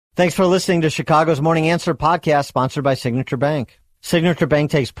Thanks for listening to Chicago's Morning Answer podcast, sponsored by Signature Bank. Signature Bank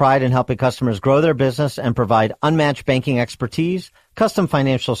takes pride in helping customers grow their business and provide unmatched banking expertise, custom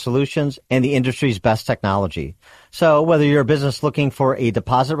financial solutions, and the industry's best technology. So whether you're a business looking for a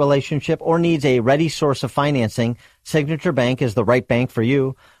deposit relationship or needs a ready source of financing, Signature Bank is the right bank for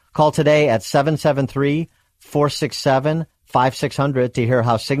you. Call today at 773-467-5600 to hear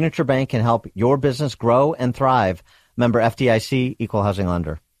how Signature Bank can help your business grow and thrive. Member FDIC, Equal Housing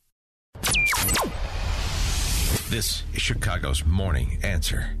Lender. This is Chicago's Morning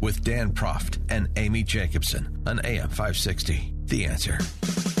Answer with Dan Proft and Amy Jacobson on AM 560. The Answer.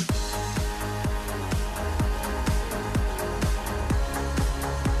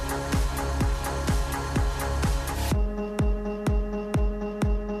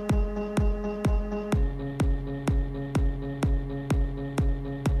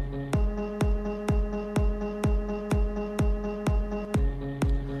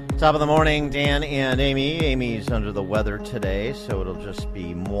 Top of the morning, Dan and Amy. Amy's under the weather today, so it'll just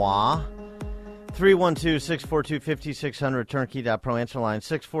be moi. 312-642-5600, turnkey.pro answer line,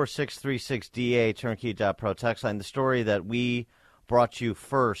 64636DA, turnkey.pro text line. The story that we brought you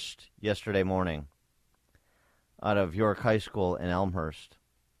first yesterday morning out of York High School in Elmhurst.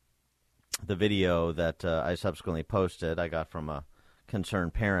 The video that I subsequently posted, I got from a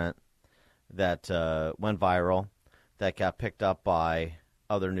concerned parent that went viral, that got picked up by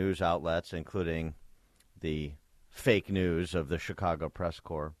other news outlets, including the fake news of the Chicago Press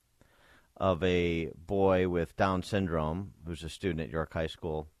Corps, of a boy with Down syndrome who's a student at York High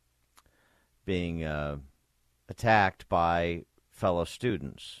School being attacked by fellow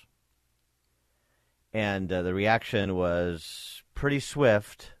students. And the reaction was pretty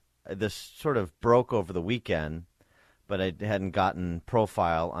swift. This sort of broke over the weekend, but I hadn't gotten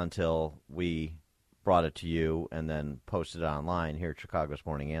profile until we brought it to you and then posted it online here at Chicago's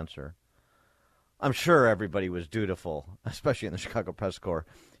Morning Answer. I'm sure everybody was dutiful, especially in the Chicago Press Corps,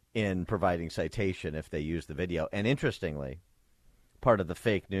 in providing citation if they used the video. And interestingly, part of the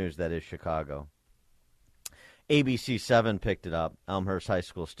fake news that is Chicago. ABC7 picked it up. Elmhurst High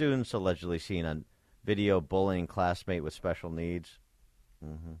School students allegedly seen on video bullying classmate with special needs.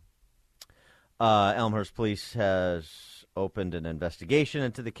 Elmhurst police has opened an investigation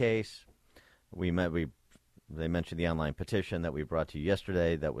into the case. They mentioned the online petition that we brought to you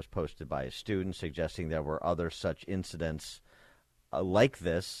yesterday that was posted by a student suggesting there were other such incidents like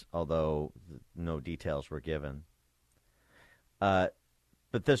this, although no details were given. But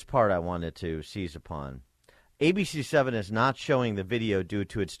this part I wanted to seize upon. ABC7 is not showing the video due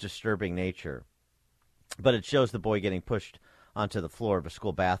to its disturbing nature, but it shows the boy getting pushed onto the floor of a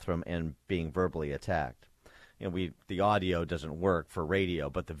school bathroom and being verbally attacked. You know, the audio doesn't work for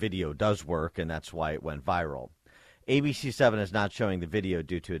radio, but the video does work, and that's why it went viral. ABC7 is not showing the video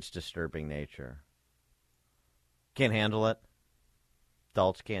due to its disturbing nature. Can't handle it.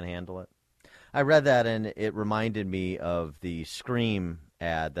 Adults can't handle it. I read that, and it reminded me of the Scream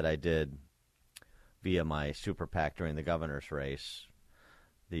ad that I did via my super PAC during the governor's race.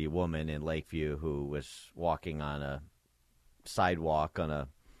 The woman in Lakeview who was walking on a sidewalk on a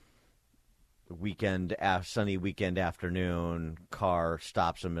sunny weekend afternoon, car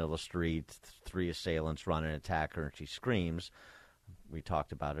stops in the middle of the street, three assailants run and attack her, and she screams. We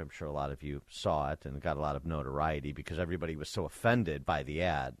talked about it. I'm sure a lot of you saw it and got a lot of notoriety because everybody was so offended by the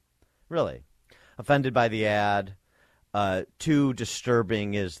ad. Really. Offended by the ad. Too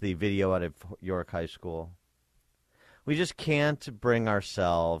disturbing is the video out of York High School. We just can't bring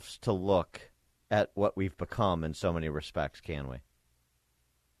ourselves to look at what we've become in so many respects, can we?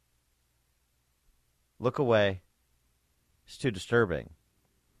 Look away. It's too disturbing.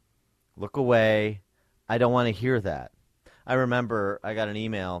 Look away. I don't want to hear that. I remember I got an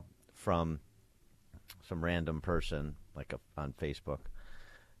email from some random person, on Facebook,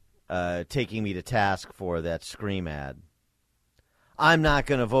 taking me to task for that Scream ad. I'm not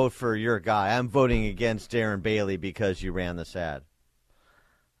going to vote for your guy. I'm voting against Darren Bailey because you ran this ad.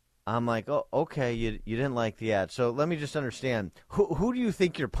 I'm like, oh, okay, you didn't like the ad. So let me just understand. Who do you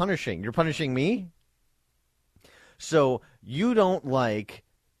think you're punishing? You're punishing me? So you don't like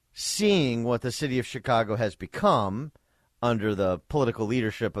seeing what the city of Chicago has become under the political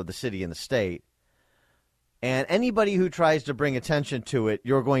leadership of the city and the state. And anybody who tries to bring attention to it,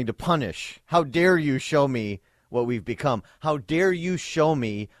 you're going to punish. How dare you show me what we've become? How dare you show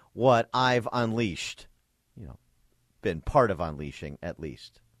me what I've unleashed? Been part of unleashing, at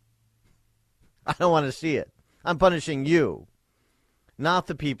least. I don't want to see it. I'm punishing you, not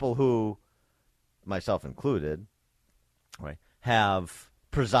the people who, myself included, right, have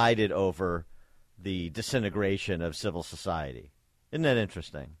presided over the disintegration of civil society. Isn't that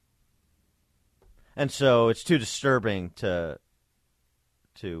interesting? And so it's too disturbing to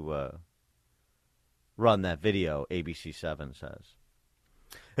run that video, ABC7 says.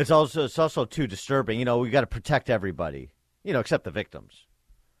 It's also too disturbing. We've got to protect everybody, except the victims.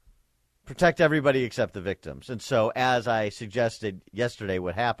 Protect everybody except the victims. And so, as I suggested yesterday,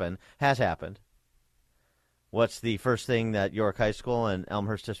 what happened has happened. What's the first thing that York High School and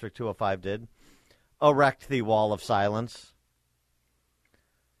Elmhurst District 205 did? Erect the wall of silence.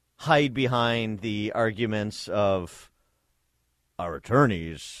 Hide behind the arguments of our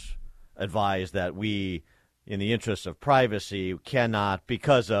attorneys advise that we, in the interest of privacy, cannot,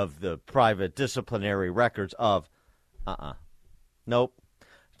 because of the private disciplinary records of, nope.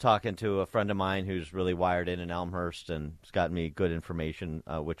 Talking to a friend of mine who's really wired in Elmhurst and has gotten me good information,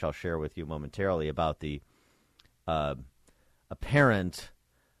 which I'll share with you momentarily, about the apparent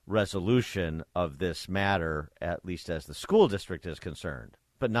resolution of this matter, at least as the school district is concerned,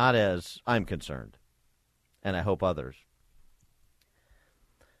 but not as I'm concerned, and I hope others.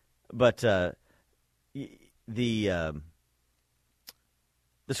 But the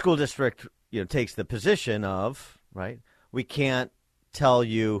school district, takes the position of, right, we can't tell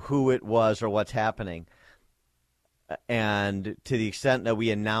you who it was or what's happening. And to the extent that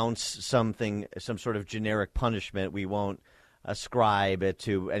we announce some sort of generic punishment, we won't ascribe it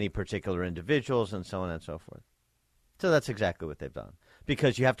to any particular individuals and so on and so forth. So that's exactly what they've done,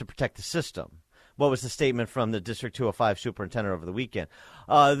 because you have to protect the system. What was the statement from the District 205 superintendent over the weekend?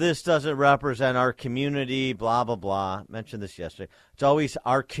 This doesn't represent our community, blah, blah, blah. Mentioned this yesterday. It's always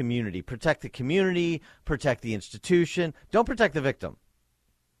our community. Protect the community, protect the institution. Don't protect the victim.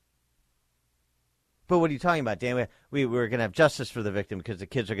 But what are you talking about, Dan? We're going to have justice for the victim because the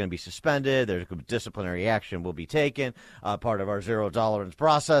kids are going to be suspended. There's disciplinary action will be taken, part of our zero tolerance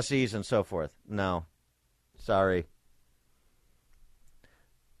processes and so forth. No. Sorry.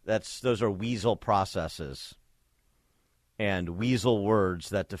 Those are weasel processes and weasel words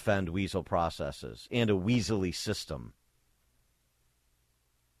that defend weasel processes and a weaselly system.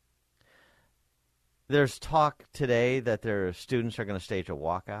 There's talk today that their students are going to stage a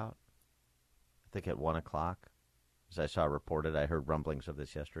walkout, I think at 1 o'clock. As I saw reported, I heard rumblings of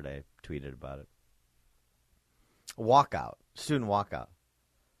this yesterday, tweeted about it. Walkout, student walkout.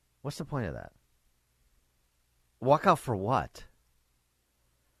 What's the point of that? Walkout for what?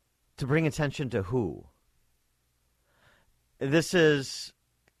 To bring attention to who? This is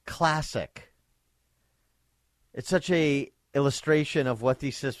classic. It's such a illustration of what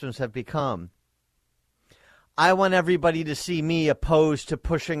these systems have become. I want everybody to see me opposed to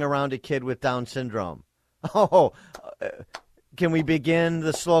pushing around a kid with Down syndrome. Oh, can we begin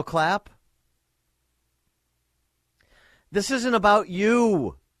the slow clap? This isn't about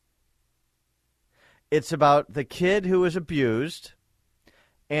you. It's about the kid who was abused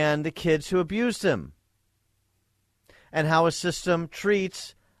and the kids who abused him, and how a system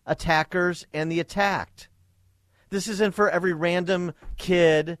treats attackers and the attacked. This isn't for every random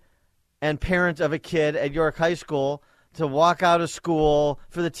kid and parent of a kid at York High School to walk out of school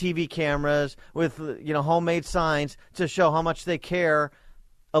for the TV cameras with, homemade signs to show how much they care,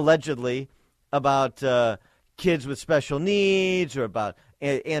 allegedly, about kids with special needs or about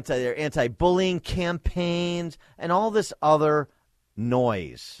their anti-bullying campaigns and all this other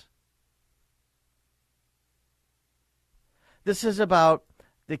noise. This is about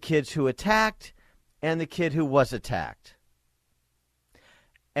the kids who attacked and the kid who was attacked.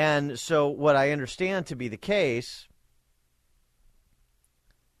 And so what I understand to be the case,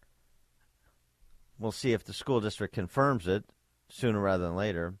 we'll see if the school district confirms it sooner rather than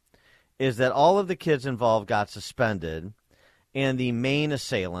later, is that all of the kids involved got suspended, and the main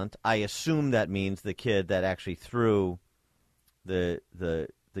assailant, I assume that means the kid that actually threw the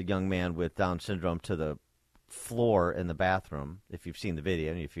young man with Down syndrome to the floor in the bathroom. If you've seen the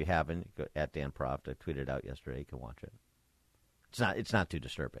video, and if you haven't, go at Dan Proft. I tweeted it out yesterday. You can watch it. It's not too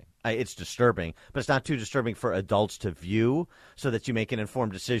disturbing. It's disturbing, but it's not too disturbing for adults to view so that you make an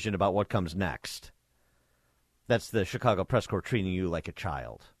informed decision about what comes next. That's the Chicago Press Corps treating you like a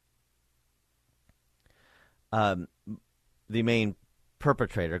child. The main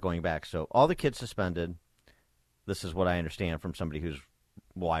perpetrator, going back, so all the kids suspended. This is what I understand from somebody who's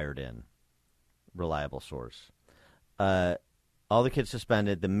wired in, reliable source. All the kids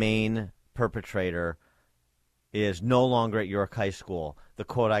suspended. The main perpetrator is no longer at York High School. The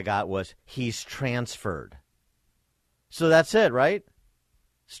quote I got was, he's transferred. So that's it, right?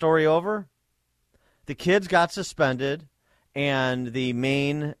 Story over? The kids got suspended, and the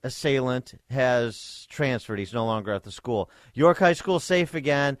main assailant has transferred. He's no longer at the school. York High School safe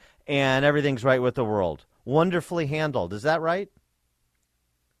again, and everything's right with the world. Wonderfully handled. Is that right?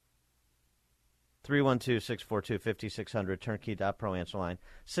 312-642-5600, turnkey.pro answer line.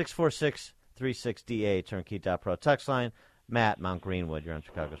 646-36DA, turnkey.pro text line. Matt, Mount Greenwood, you're on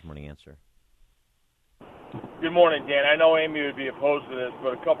Chicago's Morning Answer. Good morning, Dan. I know Amy would be opposed to this,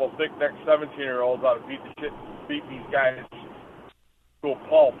 but a couple of thick-necked 17-year-olds ought to beat these guys to a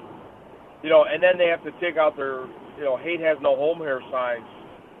pulp. And then they have to take out their, hate has no home here signs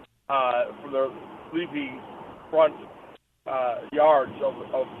from their leafy front yards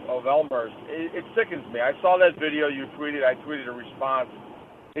of Elmhurst. It sickens me. I saw that video you tweeted. I tweeted a response.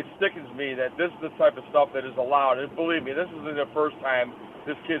 It sickens me that this is the type of stuff that is allowed. And believe me, this isn't the first time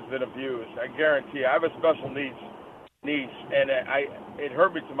this kid's been abused. I guarantee you. I have a special needs niece, and it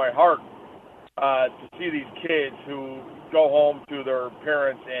hurt me to my heart to see these kids who go home to their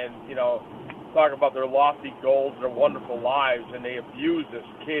parents and, talk about their lofty goals, their wonderful lives, and they abuse this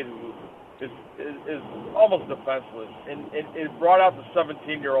kid who is almost defenseless. And it brought out the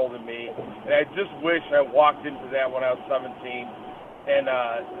 17-year-old in me, and I just wish I walked into that when I was 17 and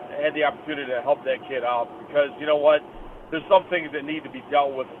had the opportunity to help that kid out, because you know what? There's some things that need to be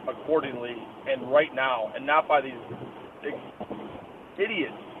dealt with accordingly and right now, and not by these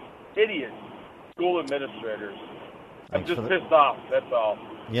idiots, school administrators. I'm just pissed off, that's all.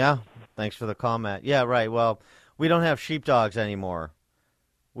 Yeah, thanks for the comment. Yeah, right. Well, we don't have sheepdogs anymore.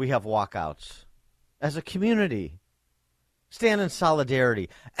 We have walkouts. As a community, stand in solidarity.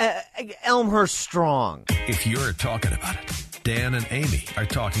 Elmhurst strong. If you're talking about it, Dan and Amy are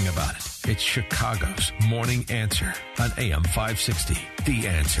talking about it. It's Chicago's Morning Answer on AM 560. The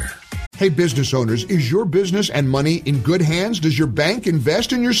Answer. Hey, business owners, is your business and money in good hands? Does your bank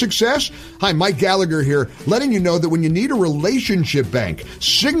invest in your success? Hi, Mike Gallagher here, letting you know that when you need a relationship bank,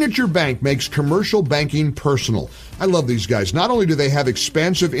 Signature Bank makes commercial banking personal. I love these guys. Not only do they have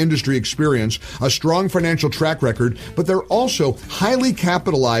expansive industry experience, a strong financial track record, but they're also highly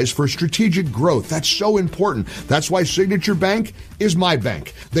capitalized for strategic growth. That's so important. That's why Signature Bank is my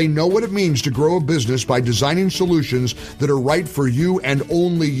bank. They know what it means to grow a business by designing solutions that are right for you and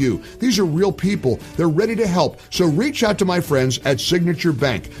only you. These are real people. They're ready to help. So reach out to my friends at Signature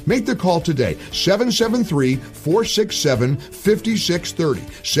Bank. Make the call today, 773-467-5630,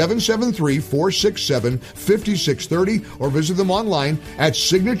 773-467-5630, or visit them online at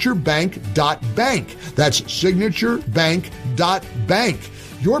signaturebank.bank. That's signaturebank.bank.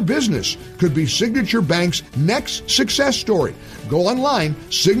 Your business could be Signature Bank's next success story. Go online,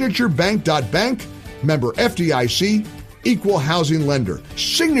 signaturebank.bank, member FDIC, equal housing lender.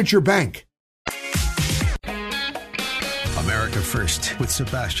 Signature Bank. America First with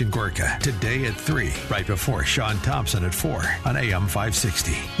Sebastian Gorka. Today at 3, right before Sean Thompson at 4 on AM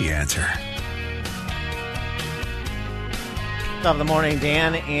 560. The Answer. Top of the morning,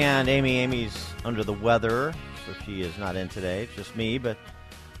 Dan and Amy. Amy's under the weather, so she is not in today. It's just me, but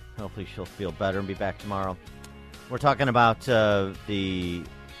hopefully she'll feel better and be back tomorrow. We're talking about the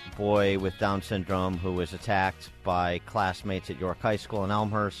boy with Down syndrome who was attacked by classmates at York High School in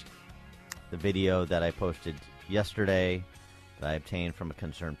Elmhurst. The video that I posted yesterday that I obtained from a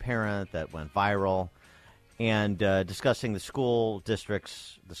concerned parent that went viral, and discussing the school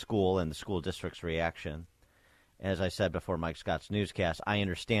and the school district's reaction. As I said before Mike Scott's newscast, I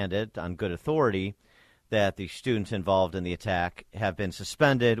understand it on good authority that the students involved in the attack have been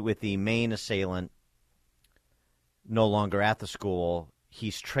suspended with the main assailant no longer at the school.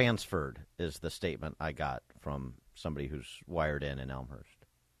 He's transferred, is the statement I got from somebody who's wired in Elmhurst.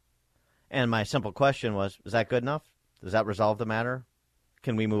 And my simple question was, is that good enough? Does that resolve the matter?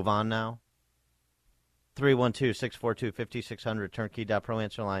 Can we move on now? 312-642-5600, turnkey.pro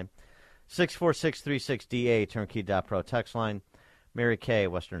answer line. 64636DA, turnkey.pro text line. Mary Kay,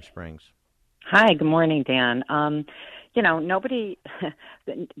 Western Springs. Hi, good morning, Dan. Nobody,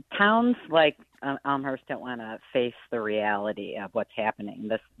 towns like Elmhurst don't want to face the reality of what's happening.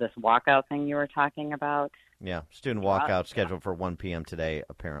 This walkout thing you were talking about. Yeah, student walkout scheduled for 1 p.m. today,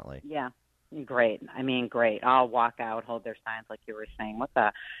 apparently. Yeah, great. Great. I'll walk out, hold their signs like you were saying. What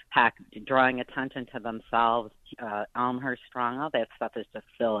the heck? Drawing attention to themselves, Elmhurst strong, all that stuff is just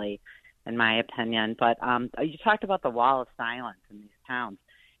silly, in my opinion. But you talked about the wall of silence in these towns.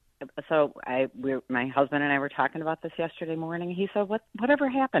 So my husband and I were talking about this yesterday morning. He said, "Whatever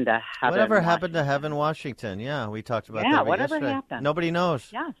happened to Heaven? Whatever happened to Heaven, Washington?" Yeah, we talked about that. Yeah, whatever yesterday. happened? Nobody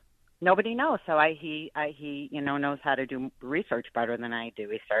knows. Yeah, nobody knows. So he knows how to do research better than I do.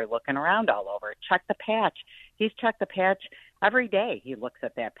 He started looking around all over. Check the patch. He's checked the patch every day. He looks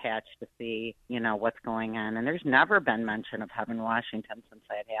at that patch to see what's going on. And there's never been mention of Heaven, Washington since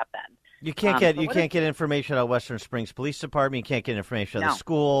that happened. You can't get information out of Western Springs Police Department. You can't get information out of the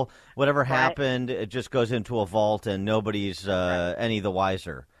school. Whatever happened, it just goes into a vault, and nobody's any the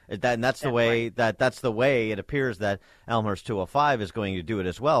wiser. That's the way that's the way it appears that Elmhurst 205 is going to do it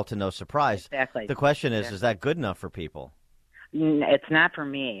as well. To no surprise. Exactly. The question is that good enough for people? It's not for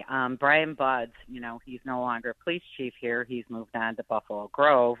me. Brian Budds, he's no longer police chief here. He's moved on to Buffalo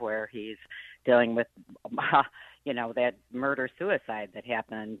Grove, where he's dealing with, that murder-suicide that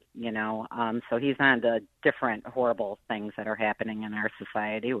happened, So he's on to different horrible things that are happening in our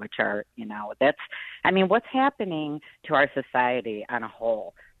society, which are, what's happening to our society on a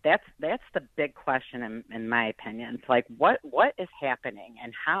whole? That's the big question in my opinion. It's like, what is happening,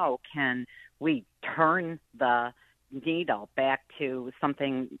 and how can we turn the needle back to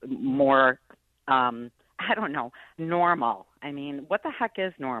something more, normal? I mean, what the heck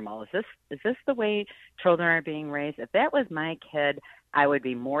is normal? Is this the way children are being raised? If that was my kid, I would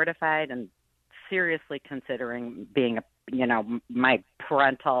be mortified and seriously considering being my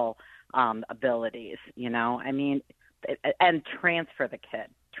parental abilities, and transfer the kid.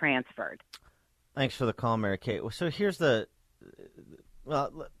 Transferred. Thanks for the call, Mary Kate. So here's Dan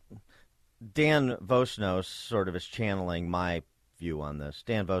Vosnos sort of is channeling my view on this.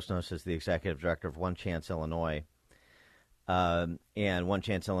 Dan Vosnos is the executive director of One Chance Illinois, and One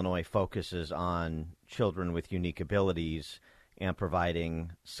Chance Illinois focuses on children with unique abilities and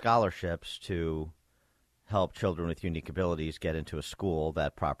providing scholarships to help children with unique abilities get into a school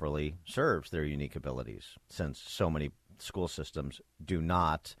that properly serves their unique abilities, since so many school systems do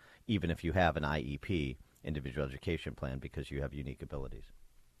not, even if you have an IEP, individual education plan, because you have unique abilities.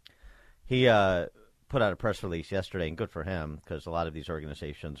 He put out a press release yesterday, and good for him, because a lot of these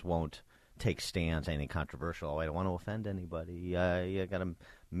organizations won't take stands, anything controversial. I don't want to offend anybody. You got to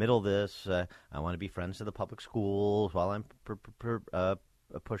middle this. I want to be friends to the public schools while I'm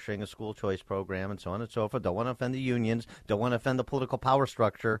pushing a school choice program and so on and so forth. Don't want to offend the unions. Don't want to offend the political power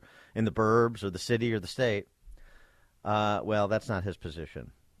structure in the burbs or the city or the state. Well, that's not his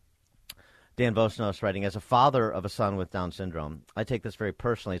position. Dan Vosnos writing, as a father of a son with Down syndrome, I take this very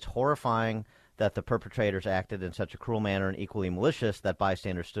personally. It's horrifying that the perpetrators acted in such a cruel manner and equally malicious that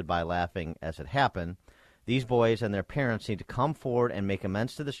bystanders stood by laughing as it happened. These boys and their parents need to come forward and make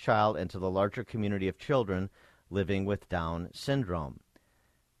amends to this child and to the larger community of children living with Down syndrome.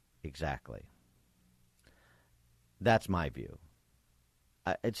 Exactly. That's my view.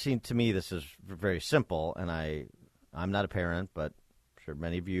 It seemed to me this is very simple, and I'm not a parent, but I'm sure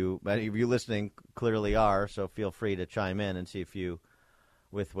many of you listening clearly are, so feel free to chime in and see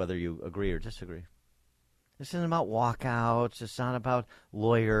whether you agree or disagree. This isn't about walkouts. It's not about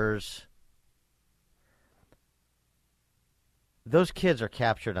lawyers. Those kids are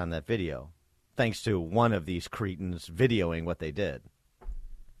captured on that video, thanks to one of these cretins videoing what they did.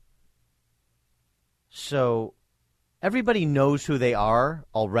 So everybody knows who they are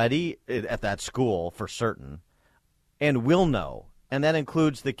already at that school for certain, and will know. And that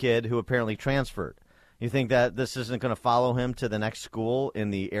includes the kid who apparently transferred. You think that this isn't going to follow him to the next school in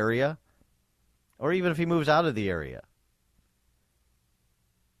the area? Or even if he moves out of the area?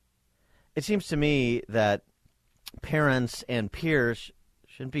 It seems to me that parents and peers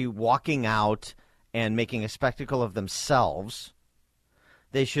shouldn't be walking out and making a spectacle of themselves.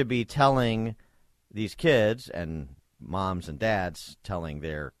 They should be telling these kids, and moms and dads telling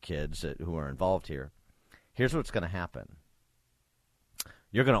their kids who are involved here, here's what's going to happen.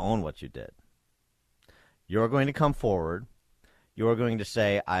 You're going to own what you did. You're going to come forward. You're going to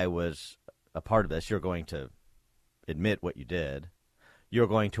say, I was a part of this. You're going to admit what you did. You're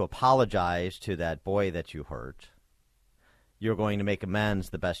going to apologize to that boy that you hurt. You're going to make amends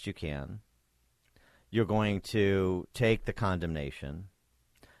the best you can. You're going to take the condemnation.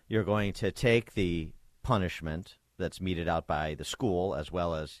 You're going to take the punishment that's meted out by the school as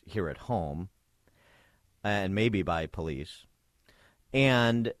well as here at home, and maybe by police.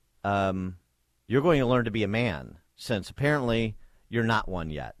 And you're going to learn to be a man, since apparently you're not one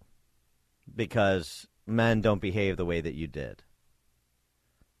yet, because men don't behave the way that you did.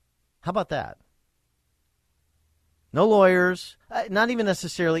 How about that? No lawyers, not even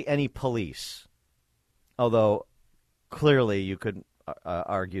necessarily any police, although clearly you could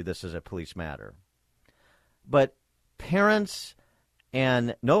argue this is a police matter. But parents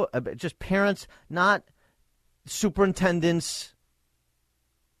and just parents, not superintendents,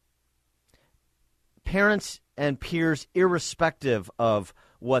 parents and peers, irrespective of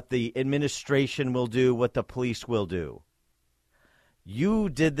what the administration will do, what the police will do. You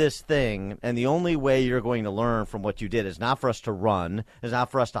did this thing, and the only way you're going to learn from what you did is not for us to run, is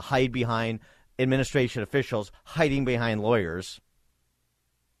not for us to hide behind administration officials, hiding behind lawyers.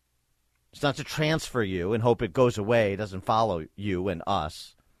 It's not to transfer you and hope it goes away, doesn't follow you and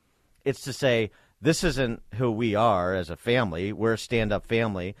us. It's to say, This isn't who we are as a family. We're a stand-up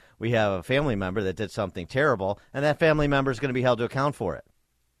family. We have a family member that did something terrible, and that family member is going to be held to account for it.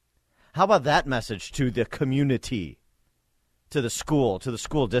 How about that message to the community, to the school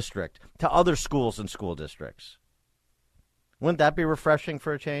district, to other schools and school districts? Wouldn't that be refreshing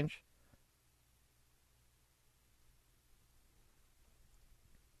for a change?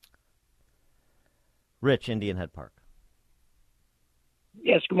 Rich, Indian Head Park.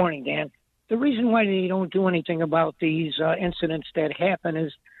 Yes, good morning, Dan. The reason why they don't do anything about these incidents that happen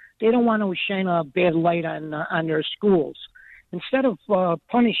is they don't want to shine a bad light on their schools. Instead of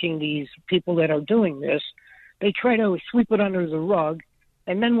punishing these people that are doing this, they try to sweep it under the rug,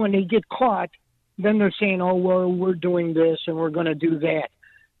 and then when they get caught, then they're saying, oh, well, we're doing this and we're going to do that.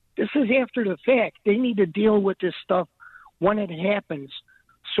 This is after the fact. They need to deal with this stuff when it happens,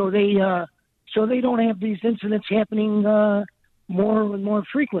 so they don't have these incidents happening more and more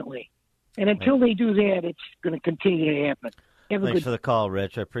frequently. And until they do that, it's going to continue to happen. Thanks for the call,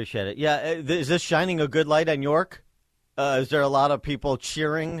 Rich. I appreciate it. Yeah, is this shining a good light on York? Is there a lot of people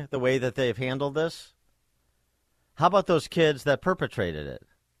cheering the way that they've handled this? How about those kids that perpetrated it?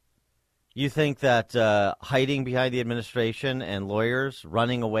 You think that hiding behind the administration and lawyers,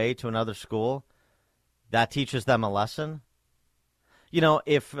 running away to another school, that teaches them a lesson? You know,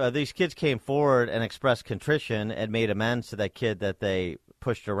 if these kids came forward and expressed contrition and made amends to that kid that they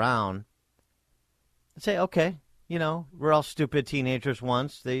pushed around, I'd say, okay, you know, we're all stupid teenagers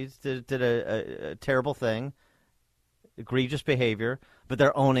once. They did a terrible thing, egregious behavior, but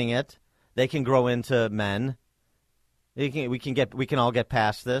they're owning it. They can grow into men. We can all get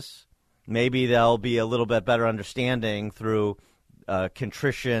past this. Maybe there'll be a little bit better understanding through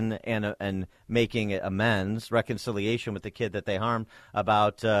contrition and making amends, reconciliation with the kid that they harmed,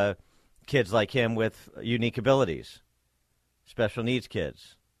 about kids like him with unique abilities, special needs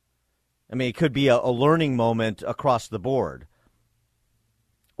kids. I mean, it could be a learning moment across the board.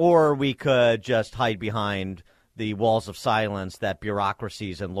 Or we could just hide behind the walls of silence that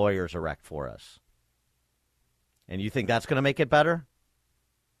bureaucracies and lawyers erect for us. And you think that's going to make it better?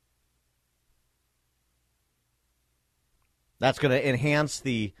 That's going to enhance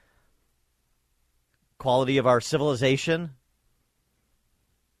the quality of our civilization?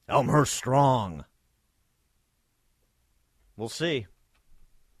 Elmhurst strong. We'll see.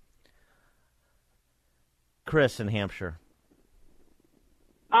 Chris in Hampshire.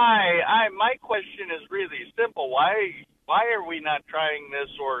 Hi. My question is really simple. Why are we not trying this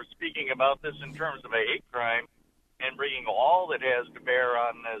or speaking about this in terms of a hate crime and bringing all it has to bear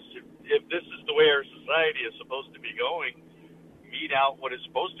on this? If this is the way our society is supposed to be going, mete out what is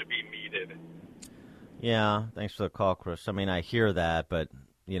supposed to be meted. Yeah, thanks for the call, Chris. I mean, I hear that, but,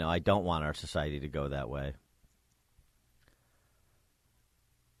 you know, I don't want our society to go that way.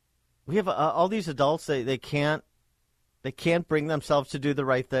 We have all these adults, they can't bring themselves to do the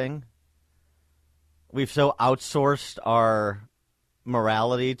right thing. We've so outsourced our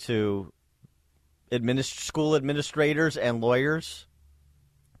morality to school administrators and lawyers.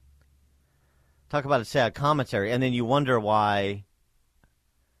 Talk about a sad commentary, and then you wonder why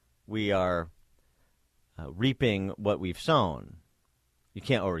we are reaping what we've sown. You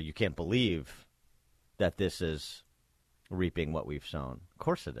can't believe that this is reaping what we've sown. Of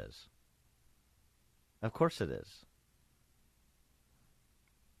course it is. Of course it is.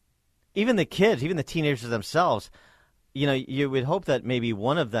 Even the kids, even the teenagers themselves, you know, you would hope that maybe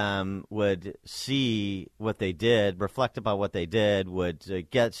one of them would see what they did, reflect about what they did, would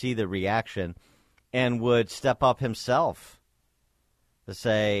see the reaction, and would step up himself to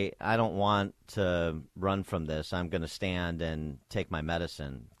say, I don't want to run from this. I'm going to stand and take my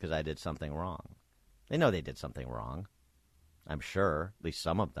medicine because I did something wrong. They know they did something wrong, I'm sure, at least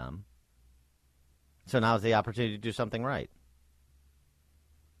some of them. So now's the opportunity to do something right.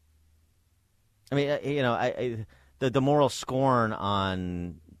 I mean, you know, the moral scorn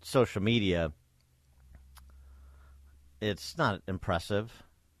on social media, it's not impressive.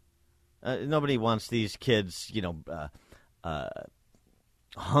 Nobody wants these kids, you know,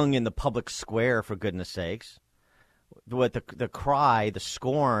 hung in the public square, for goodness sakes. What the cry, the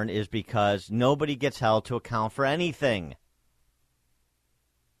scorn, is because nobody gets held to account for anything.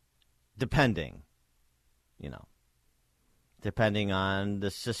 Depending on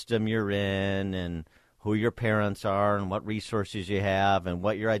the system you're in and who your parents are and what resources you have and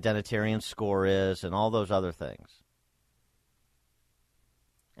what your identitarian score is and all those other things.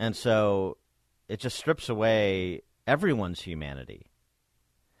 And so it just strips away everyone's humanity.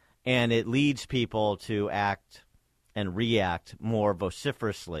 And it leads people to act and react more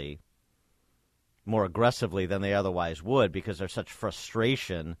vociferously, more aggressively than they otherwise would, because there's such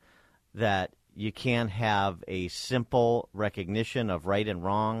frustration that You can't have a simple recognition of right and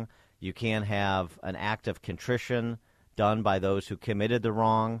wrong. You can't have an act of contrition done by those who committed the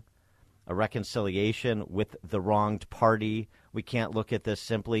wrong, a reconciliation with the wronged party. We can't look at this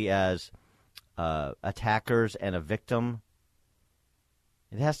simply as attackers and a victim.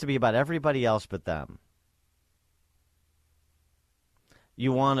 It has to be about everybody else but them.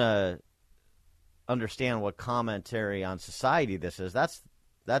 You want to understand what commentary on society this is.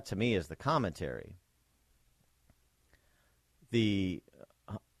 That to me is the commentary. The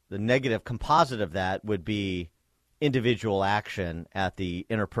negative composite of that would be individual action at the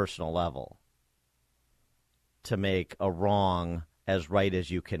interpersonal level to make a wrong as right as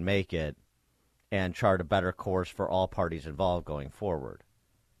you can make it and chart a better course for all parties involved going forward.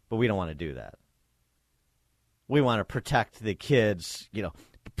 But we don't want to do that. We want to protect the kids,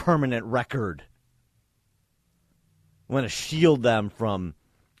 permanent record. We want to shield them from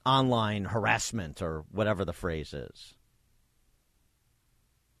online harassment or whatever the phrase is.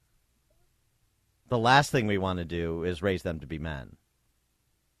 The last thing we want to do is raise them to be men.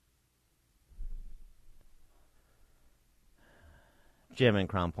 Jim in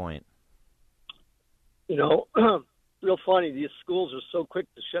Crown Point. Real funny, these schools are so quick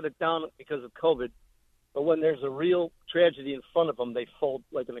to shut it down because of COVID, but when there's a real tragedy in front of them, they fold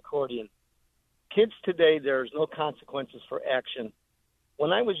like an accordion. Kids today, there's no consequences for action.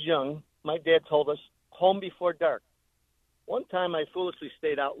 When I was young, my dad told us, home before dark. One time I foolishly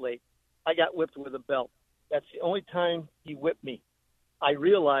stayed out late. I got whipped with a belt. That's the only time he whipped me. I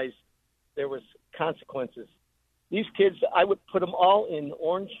realized there was consequences. These kids, I would put them all in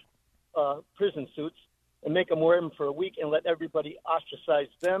orange prison suits and make them wear them for a week and let everybody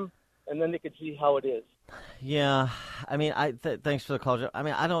ostracize them, and then they could see how it is. Yeah, I mean, thanks for the call. I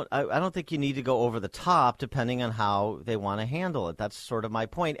mean, I don't think you need to go over the top depending on how they want to handle it. That's sort of my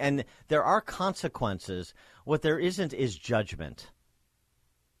point. And there are consequences. What there isn't is judgment.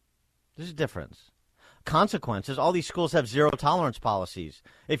 There's a difference. Consequences. All these schools have zero tolerance policies.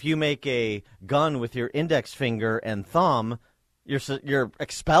 If you make a gun with your index finger and thumb, you're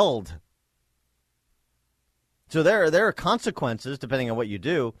expelled. So there are consequences depending on what you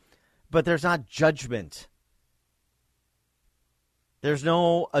do, but there's not judgment. There's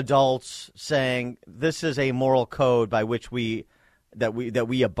no adults saying this is a moral code by which we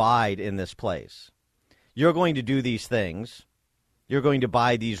abide in this place. You're going to do these things. You're going to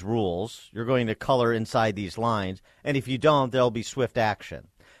buy these rules. You're going to color inside these lines. And if you don't, there'll be swift action.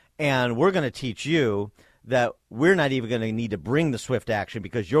 And we're going to teach you that we're not even going to need to bring the swift action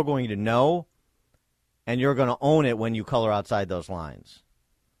because you're going to know and you're going to own it when you color outside those lines.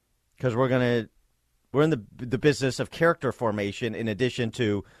 Because we're in the business of character formation in addition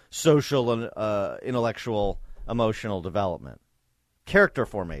to social and intellectual, emotional development. Character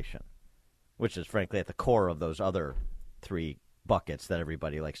formation, which is frankly at the core of those other three buckets that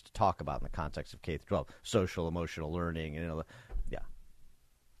everybody likes to talk about in the context of K-12, social, emotional learning,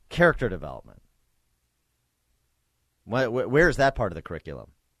 character development. Where's that part of the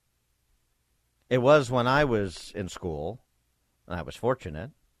curriculum? It was when I was in school, and I was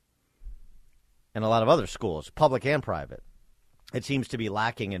fortunate, and a lot of other schools, public and private. It seems to be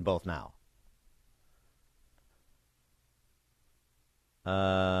lacking in both now.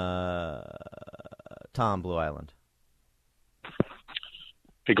 Tom, Blue Island.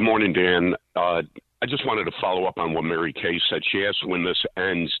 Hey, good morning, Dan. I just wanted to follow up on what Mary Kay said. She asked when this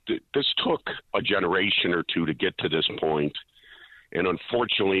ends. This took a generation or two to get to this point, and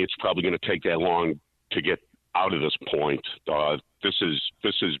unfortunately, it's probably going to take that long to get out of this point. This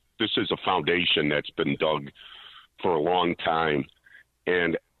is a foundation that's been dug for a long time,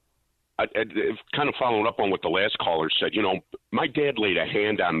 and I kind of following up on what the last caller said. My dad laid a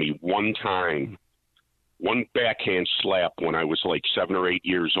hand on me one time. One backhand slap when I was like 7 or 8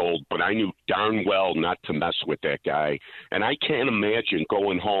 years old, but I knew darn well not to mess with that guy. And I can't imagine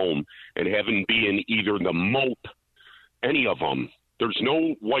going home and having been either the mope, any of them. There's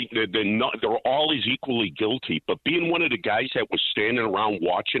no white, they're all as equally guilty, but being one of the guys that was standing around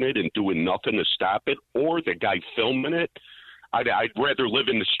watching it and doing nothing to stop it, or the guy filming it, I'd rather live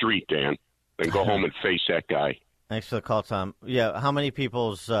in the street, Dan, than go home and face that guy. Thanks for the call, Tom. Yeah, how many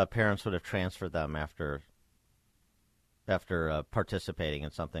people's parents would have transferred them after participating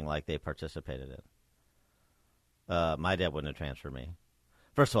in something like they participated in? My dad wouldn't have transferred me.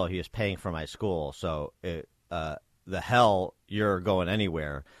 First of all, he was paying for my school, so the hell you're going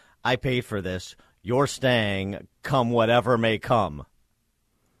anywhere. I paid for this. You're staying, come whatever may come.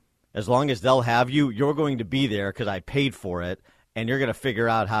 As long as they'll have you, you're going to be there because I paid for it, and you're going to figure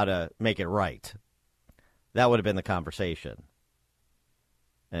out how to make it right. That would have been the conversation.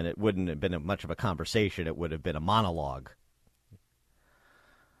 And it wouldn't have been much of a conversation. It would have been a monologue.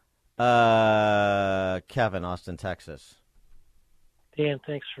 Kevin, Austin, Texas. Dan,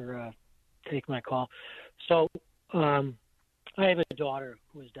 thanks for taking my call. So I have a daughter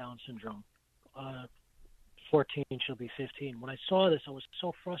who has Down syndrome. 14, she'll be 15. When I saw this, I was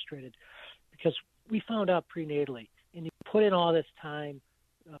so frustrated because we found out prenatally, and you put in all this time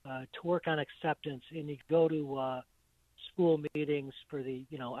to work on acceptance, and you go to school meetings for the,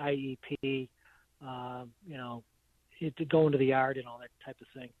 IEP, to go into the yard and all that type of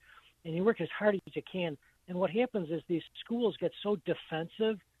thing. And you work as hard as you can. And what happens is these schools get so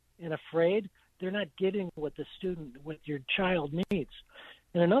defensive and afraid, they're not getting what your child needs.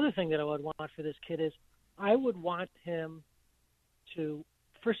 And another thing that I would want for this kid is I would want him to,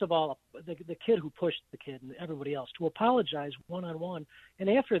 first of all, the kid who pushed the kid and everybody else, to apologize one-on-one. And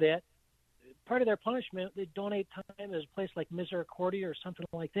after that, part of their punishment, they donate time at a place like Misericordia or something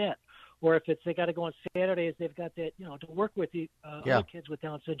like that. Or if they got to go on Saturdays, they've got that, to work with the other kids with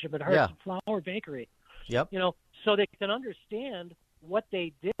Down syndrome at Hearts and Flower Bakery. Yep. So they can understand what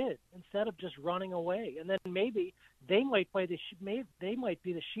they did instead of just running away. And then maybe they might they might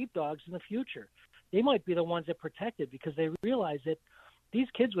be the sheepdogs in the future. They might be the ones that protect it because they realize that these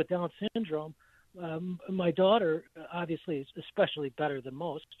kids with Down syndrome, my daughter obviously is especially better than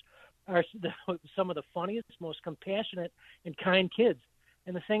most, are some of the funniest, most compassionate and kind kids.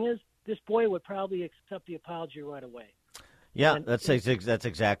 And the thing is, this boy would probably accept the apology right away. Yeah, that's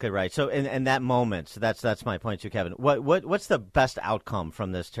exactly right. So, in that moment, so that's my point too, Kevin. What's the best outcome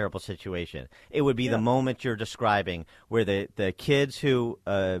from this terrible situation? It would be the moment you're describing, where the kids who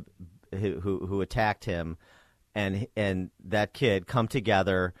attacked him, and that kid come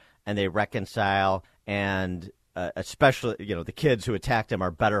together and they reconcile, and especially the kids who attacked him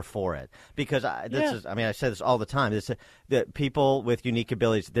are better for it, because I say this all the time. That people with unique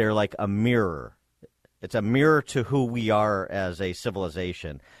abilities, they're like a mirror. It's a mirror to who we are as a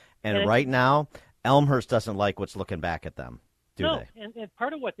civilization. And right now, Elmhurst doesn't like what's looking back at them, do they? And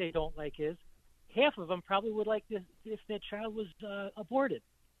part of what they don't like is half of them probably would like this if that child was aborted.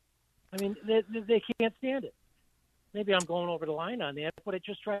 I mean, they can't stand it. Maybe I'm going over the line on that, but it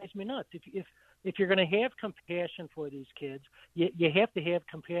just drives me nuts. If you're going to have compassion for these kids, you have to have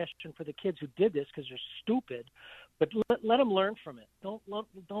compassion for the kids who did this because they're stupid, but let them learn from it. Don't let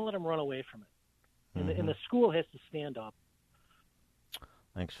them run away from it. And the school has to stand up.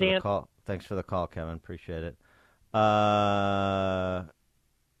 Thanks for the call. Thanks for the call, Kevin. Appreciate it.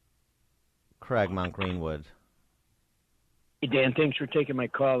 Craig, Mount Greenwood. Hey, Dan, thanks for taking my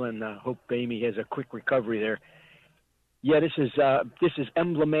call, and hope Amy has a quick recovery there. Yeah, this is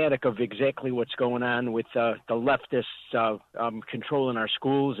emblematic of exactly what's going on with the leftists controlling our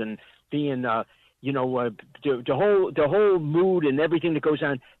schools and being the whole mood and everything that goes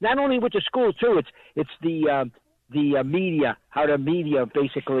on, not only with the school too. It's the media, how the media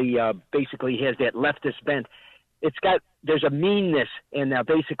basically has that leftist bent. There's a meanness and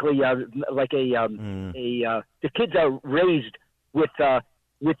the kids are raised with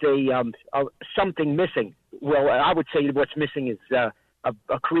something missing. Well, I would say what's missing is a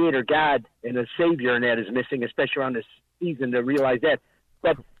creator God and a savior, and that is missing, especially around this season, to realize that.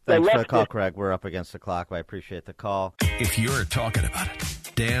 But thanks for the call, Craig. We're up against the clock, but I appreciate the call. If you're talking about it,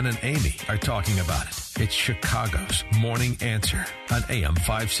 Dan and Amy are talking about it. It's Chicago's Morning Answer on AM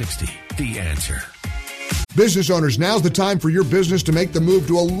 560. The Answer. Business owners, now's the time for your business to make the move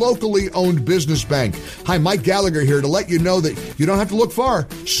to a locally owned business bank. Hi, Mike Gallagher here to let you know that you don't have to look far.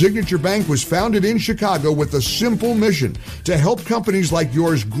 Signature Bank was founded in Chicago with a simple mission: to help companies like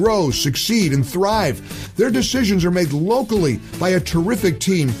yours grow, succeed, and thrive. Their decisions are made locally by a terrific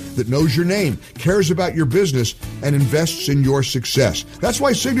team that knows your name, cares about your business, and invests in your success. That's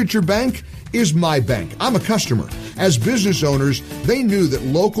why Signature Bank is my bank. I'm a customer. As business owners, they knew that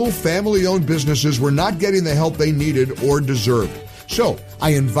local family-owned businesses were not getting the help they needed or deserved. So I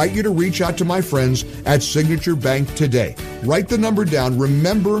invite you to reach out to my friends at Signature Bank today. Write the number down.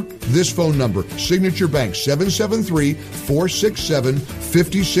 Remember this phone number, Signature Bank,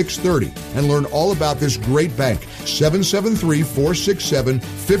 773-467-5630, and learn all about this great bank,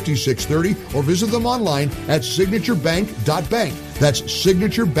 773-467-5630, or visit them online at signaturebank.bank. That's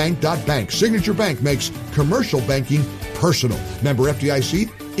signaturebank.bank. Signature Bank makes commercial banking personal. Member FDIC,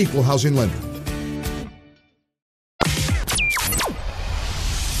 equal housing lender.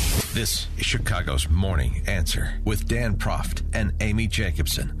 This is Chicago's Morning Answer with Dan Proft and Amy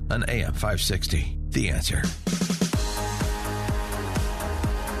Jacobson on AM 560. The Answer.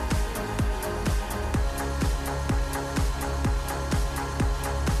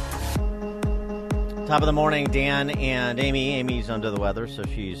 Top of the morning, Dan and Amy. Amy's under the weather, so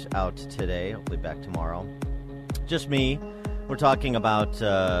she's out today. Hopefully back tomorrow. Just me. We're talking about,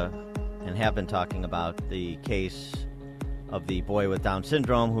 and have been talking about, the case of the boy with Down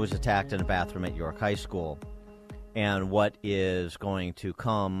syndrome who was attacked in a bathroom at York High School, and what is going to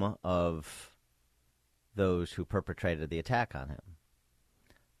come of those who perpetrated the attack on him.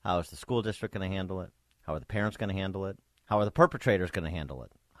 How is the school district going to handle it? How are the parents going to handle it? How are the perpetrators going to handle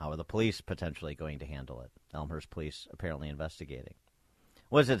it? How are the police potentially going to handle it? Elmhurst police apparently investigating.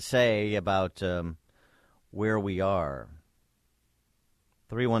 What does it say about where we are?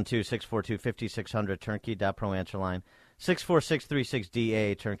 312-642-5600, turnkey.pro answer line.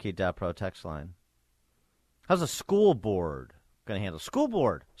 64636DA, turnkey.pro text line. How's the school board going to handle school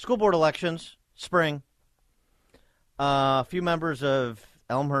board elections, spring? A few members of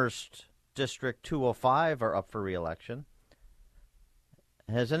Elmhurst District 205 are up for re-election.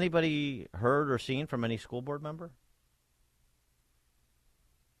 Has anybody heard or seen from any school board member?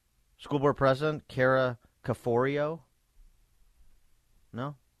 School board president, Kara Caforio?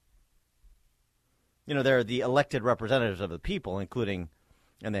 No? You know, they're the elected representatives of the people, including,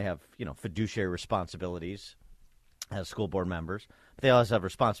 and they have, you know, fiduciary responsibilities as school board members. But they also have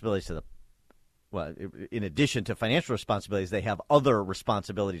responsibilities to the, well, in addition to financial responsibilities, they have other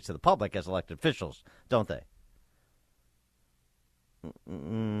responsibilities to the public as elected officials, don't they?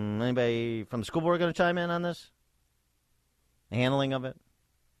 Anybody from the school board going to chime in on this? The handling of it?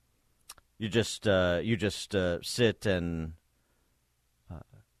 You just sit and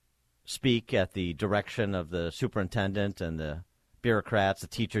speak at the direction of the superintendent and the bureaucrats, the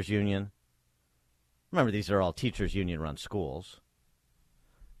teachers union. Remember, these are all teachers union-run schools.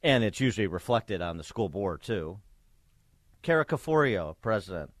 And it's usually reflected on the school board, too. Kara Caforio,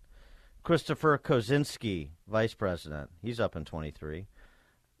 president. Christopher Kozinski, vice president. He's up in 23.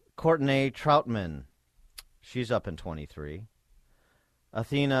 Courtney Troutman, she's up in 23.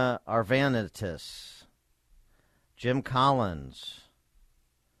 Athena Arvanitis. Jim Collins.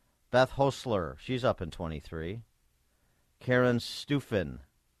 Beth Hostler, she's up in 23. Karen Stufen,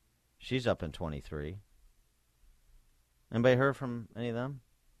 she's up in 23. Anybody heard from any of them?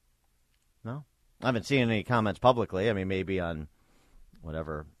 No? I haven't seen any comments publicly. I mean, maybe on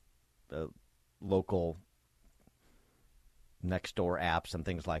whatever, local next door apps and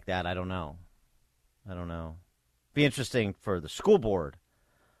things like that. I don't know. Be interesting for the school board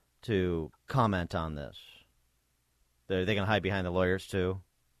to comment on this. They can hide behind the lawyers, too.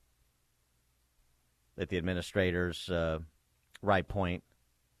 At the administrator's right point.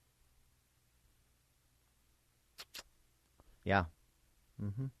 Yeah.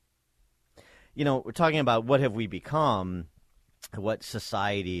 Mm-hmm. You know, we're talking about what have we become, what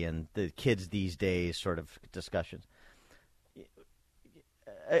society and the kids these days sort of discussions.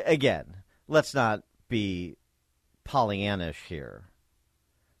 Again, let's not be Pollyannish here.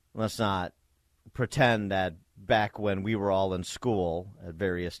 Let's not pretend that back when we were all in school at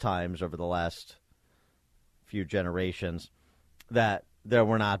various times over the last few generations, that there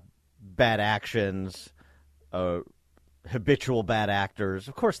were not bad actions, habitual bad actors.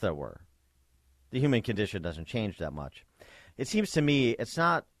 Of course there were. The human condition doesn't change that much. It seems to me it's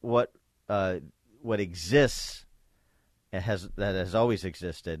not what exists that has always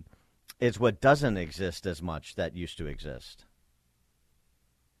existed. It's what doesn't exist as much that used to exist.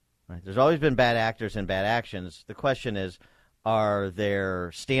 Right? There's always been bad actors and bad actions. The question is, are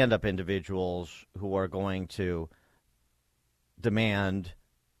there stand-up individuals who are going to demand,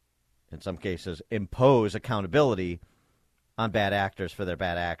 in some cases, impose accountability on bad actors for their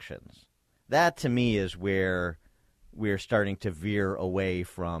bad actions? That, to me, is where we're starting to veer away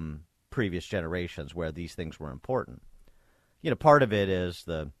from previous generations where these things were important. You know, part of it is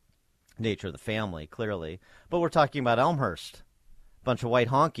the nature of the family, clearly. But we're talking about Elmhurst, a bunch of white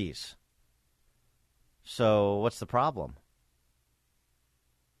honkies. So what's the problem?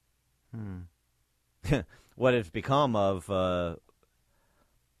 What has become of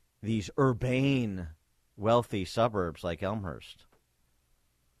these urbane, wealthy suburbs like Elmhurst?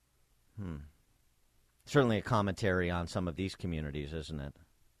 Certainly a commentary on some of these communities, isn't it?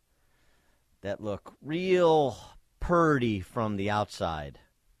 That look real purdy from the outside.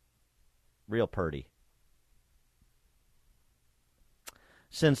 Real purdy.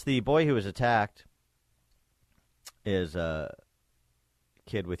 Since the boy who was attacked is a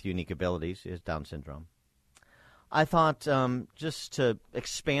kid with unique abilities, is Down syndrome, I thought just to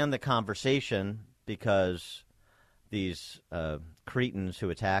expand the conversation, because these cretins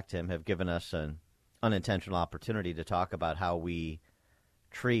who attacked him have given us an unintentional opportunity to talk about how we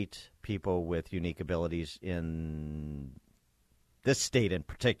treat people with unique abilities in this state in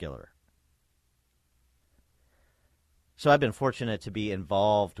particular. So I've been fortunate to be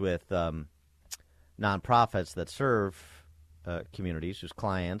involved with nonprofits that serve communities whose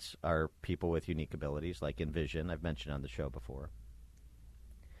clients are people with unique abilities, like Envision, I've mentioned on the show before.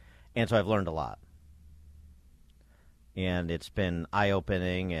 And so I've learned a lot. And it's been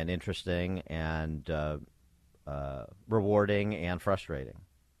eye-opening and interesting and rewarding and frustrating.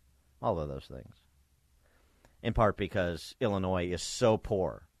 All of those things. In part because Illinois is so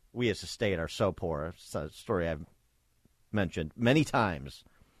poor. We as a state are so poor. It's a story I've mentioned many times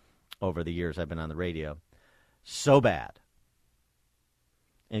over the years I've been on the radio. So bad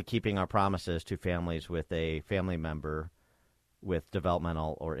in keeping our promises to families with a family member with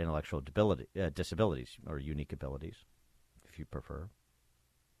developmental or intellectual disabilities or unique abilities, if you prefer.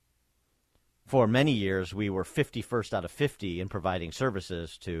 For many years, we were 51st out of 50 in providing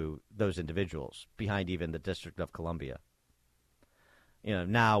services to those individuals, behind even the District of Columbia.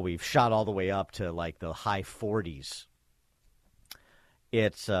 Now we've shot all the way up to like the high 40s.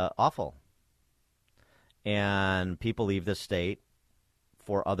 It's awful. And people leave the state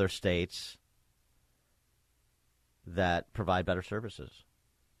for other states that provide better services.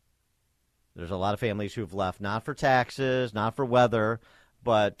 There's a lot of families who've left not for taxes, not for weather,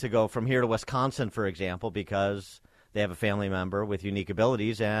 but to go from here to Wisconsin, for example, because they have a family member with unique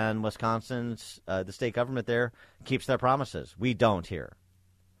abilities, and Wisconsin's, the state government there, keeps their promises. We don't here.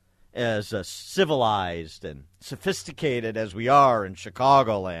 As civilized and sophisticated as we are in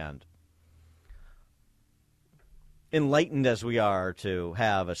Chicagoland, enlightened as we are to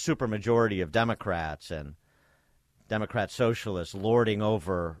have a supermajority of Democrats and Democrat socialists lording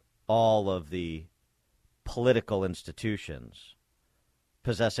over all of the political institutions,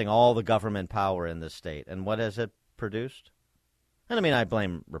 possessing all the government power in this state. And what has it produced? And I mean, I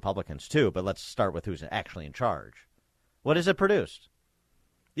blame Republicans too, but let's start with who's actually in charge. What has it produced?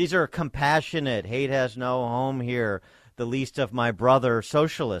 These are compassionate, hate has no home here, the least of my brother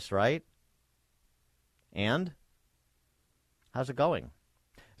socialists, right? And how's it going?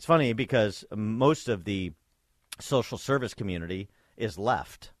 It's funny because most of the social service community is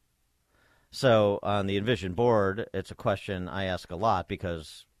left. So on the Envision board, it's a question I ask a lot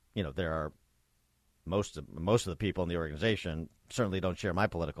because, there are most of the people in the organization certainly don't share my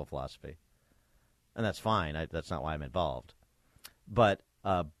political philosophy. And that's fine. That's not why I'm involved. But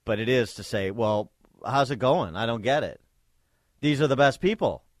it is to say, well, how's it going? I don't get it. These are the best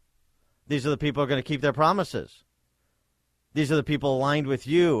people. These are the people who are going to keep their promises. These are the people aligned with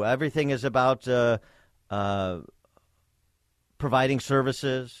you. Everything is about providing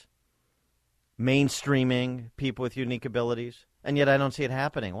services, mainstreaming people with unique abilities, and yet I don't see it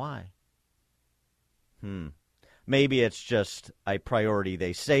happening. Why? Maybe it's just a priority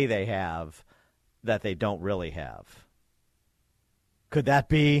they say they have that they don't really have. Could that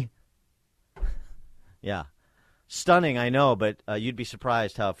be? Yeah. Stunning, I know, but you'd be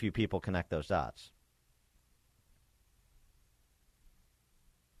surprised how few people connect those dots.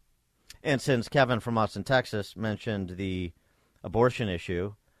 And since Kevin from Austin, Texas mentioned the abortion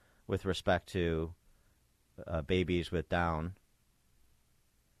issue with respect to babies with Down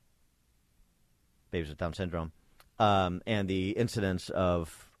syndrome, and the incidence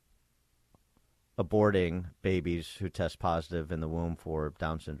of aborting babies who test positive in the womb for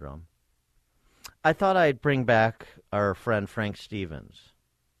Down syndrome, I thought I'd bring back our friend Frank Stevens.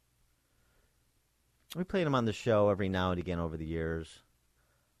 We played him on the show every now and again over the years.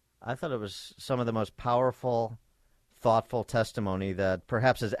 I thought it was some of the most powerful, thoughtful testimony that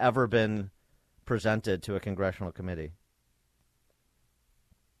perhaps has ever been presented to a congressional committee.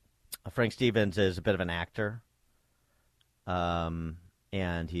 Frank Stevens is a bit of an actor,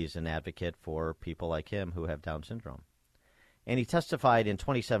 and he's an advocate for people like him who have Down syndrome. And he testified in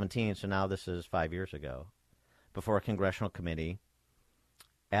 2017, so now this is 5 years ago, before a congressional committee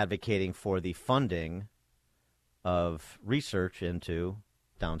advocating for the funding of research into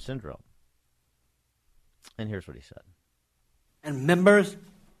Down syndrome. And here's what he said. And members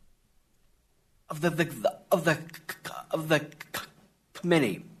of the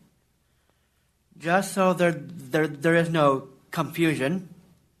committee, just so there is no confusion,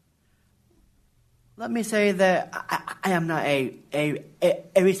 let me say that I am not a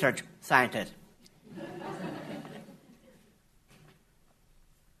research scientist.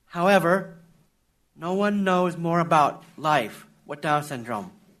 However, no one knows more about life with Down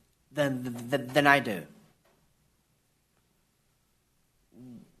syndrome than I do.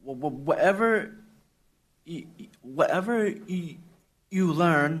 Whatever you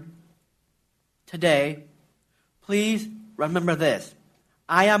learn today, please remember this.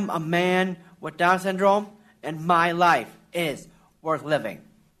 I am a man with Down syndrome, and my life is worth living.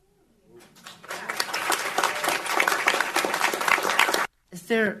 Is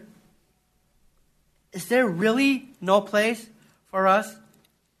there really no place for us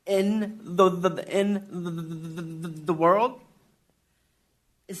in the world?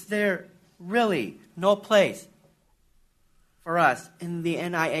 Is there really no place for us in the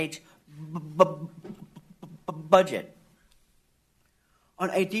NIH budget? On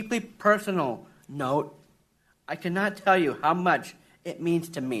a deeply personal note, I cannot tell you how much it means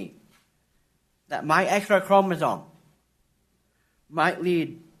to me that my extra chromosome might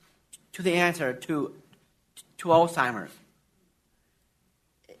lead to the answer to Alzheimer's.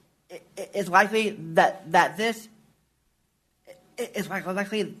 It's likely that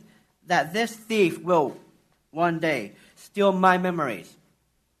this thief will one day steal my memories,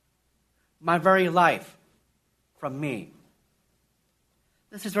 my very life, from me.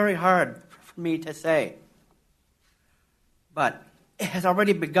 This is very hard for me to say, but it has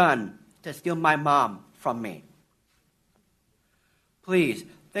already begun to steal my mom from me. Please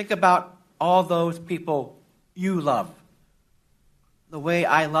think about all those people you love, the way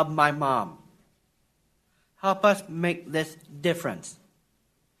I love my mom. Help us make this difference.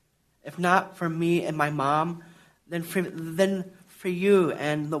 If not for me and my mom, then for you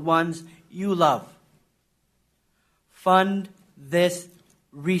and the ones you love. Fund this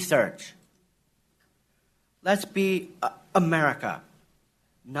research. Let's be America,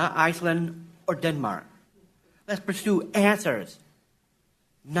 not Iceland or Denmark. Let's pursue answers,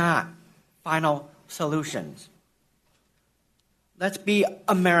 not final solutions. Let's be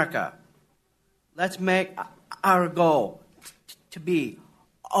America. Let's make our goal to be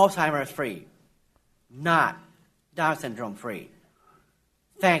Alzheimer's free, not Down syndrome free.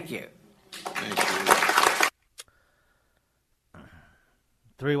 Thank you.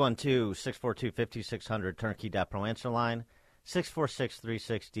 312-642-5600, turnkey.pro answer line,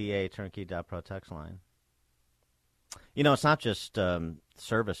 646-36DA, turnkey.pro text line. You know, it's not just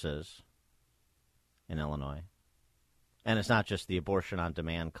services in Illinois, and it's not just the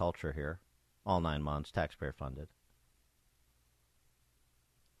abortion-on-demand culture here, all 9 months, taxpayer funded.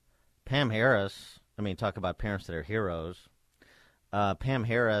 Pam Harris, talk about parents that are heroes. Pam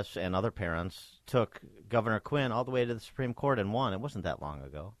Harris and other parents took Governor Quinn all the way to the Supreme Court and won. It wasn't that long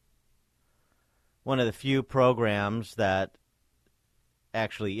ago. One of the few programs that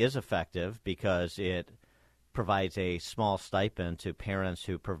actually is effective because it provides a small stipend to parents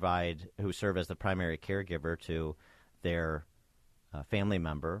who serve as the primary caregiver to their family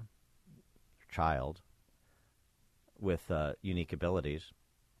member, child, with unique abilities.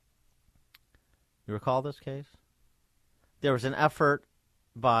 You recall this case? There was an effort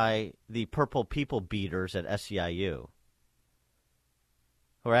by the Purple People Beaters at SEIU,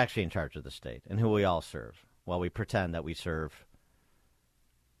 who are actually in charge of the state and who we all serve, while we pretend that we serve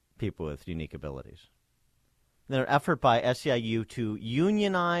people with unique abilities. There's an effort by SEIU to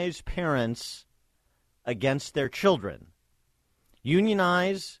unionize parents against their children.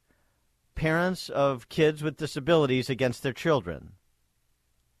 Unionize parents of kids with disabilities against their children.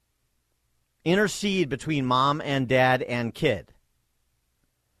 Intercede between mom and dad and kid.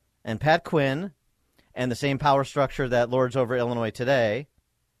 And Pat Quinn and the same power structure that lords over Illinois today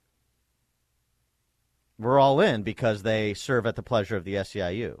were all in because they serve at the pleasure of the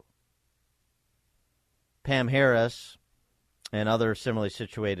SEIU. Pam Harris and other similarly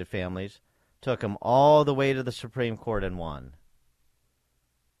situated families took them all the way to the Supreme Court and won.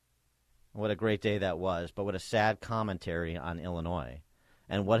 What a great day that was, but what a sad commentary on Illinois.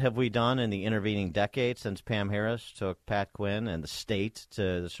 And what have we done in the intervening decade since Pam Harris took Pat Quinn and the state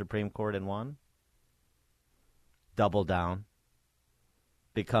to the Supreme Court and won? Double down.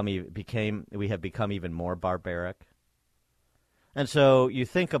 We have become even more barbaric. And so you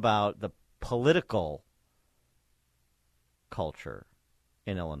think about the political culture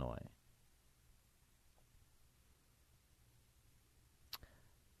in Illinois.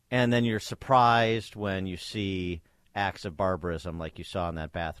 And then you're surprised when you see acts of barbarism like you saw in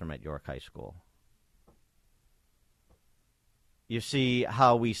that bathroom at York High School. You see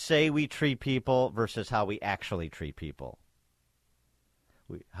how we say we treat people versus how we actually treat people.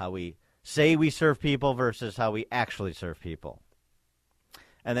 How we say we serve people versus how we actually serve people.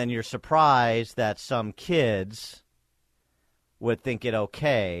 And then you're surprised that some kids would think it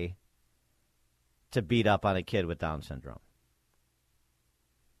okay to beat up on a kid with Down syndrome.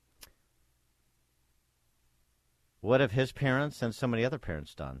 What have his parents and so many other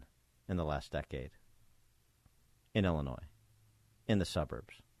parents done in the last decade in Illinois, in the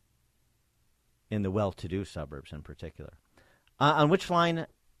suburbs, in the well-to-do suburbs in particular? On which side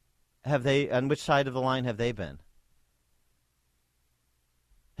of the line have they been?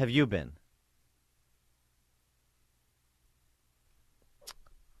 Have you been?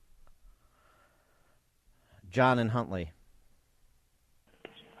 John in Huntley.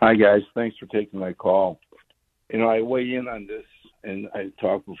 Hi, guys. Thanks for taking my call. I weigh in on this, and I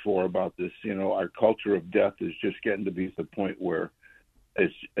talked before about this. Our culture of death is just getting to be at the point where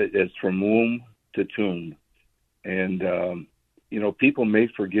it's from womb to tomb. And, people may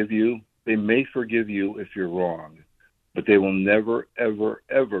forgive you. They may forgive you if you're wrong, but they will never, ever,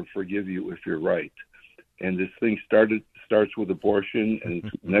 ever forgive you if you're right. And this thing starts with abortion,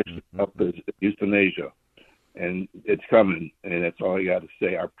 and next up is euthanasia. And it's coming, and that's all I got to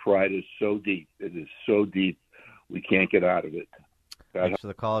say. Our pride is so deep. It is so deep, we can't get out of it. Thanks for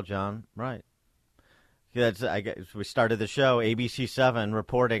the call, John. Right. I guess we started the show, ABC7,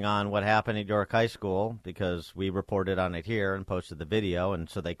 reporting on what happened at York High School because we reported on it here and posted the video, and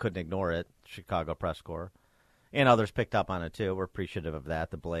so they couldn't ignore it, Chicago Press Corps. And others picked up on it, too. We're appreciative of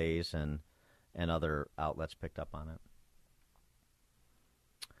that. The Blaze and other outlets picked up on it.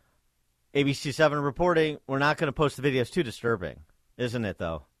 ABC7 reporting, we're not going to post the video. It's too disturbing. Isn't it,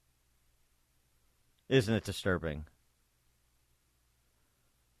 though? Isn't it disturbing?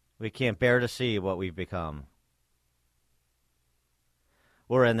 We can't bear to see what we've become.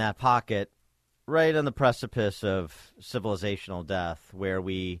 We're in that pocket right on the precipice of civilizational death where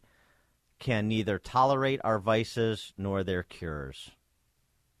we can neither tolerate our vices nor their cures,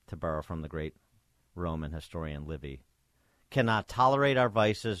 to borrow from the great Roman historian Livy. Cannot tolerate our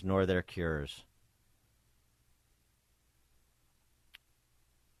vices nor their cures.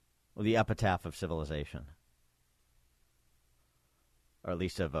 Well, the epitaph of civilization. Or at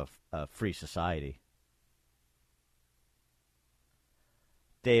least of a free society.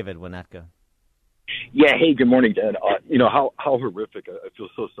 David Winnetka. Yeah, hey, good morning, Dan. How horrific. I feel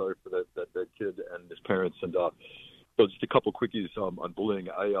so sorry for that kid and his parents. And so just a couple quickies on bullying.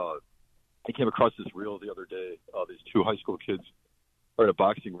 I came across this reel the other day. These two high school kids are in a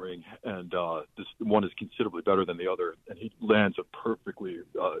boxing ring, and this one is considerably better than the other. And he lands a perfectly,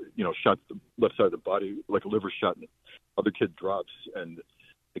 shot the left side of the body like a liver shot, and the other kid drops. And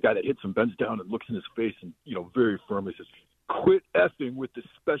the guy that hits him bends down and looks in his face and, very firmly says, "Quit effing with the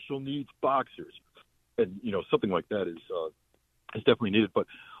special needs boxers." And, something like that is definitely needed. But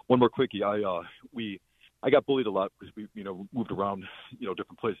one more quickie. I got bullied a lot because we, moved around,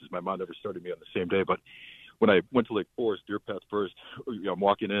 different places. My mom never started me on the same day. But when I went to Lake Forest, Deer Path first, I'm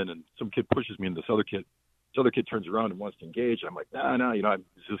walking in and some kid pushes me and this other kid turns around and wants to engage. I'm like, nah,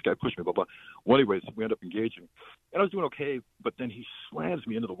 this guy pushed me, blah, blah. Well, anyways, we end up engaging. And I was doing okay, but then he slams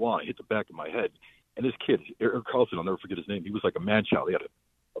me into the wall and hit the back of my head. And this kid, Eric Carlson, I'll never forget his name. He was like a man-child. He had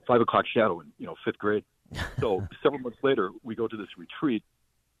a 5 o'clock shadow in, 5th grade. So several months later, we go to this retreat.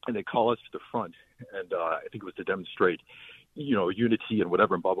 And they call us to the front, and I think it was to demonstrate, unity and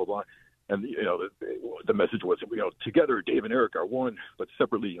whatever, and blah, blah, blah. And, the message was, together, Dave and Eric are one, but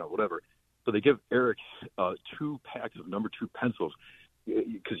separately, whatever. So they give Eric 2 packs of number 2 pencils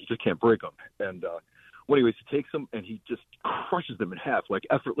because you just can't break them. And anyways, he takes them, and he just crushes them in half, like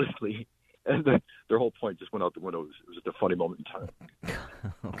effortlessly. And then their whole point just went out the window. It was just a funny moment in time.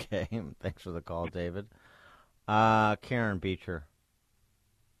 Okay. Thanks for the call, David. Karen Beecher.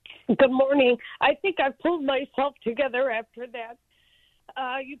 Good morning. I think I've pulled myself together after that.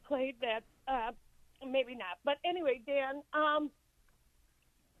 You played that, maybe not. But anyway, Dan,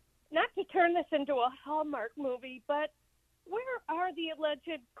 not to turn this into a Hallmark movie, but where are the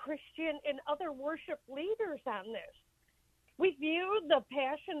alleged Christian and other worship leaders on this? We view the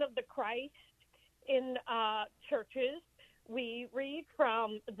Passion of the Christ in churches. We read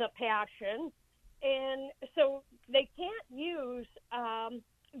from the Passion, and so they can't use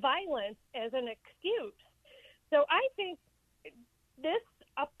violence as an excuse. So I think this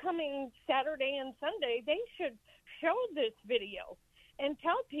upcoming Saturday and Sunday, they should show this video and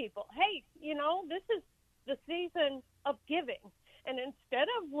tell people, hey, this is the season of giving. And instead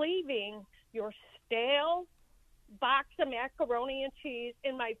of leaving your stale box of macaroni and cheese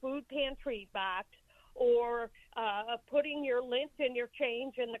in my food pantry box or putting your lint and your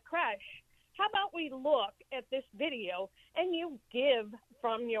change in the creche, how about we look at this video and you give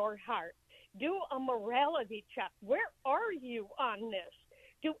from your heart? Do a morality check. Where are you on this?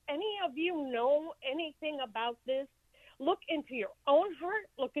 Do any of you know anything about this? Look into your own heart.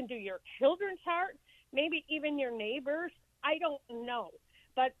 Look into your children's heart. Maybe even your neighbors. I don't know.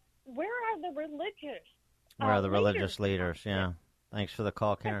 But where are the religious? Where are the religious leaders? Yeah. Thanks for the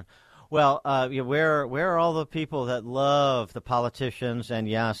call, Karen. Well, where are all the people that love the politicians and,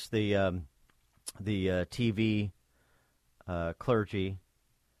 yes, the TV clergy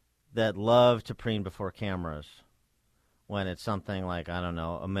that love to preen before cameras when it's something like, I don't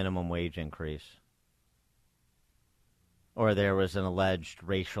know, a minimum wage increase or there was an alleged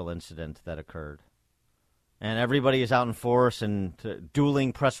racial incident that occurred? And everybody is out in force and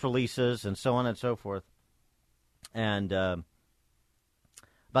dueling press releases and so on and so forth. And about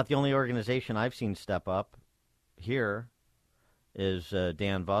the only organization I've seen step up here is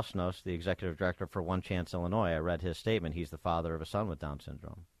Dan Vosnos, the executive director for One Chance Illinois. I read his statement. He's the father of a son with Down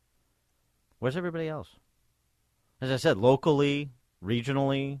syndrome. Where's everybody else? As I said, locally,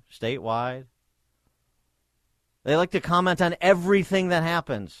 regionally, statewide. They like to comment on everything that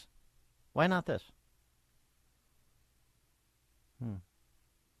happens. Why not this?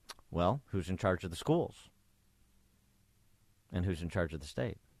 Well, who's in charge of the schools? And who's in charge of the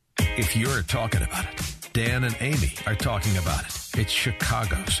state? If you're talking about it, Dan and Amy are talking about it. It's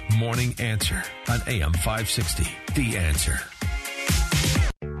Chicago's Morning Answer on AM 560. The Answer.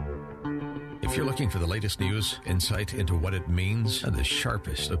 If you're looking for the latest news, insight into what it means, and the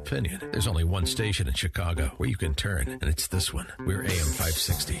sharpest opinion, there's only one station in Chicago where you can turn, and it's this one. We're AM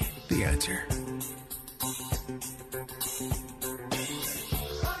 560. The Answer.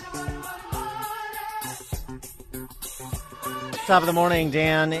 Top of the morning,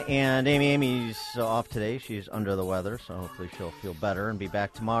 Dan and Amy. Amy's off today. She's under the weather, so hopefully she'll feel better and be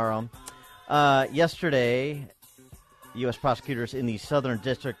back tomorrow. Yesterday, U.S. prosecutors in the Southern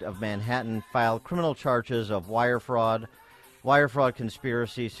District of Manhattan filed criminal charges of wire fraud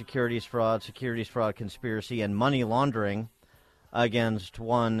conspiracy, securities fraud conspiracy, and money laundering against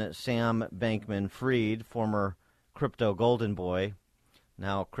one Sam Bankman-Fried, former crypto golden boy,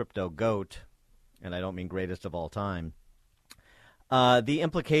 now crypto goat, and I don't mean greatest of all time. The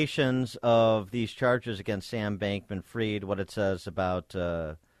implications of these charges against Sam Bankman-Fried, what it says about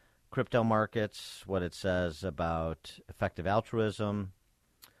crypto markets, what it says about effective altruism,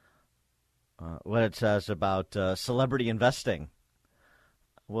 what it says about celebrity investing.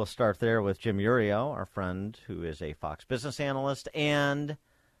 We'll start there with Jim Urio, our friend who is a Fox business analyst and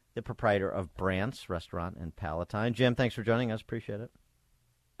the proprietor of Brandt's Restaurant in Palatine. Jim, thanks for joining us. Appreciate it.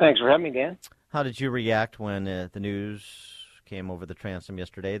 Thanks for having me, Dan. How did you react when the news came over the transom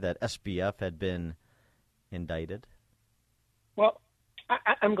yesterday that SBF had been indicted? Well,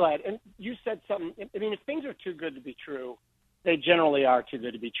 I'm glad. And you said something. I mean, if things are too good to be true, they generally are too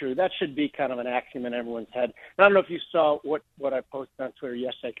good to be true. That should be kind of an axiom in everyone's head. And I don't know if you saw what I posted on Twitter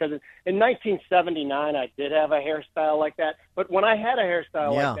yesterday, because in 1979, I did have a hairstyle like that. But when I had a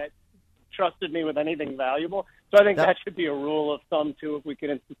hairstyle like that, trusted me with anything valuable. So I think that should be a rule of thumb too, if we could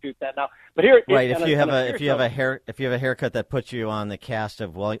institute that now. But here, right? If you have a haircut that puts you on the cast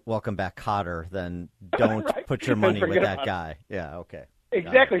of Welcome Back, Kotter, then don't right. put your money with that guy. Yeah, okay.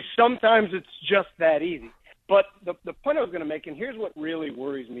 Exactly. Sometimes it's just that easy. But the point I was going to make, and here's what really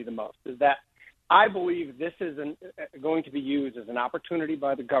worries me the most, is that I believe this is going to be used as an opportunity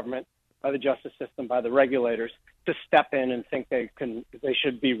by the government, by the justice system, by the regulators to step in and think they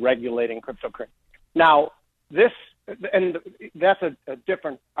should be regulating cryptocurrency. Now, and that's a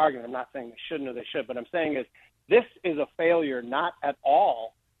different argument. I'm not saying they shouldn't or they should, but I'm saying this is a failure not at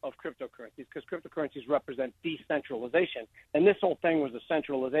all of cryptocurrencies, because cryptocurrencies represent decentralization. And this whole thing was a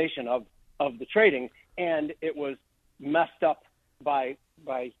centralization of the trading, and it was messed up by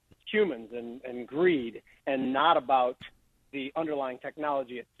humans and greed, and not about the underlying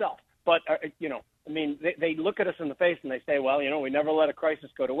technology itself. But, I mean, they look at us in the face and they say, well, we never let a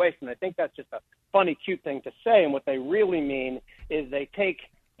crisis go to waste. And I think that's just a funny, cute thing to say. And what they really mean is they take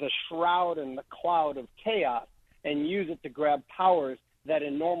the shroud and the cloud of chaos and use it to grab powers that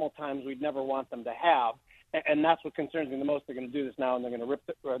in normal times we'd never want them to have. And that's what concerns me the most. They're going to do this now, and they're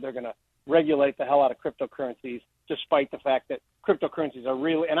going to regulate the hell out of cryptocurrencies, despite the fact that cryptocurrencies are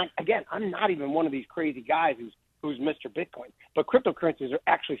really, and I'm not even one of these crazy guys who's Mr. Bitcoin, but cryptocurrencies are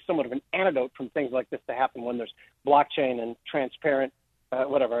actually somewhat of an antidote from things like this to happen when there's blockchain and transparent,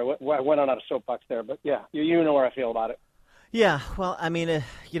 whatever. I went on out of soapbox there, but yeah, you know where I feel about it. Yeah, well, I mean, the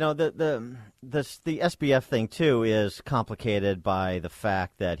SBF thing too is complicated by the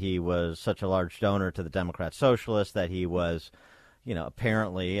fact that he was such a large donor to the Democrat Socialists, that he was,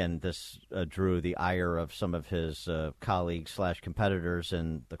 apparently, and this drew the ire of some of his colleagues / competitors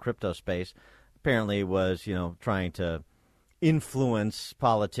in the crypto space. Apparently, was trying to influence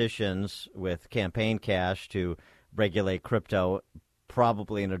politicians with campaign cash to regulate crypto,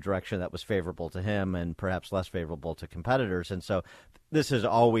 probably in a direction that was favorable to him and perhaps less favorable to competitors. And so this is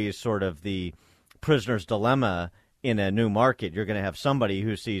always sort of the prisoner's dilemma in a new market. You're going to have somebody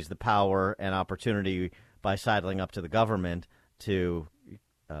who sees the power and opportunity by sidling up to the government to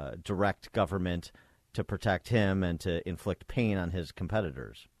direct government to protect him and to inflict pain on his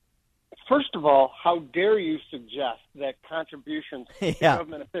competitors. First of all, how dare you suggest that contributions to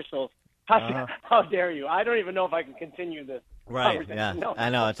government officials, how dare you? I don't even know if I can continue this Right. Yeah. No, I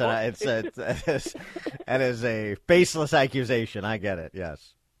know. It is a baseless accusation. I get it.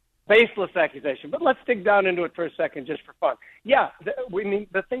 Yes. Baseless accusation. But let's dig down into it for a second, just for fun. Yeah.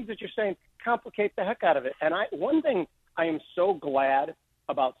 The things that you're saying complicate the heck out of it. And one thing I am so glad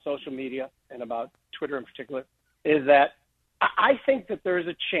about social media and about Twitter in particular is that I think that there is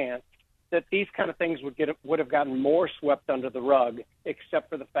a chance that these kind of things would have gotten more swept under the rug, except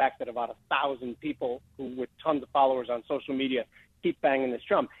for the fact that about 1,000 people with tons of followers on social media keep banging this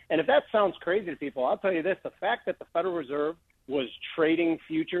drum. And if that sounds crazy to people, I'll tell you this: the fact that the Federal Reserve was trading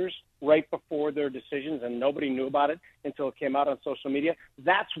futures right before their decisions and nobody knew about it until it came out on social media,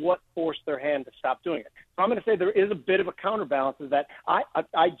 that's what forced their hand to stop doing it. So I'm going to say there is a bit of a counterbalance, is that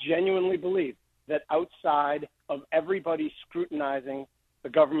I genuinely believe that outside of everybody scrutinizing the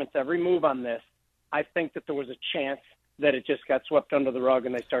government's every move on this, I think that there was a chance that it just got swept under the rug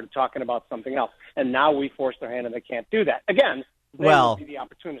and they started talking about something else. And now we force their hand and they can't do that. Again, they would be the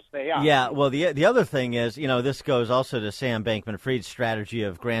opportunists they are. Yeah, well, the other thing is, this goes also to Sam Bankman-Fried's strategy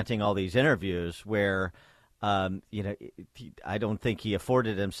of granting all these interviews where, I don't think he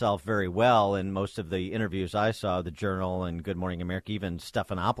afforded himself very well in most of the interviews I saw, the Journal and Good Morning America. Even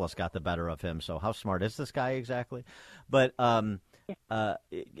Stephanopoulos got the better of him. So how smart is this guy exactly? But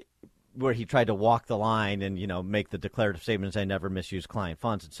where he tried to walk the line and, make the declarative statements, I never misuse client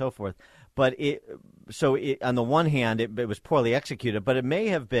funds and so forth. But on the one hand, it was poorly executed, but it may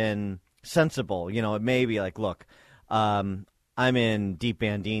have been sensible. It may be like, look, I'm in deep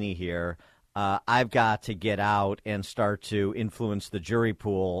Bandini here. I've got to get out and start to influence the jury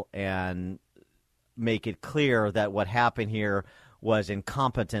pool and make it clear that what happened here was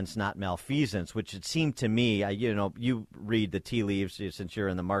incompetence, not malfeasance, which it seemed to me, you read the tea leaves since you're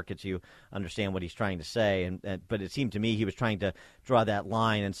in the markets, you understand what he's trying to say. But it seemed to me he was trying to draw that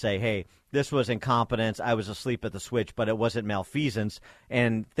line and say, hey, this was incompetence. I was asleep at the switch, but it wasn't malfeasance.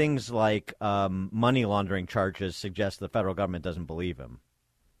 And things like money laundering charges suggest the federal government doesn't believe him.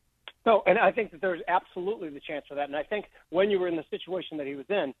 No, and I think that there's absolutely the chance for that. And I think when you were in the situation that he was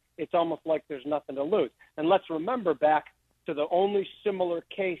in, it's almost like there's nothing to lose. And let's remember back to the only similar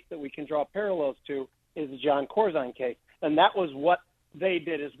case that we can draw parallels to is the John Corzine case. And that was what they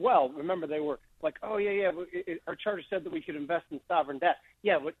did as well. Remember, they were like, oh, our charter said that we could invest in sovereign debt.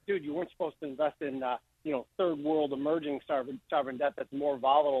 Yeah, but, dude, you weren't supposed to invest in, third world emerging sovereign debt that's more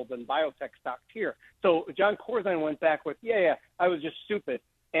volatile than biotech stocks here. So John Corzine went back with, I was just stupid.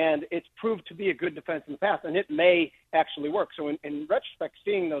 And it's proved to be a good defense in the past, and it may actually work. So in retrospect,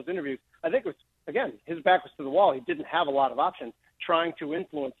 seeing those interviews, I think it was, again, his back was to the wall. He didn't have a lot of options. Trying to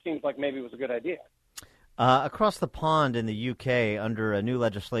influence seems like maybe it was a good idea. Across the pond in the UK, under a new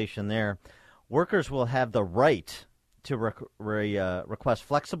legislation there, workers will have the right to request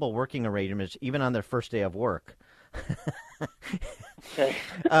flexible working arrangements even on their first day of work.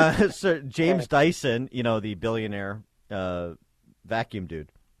 Sir James Dyson, the billionaire vacuum dude,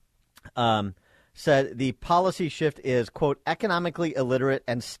 said the policy shift is, quote, economically illiterate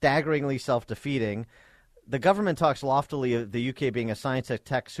and staggeringly self-defeating. The government talks loftily of the UK being a science and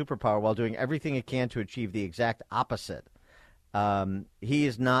tech superpower while doing everything it can to achieve the exact opposite. He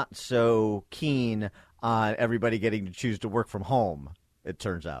is not so keen on everybody getting to choose to work from home, it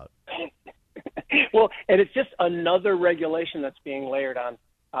turns out. Well, and it's just another regulation that's being layered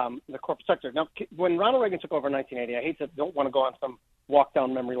on the corporate sector. Now, when Ronald Reagan took over in 1980, don't want to go on some walk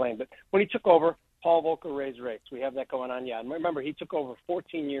down memory lane, but when he took over, Paul Volcker raised rates. We have that going on, yeah. And remember, he took over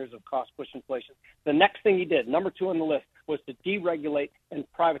 14 years of cost-push inflation. The next thing he did, number 2 on the list, was to deregulate and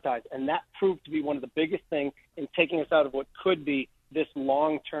privatize, and that proved to be one of the biggest things in taking us out of what could be this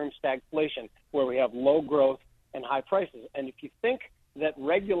long-term stagflation, where we have low growth and high prices. And if you think that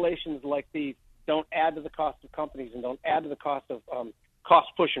regulations like these don't add to the cost of companies and don't add to the cost of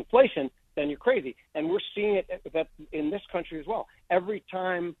cost-push inflation, then you're crazy. And we're seeing it in this country as well. Every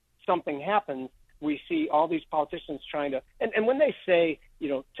time something happens, we see all these politicians trying to, and when they say,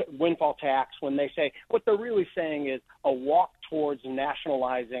 windfall tax, when they say, what they're really saying is a walk towards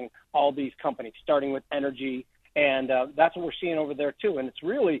nationalizing all these companies, starting with energy, and that's what we're seeing over there too. And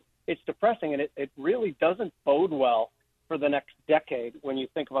it's depressing, and it really doesn't bode well for the next decade when you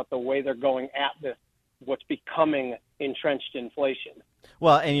think about the way they're going at this, what's becoming entrenched inflation.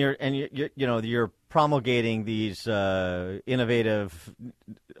 Well, and you're promulgating these innovative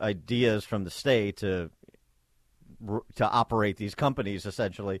ideas from the state to operate these companies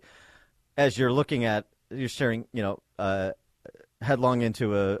essentially, as you're staring headlong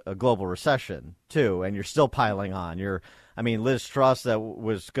into a global recession too, and you're still piling on. Liz Truss, that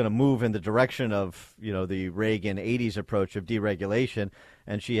was going to move in the direction of the Reagan 80s approach of deregulation,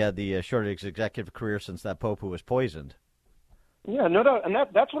 and she had the shortest executive career since that Pope who was poisoned. Yeah, no doubt. And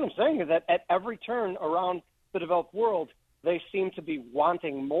that's what I'm saying, is that at every turn around the developed world, they seem to be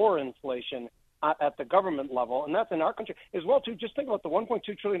wanting more inflation at the government level. And that's in our country as well, too. Just think about the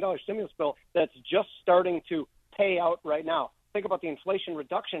 $1.2 trillion stimulus bill that's just starting to pay out right now. Think about the Inflation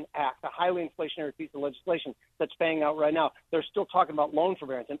Reduction Act, a highly inflationary piece of legislation that's paying out right now. They're still talking about loan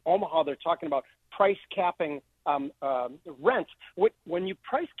forbearance. In Omaha, they're talking about price capping rent. When you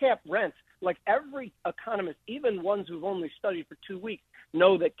price cap rent, like every economist, even ones who've only studied for 2 weeks,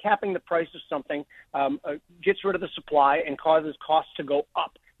 know that capping the price of something gets rid of the supply and causes costs to go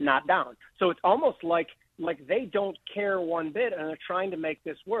up, not down. So it's almost like they don't care one bit and are trying to make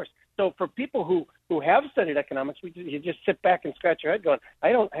this worse. So for people who have studied economics, you just sit back and scratch your head going, I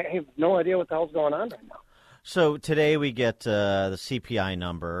have no idea what the hell's going on right now. So today we get the CPI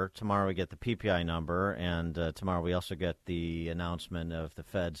number, tomorrow we get the PPI number, and tomorrow we also get the announcement of the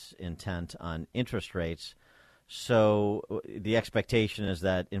Fed's intent on interest rates. So the expectation is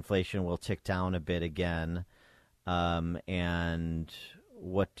that inflation will tick down a bit again. And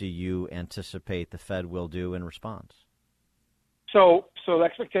what do you anticipate the Fed will do in response? So the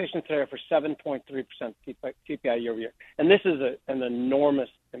expectations today are for 7.3% CPI year over year, and this is an enormous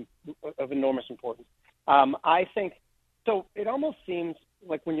importance. I think so. It almost seems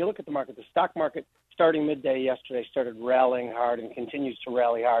like when you look at the market, the stock market starting midday yesterday started rallying hard and continues to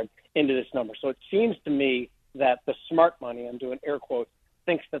rally hard into this number. So it seems to me that the smart money, I'm doing air quotes,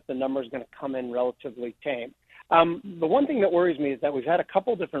 thinks that the number is going to come in relatively tame. The one thing that worries me is that we've had a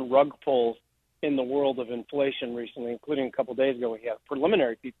couple different rug pulls in the world of inflation recently, including a couple days ago we had a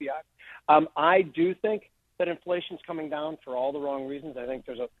preliminary PPI. I do think that inflation's coming down for all the wrong reasons. I think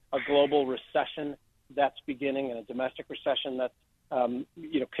there's a global recession that's beginning and a domestic recession that's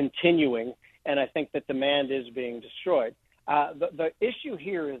continuing, and I think that demand is being destroyed. The issue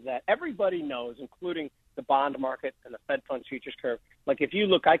here is that everybody knows, including the bond market and the Fed funds futures curve, like if you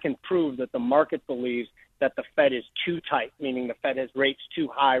look, I can prove that the market believes that the Fed is too tight, meaning the Fed has rates too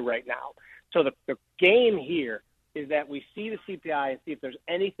high right now. So the game here is that we see the CPI and see if there's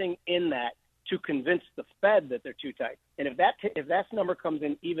anything in that to convince the Fed that they're too tight. And if that number comes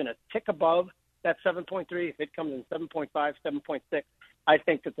in even a tick above that 7.3, if it comes in 7.5, 7.6, I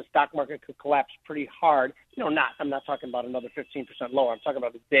think that the stock market could collapse pretty hard. I'm not talking about another 15% lower. I'm talking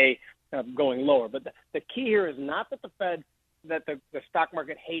about the day going lower. But the key here is not that the stock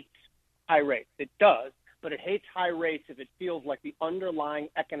market hates high rates. It does, but it hates high rates if it feels like the underlying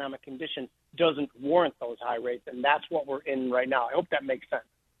economic condition doesn't warrant those high rates, and that's what we're in right now. I hope that makes sense.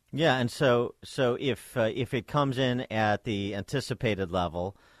 Yeah, and so if it comes in at the anticipated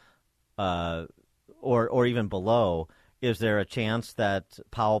level, or even below, is there a chance that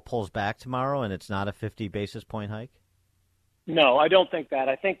Powell pulls back tomorrow and it's not a 50 basis point hike? No, I don't think that.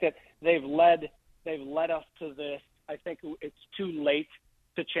 I think that they've led us to this. I think it's too late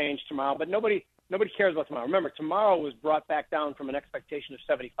to change tomorrow, but nobody cares about tomorrow. Remember, tomorrow was brought back down from an expectation of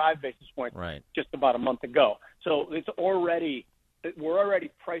 75 basis points just about a month ago. So we're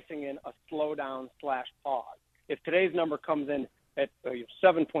already pricing in a slowdown / pause. If today's number comes in at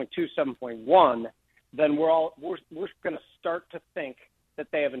 7.2, 7.1, then we're going to start to think that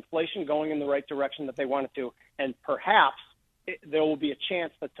they have inflation going in the right direction that they want it to, and perhaps there will be a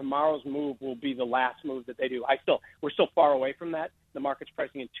chance that tomorrow's move will be the last move that they do. We're still far away from that. The market's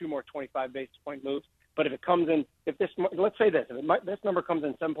pricing in 2 more 25 basis point moves. But if it comes in, let's say this, this number comes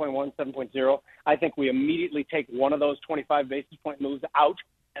in 7.1, 7.0, I think we immediately take one of those 25 basis point moves out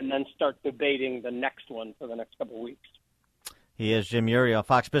and then start debating the next one for the next couple of weeks. He is Jim Iuorio,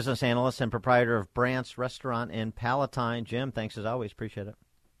 Fox business analyst and proprietor of Brandt's Restaurant in Palatine. Jim, thanks as always. Appreciate it.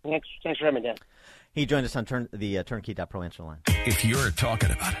 Thanks for having me, Dan. He joined us on the Turnkey.pro answer line. If you're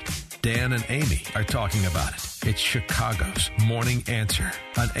talking about it, Dan and Amy are talking about it. It's Chicago's Morning Answer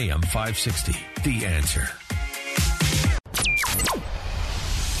on AM 560. The Answer.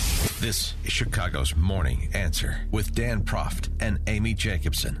 This is Chicago's Morning Answer with Dan Proft and Amy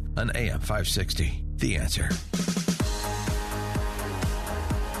Jacobson on AM 560. The Answer.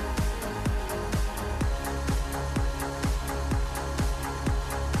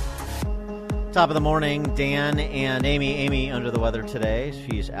 Top of the morning, Dan and Amy. Amy under the weather today.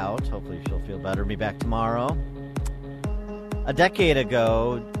 She's out. Hopefully she'll feel better. Be back tomorrow. A decade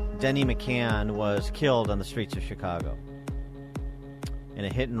ago, Denny McCann was killed on the streets of Chicago in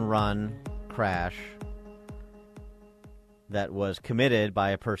a hit-and-run crash that was committed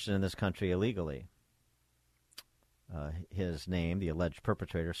by a person in this country illegally. His name, the alleged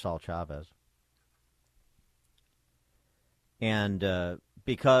perpetrator, Saul Chavez. And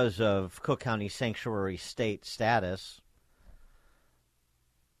because of Cook County sanctuary state status,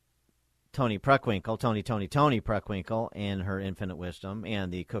 Tony Preckwinkle, in her infinite wisdom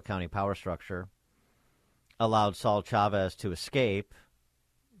and the Cook County power structure, allowed Saul Chavez to escape,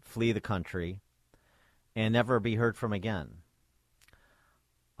 flee the country, and never be heard from again.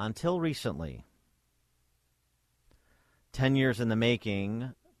 Until recently, 10 years in the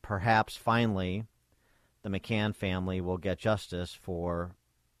making, perhaps finally, the McCann family will get justice for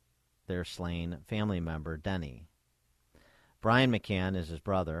their slain family member, Denny. Brian McCann is his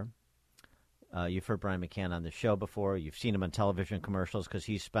brother. You've heard Brian McCann on the show before. You've seen him on television commercials because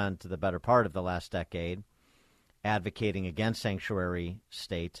he spent the better part of the last decade advocating against sanctuary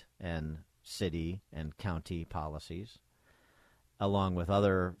state and city and county policies, along with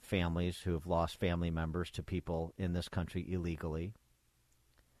other families who have lost family members to people in this country illegally.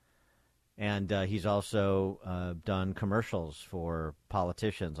 And he's also done commercials for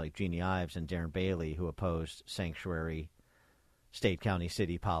politicians like Jeannie Ives and Darren Bailey, who opposed sanctuary state, county,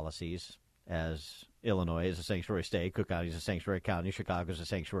 city policies, as Illinois is a sanctuary state, Cook County is a sanctuary county, Chicago is a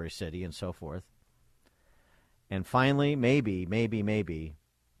sanctuary city, and so forth. And finally, maybe,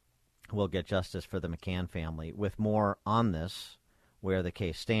 we'll get justice for the McCann family. With more on this, where the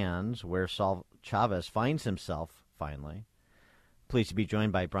case stands, where Saul Chavez finds himself finally, pleased to be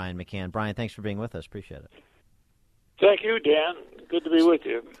joined by Brian McCann. Brian, thanks for being with us. Appreciate it. Thank you, Dan. Good to be with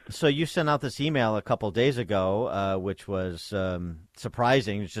you. So you sent out this email a couple days ago, which was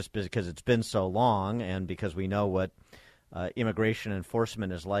surprising, just because it's been so long and because we know what immigration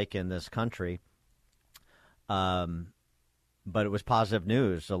enforcement is like in this country. But it was positive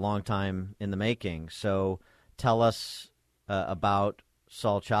news, a long time in the making. So tell us about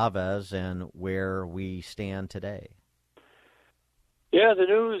Saul Chavez and where we stand today. Yeah, the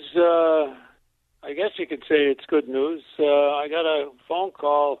news, I guess you could say it's good news. I got a phone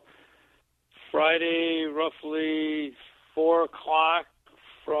call Friday, roughly 4 o'clock,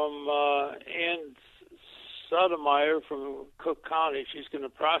 from Ann Sotomayor from Cook County. She's going to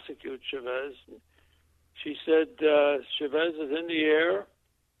prosecute Chavez. She said Chavez is in the air,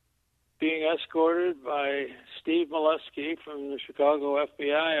 being escorted by Steve Molesky from the Chicago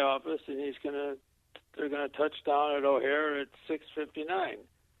FBI office, and they're going to touch down at O'Hare at 6:59.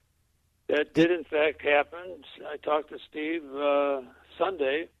 That did, in fact, happen. I talked to Steve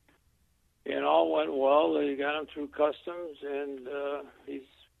Sunday, and all went well. They got him through customs, and he's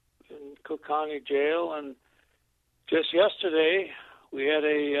in Cook County Jail. And just yesterday, we had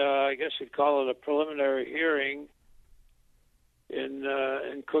I guess you'd call it a preliminary hearing in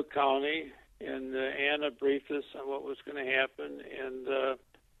Cook County, and Anna briefed us on what was going to happen, and the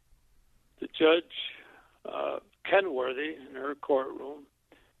judge, Kenworthy, in her courtroom,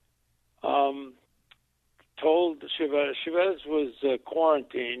 told Chavez was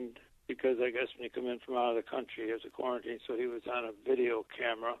quarantined because I guess when you come in from out of the country, he has a quarantine, so he was on a video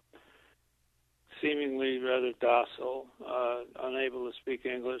camera, seemingly rather docile, unable to speak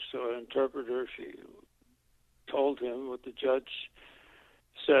English, so an interpreter, she told him what the judge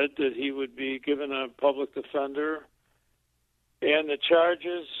said, that he would be given a public defender, and the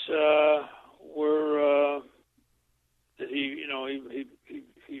charges were that he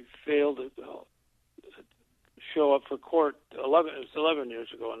failed to show up for court. It was 11 years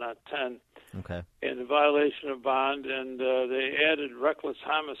ago, not 10. Okay. In the violation of bond, and they added reckless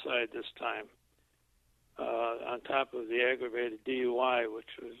homicide this time on top of the aggravated DUI, which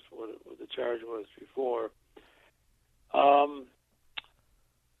was what the charge was before. And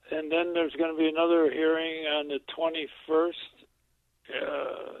then there's going to be another hearing on the 21st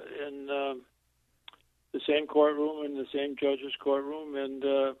in the same courtroom, in the same judge's courtroom, and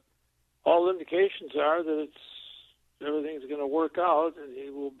all indications are that everything's going to work out, and he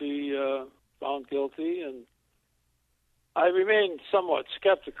will be found guilty. And I remain somewhat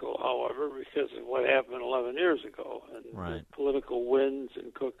skeptical, however, because of what happened 11 years ago, and right. The political winds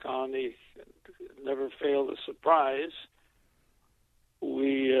in Cook County never fail to surprise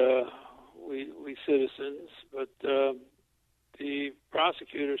we citizens, but the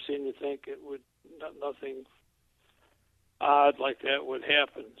prosecutors seem to think it would nothing odd like that would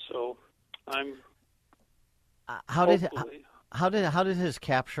happen. So I'm how did his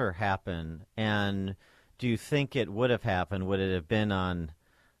capture happen? And do you think it would have happened? Would it have been on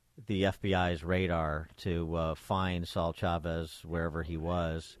the FBI's radar to find Saul Chavez wherever he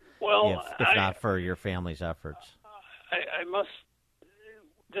was? Well, if not for your family's efforts. I must.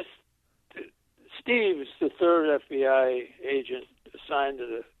 Steve is the third FBI agent assigned to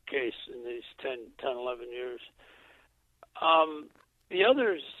the case in these 10, 11 years. The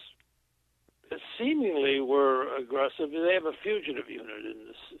others seemingly were aggressive. They have a fugitive unit in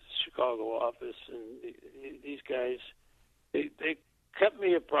the Chicago office, and these guys, they kept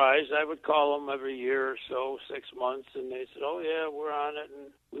me apprised. I would call them every year or so, 6 months, and they said, "Oh yeah, we're on it,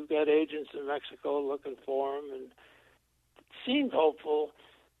 and we've got agents in Mexico looking for them." And it seemed hopeful,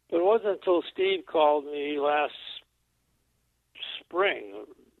 but it wasn't until Steve called me last spring,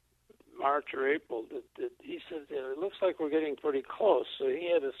 March or April, that he said, "It looks like we're getting pretty close." So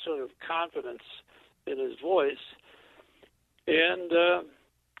he had a sort of confidence in his voice, and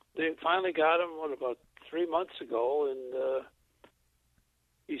they finally got him. About 3 months ago, and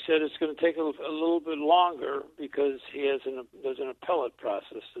he said it's going to take a little bit longer because there's an appellate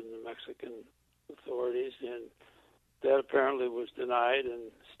process in the Mexican authorities, and that apparently was denied.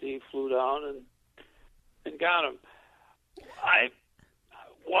 And Steve flew down and got him. I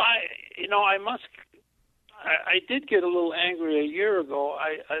did get a little angry a year ago.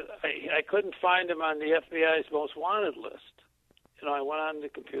 I couldn't find him on the FBI's most wanted list. I went on the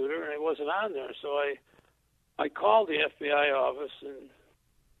computer and it wasn't on there, so I called the FBI office, and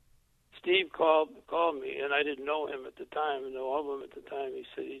Steve called me, and I didn't know him at the time, and know of him at the time. He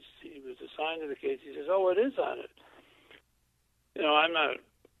said he was assigned to the case. He says, "Oh, it is on it." I'm not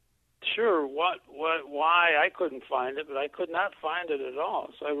sure why I couldn't find it, but I could not find it at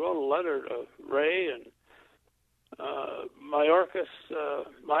all. So I wrote a letter to Ray, and Mayorkas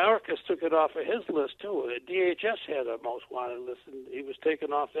took it off of his list too. The DHS had a most wanted list, and he was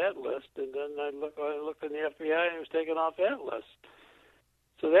taken off that list. And then I looked in the FBI, and he was taken off that list.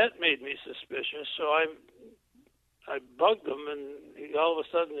 So that made me suspicious. So I bugged him, and all of a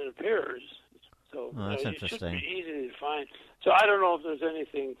sudden it appears. So that's it should interesting. be easy to find. So I don't know if there's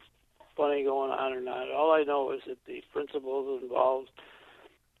anything funny going on or not. All I know is that the principals involved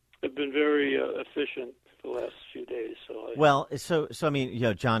have been very efficient the last few days. So I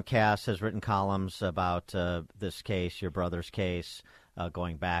mean, John Cass has written columns about this case, your brother's case,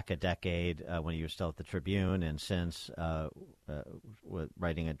 going back a decade when you were still at the Tribune, and since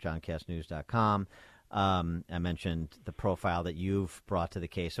writing at johncassnews.com. I mentioned the profile that you've brought to the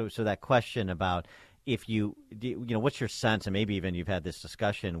case. So that question about if what's your sense, and maybe even you've had this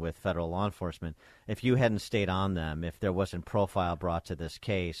discussion with federal law enforcement, if you hadn't stayed on them, if there wasn't profile brought to this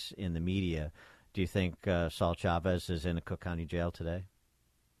case in the media, do you think Saul Chavez is in a Cook County jail today?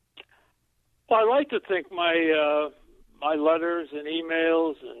 Well, I like to think my letters and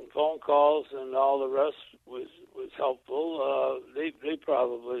emails and phone calls and all the rest was helpful. They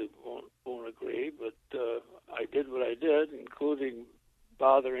probably won't agree, but I did what I did, including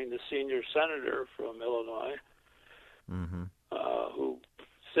bothering the senior senator from Illinois, who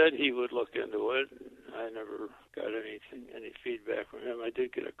said he would look into it. I never got any feedback from him. I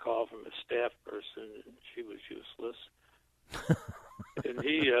did get a call from a staff person, and she was useless. And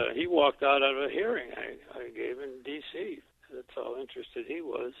he walked out of a hearing I gave in D.C. That's how interested he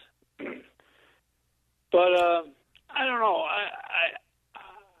was. But I don't know.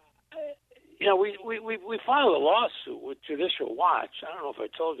 We filed a lawsuit with Judicial Watch. I don't know if I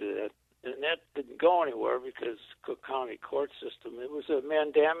told you that, and that didn't go anywhere because Cook County court system. It was a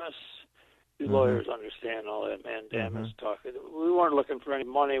mandamus. You lawyers understand all that mandamus talk. We weren't looking for any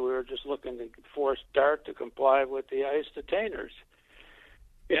money. We were just looking to force DART to comply with the ICE detainers.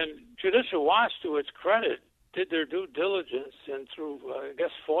 And Judicial Watch, to its credit, did their due diligence and through, I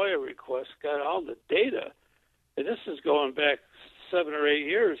guess, FOIA requests, got all the data. And this is going back 7 or 8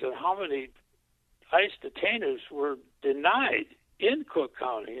 years on how many ICE detainers were denied in Cook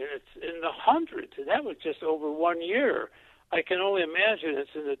County. And it's in the hundreds, and that was just over 1 year. I can only imagine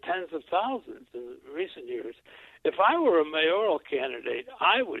it's in the tens of thousands in recent years. If I were a mayoral candidate,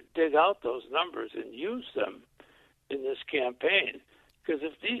 I would dig out those numbers and use them in this campaign. Because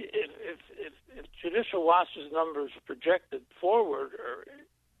if Judicial Watch's numbers projected forward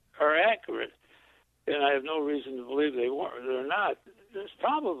are accurate, and I have no reason to believe they're not, there's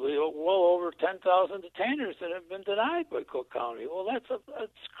probably well over 10,000 detainers that have been denied by Cook County. Well, that's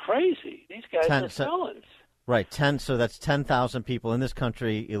crazy. These guys are felons. Right, so that's 10,000 people in this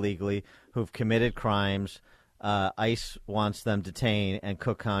country illegally who've committed crimes. ICE wants them detained, and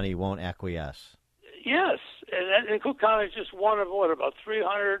Cook County won't acquiesce. Yes, and Cook County is just one of, about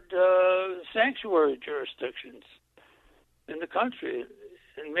 300 sanctuary jurisdictions in the country.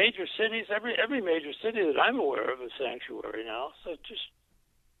 In major cities, every major city that I'm aware of is sanctuary now. So just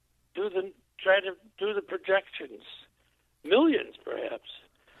try to do the projections. Millions, perhaps.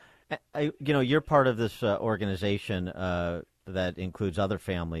 You're part of this organization that includes other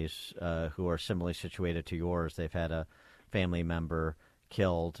families who are similarly situated to yours. They've had a family member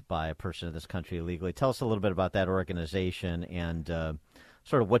killed by a person in this country illegally. Tell us a little bit about that organization and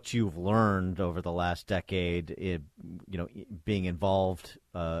sort of what you've learned over the last decade, being involved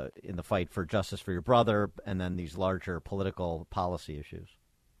in the fight for justice for your brother, and then these larger political policy issues.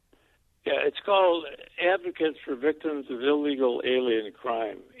 Yeah, it's called Advocates for Victims of Illegal Alien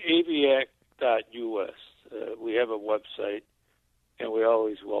Crime, aviac.us. We have a website, and we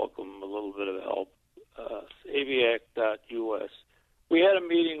always welcome a little bit of help. aviac.us. We had a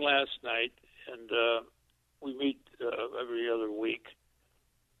meeting last night, and we meet every other week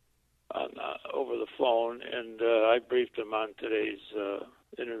over the phone, and I briefed him on today's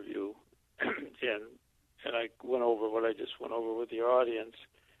interview, and I went over what I just went over with your audience.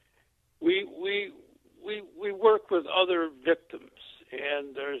 We work with other victims,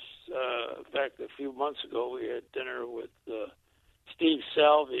 and there's in fact a few months ago we had dinner with Steve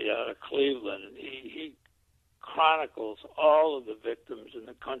Salvi out of Cleveland, and he chronicles all of the victims in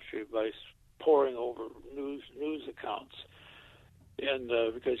the country by poring over news accounts, and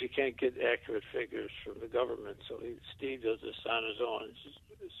because you can't get accurate figures from the government, so Steve does this on his own.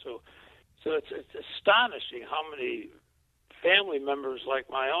 So it's astonishing how many family members like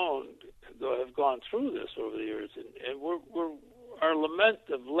my own have gone through this over the years, and our lament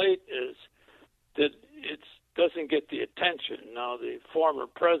of late is that it doesn't get the attention. Now, the former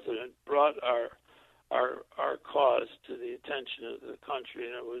president brought our cause to the attention of the country,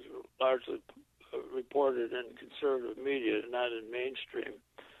 and it was largely reported in conservative media, not in mainstream.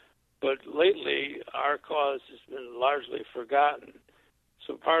 But lately, our cause has been largely forgotten.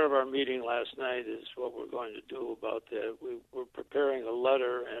 So part of our meeting last night is what we're going to do about that. We're preparing a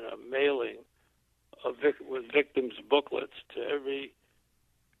letter and a mailing with victims' booklets to every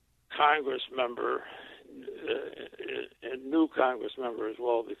Congress member and new Congress member as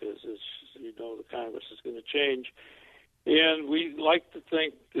well, because the Congress is going to change. And we like to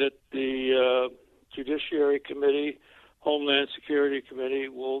think that the Judiciary Committee, Homeland Security Committee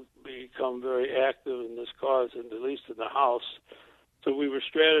will become very active in this cause, and at least in the House. So we were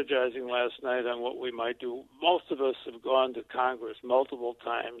strategizing last night on what we might do. Most of us have gone to Congress multiple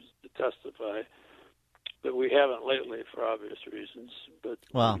times to testify, but we haven't lately for obvious reasons. But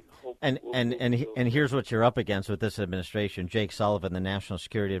and here's what you're up against with this administration. Jake Sullivan, the National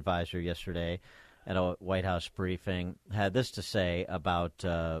Security Advisor, yesterday at a White House briefing, had this to say about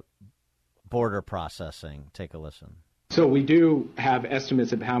border processing. Take a listen. So we do have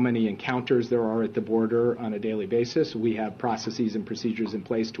estimates of how many encounters there are at the border on a daily basis. We have processes and procedures in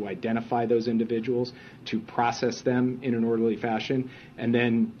place to identify those individuals, to process them in an orderly fashion, and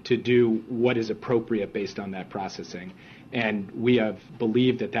then to do what is appropriate based on that processing. And we have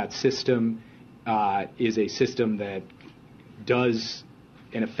believed that system is a system that does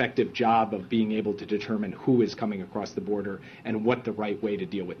an effective job of being able to determine who is coming across the border and what the right way to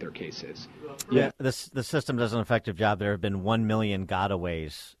deal with their case is. Yeah, the system does an effective job. There have been 1 million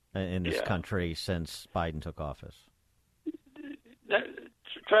gotaways in this country since Biden took office.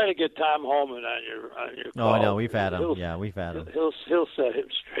 Try to get Tom Holman on your call. Oh, no, we've had him. We've had him. He'll set him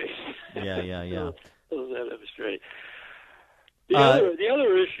straight. Yeah. He'll set him straight. The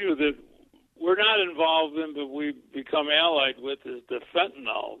other issue that we're not involved in, but we become allied with, is the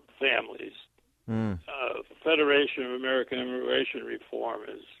fentanyl families. Federation of American Immigration Reform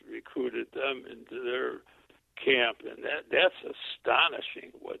has recruited them into their camp, and that's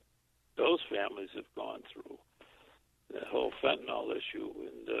astonishing what those families have gone through. That whole fentanyl issue,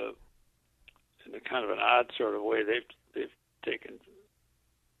 and in a kind of an odd sort of way, they've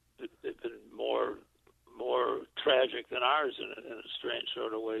been more tragic than ours in a strange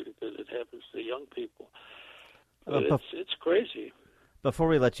sort of way, because it happens to young people. It's crazy. Before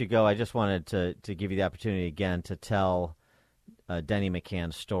we let you go, I just wanted to give you the opportunity again to tell Denny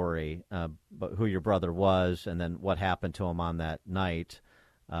McCann's story, who your brother was, and then what happened to him on that night,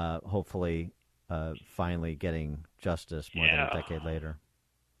 hopefully finally getting justice more than a decade later.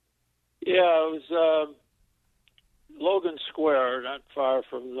 Yeah, it was Logan Square, not far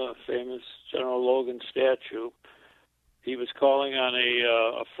from the famous General Logan statue. He was calling on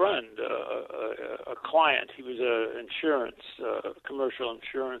a friend, a client. He was a commercial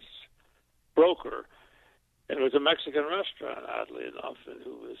insurance broker, and it was a Mexican restaurant, oddly enough.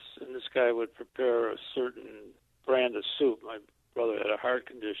 And this guy would prepare a certain brand of soup. My brother had a heart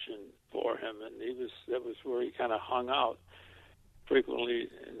condition for him, and that was where he kind of hung out frequently.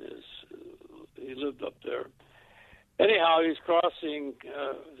 He lived up there. Anyhow, he's crossing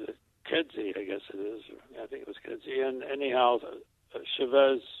Kedzie, I guess it is. I think it was Kedzie. And anyhow,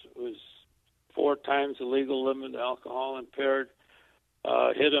 Chavez was 4 times the legal limit, alcohol impaired,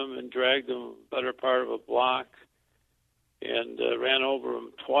 hit him and dragged him better part of a block, and ran over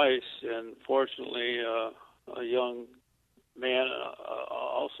him twice. And fortunately, a young man,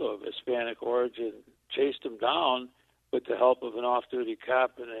 also of Hispanic origin, chased him down with the help of an off-duty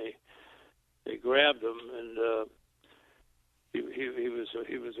cop, and they grabbed him, and he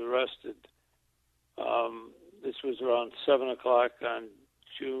was arrested. This was around 7:00 on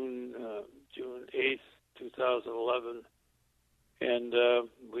June 8th, 2011, and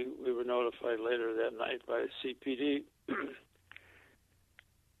we were notified later that night by CPD.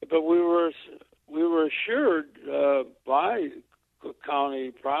 But we were assured by the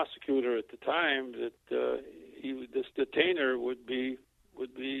county prosecutor at the time that this detainer would be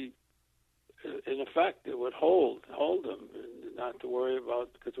in effect. It would hold him, and not to worry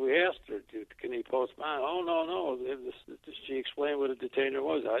about, because we asked her, can he post bond? Oh, no. She explained what a detainer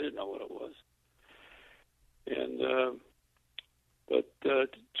was. I didn't know what it was. And but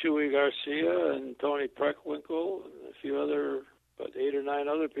Chewy Garcia and Tony Preckwinkle and a few other, about 8 or 9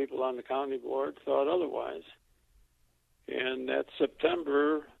 other people on the county board thought otherwise. And that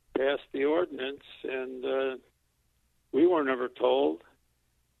September passed the ordinance, and we were never told.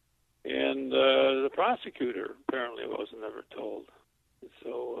 And the prosecutor apparently wasn't ever told.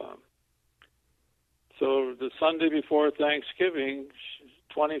 So the Sunday before Thanksgiving,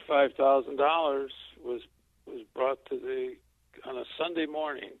 $25,000 was brought on a Sunday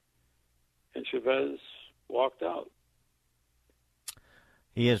morning, and Chavez walked out.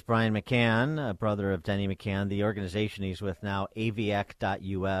 He is Brian McCann, brother of Denny McCann. The organization he's with now,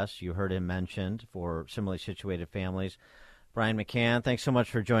 aviac.us, you heard him mentioned, for similarly situated families. Brian McCann, thanks so much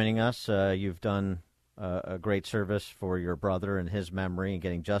for joining us. You've done a great service for your brother and his memory and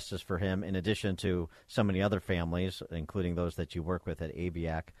getting justice for him, in addition to so many other families, including those that you work with at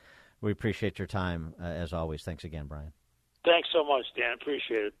AVIAC. We appreciate your time, as always. Thanks again, Brian. Thanks so much, Dan.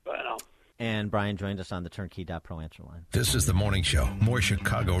 Appreciate it. Bye now. And Brian joined us on the Turnkey.Pro answer line. This is the morning show more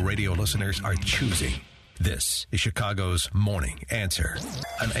Chicago radio listeners are choosing. This is Chicago's Morning Answer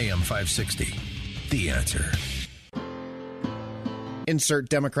on AM 560. The Answer. Insert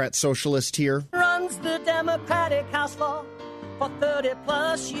Democrat socialist here. Runs the Democratic House floor for 30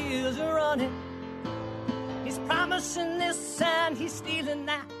 plus years running. He's promising this and he's stealing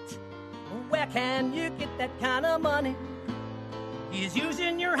that. Where can you get that kind of money? He's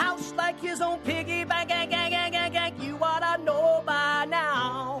using your house like his own piggy bank. You ought to know by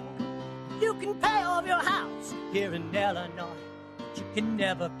now. You can pay off your house here in Illinois, but you can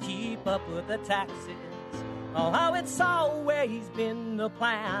never keep up with the taxes. Oh, how it's always been the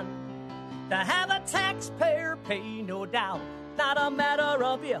plan to have a taxpayer pay, no doubt. Not a matter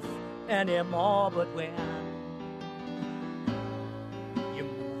of if anymore, but when. You're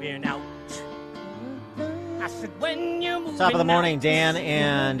moving out. I said, when you're moving Top of the morning, out. Dan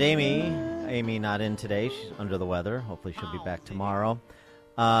and Amy. Amy not in today. She's under the weather. Hopefully she'll be back tomorrow.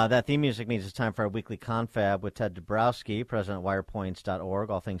 That theme music means it's time for our weekly confab with Ted Dabrowski, president of wirepoints.org,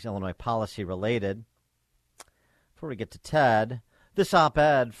 all things Illinois policy related. Before we get to Ted, this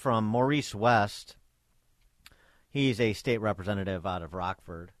op-ed from Maurice West. He's a state representative out of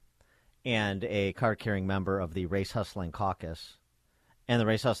Rockford and a card-carrying member of the Race Hustling Caucus. And the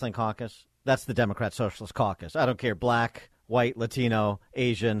Race Hustling Caucus, that's the Democrat Socialist Caucus. I don't care, black, white, Latino,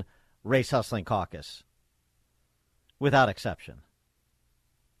 Asian, Race Hustling Caucus. Without exception.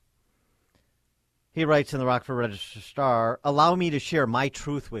 He writes in the Rockford Register-Star, allow me to share my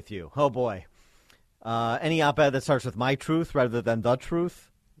truth with you. Oh, boy. Any op-ed that starts with my truth rather than the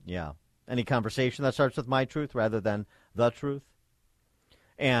truth? Yeah. Any conversation that starts with my truth rather than the truth?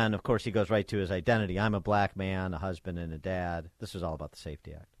 And, of course, he goes right to his identity. I'm a black man, a husband, and a dad. This is all about the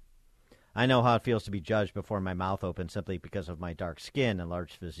Safety Act. I know how it feels to be judged before my mouth opens simply because of my dark skin and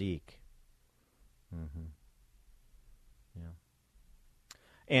large physique. Mm-hmm. Yeah.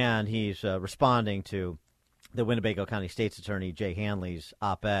 And he's responding to the Winnebago County State's Attorney Jay Hanley's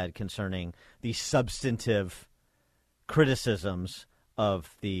op-ed concerning the substantive criticisms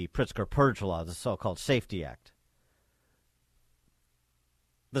of the Pritzker Purge Law, the so-called Safety Act.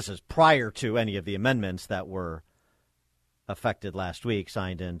 This is prior to any of the amendments that were affected last week,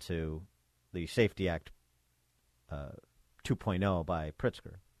 signed into the Safety Act 2.0 by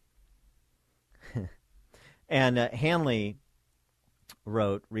Pritzker. And Hanley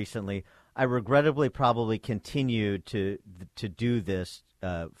wrote recently, I regrettably probably continue to do this,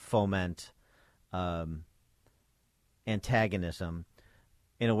 foment antagonism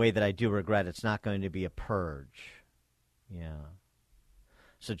in a way that I do regret. It's not going to be a purge. Yeah.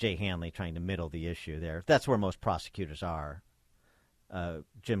 So Jay Hanley trying to middle the issue there. That's where most prosecutors are.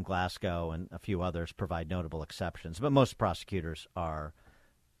 Jim Glasgow and a few others provide notable exceptions, but most prosecutors are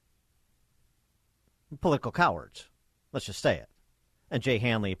political cowards. Let's just say it. And Jay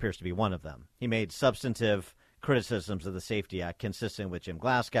Hanley appears to be one of them. He made substantive criticisms of the Safety Act, consistent with Jim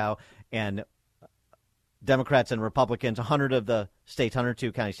Glasgow and Democrats and Republicans, 100 of the states,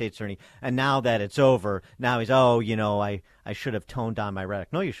 102 county states attorney. And now that it's over, now he's, I should have toned down my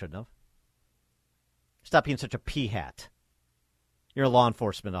rhetoric. No, you shouldn't have. Stop being such a peahat. You're a law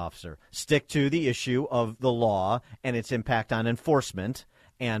enforcement officer. Stick to the issue of the law and its impact on enforcement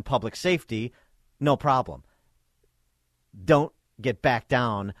and public safety. No problem. Don't get backed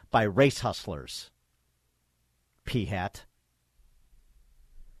down by race hustlers. Peahat.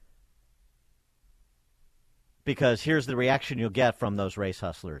 Because here's the reaction you'll get from those race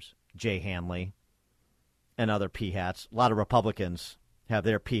hustlers. Jay Hanley and other peahats. A lot of Republicans have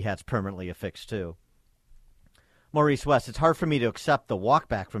their peahats permanently affixed too. Maurice West, it's hard for me to accept the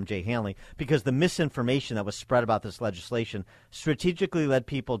walkback from Jay Hanley because the misinformation that was spread about this legislation strategically led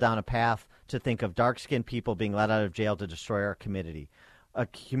people down a path to think of dark-skinned people being let out of jail to destroy our community.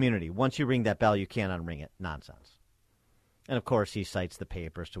 Once you ring that bell, you can't unring it. Nonsense. And, of course, he cites the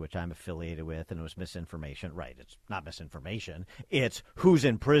papers to which I'm affiliated with, and it was misinformation. Right, it's not misinformation. It's who's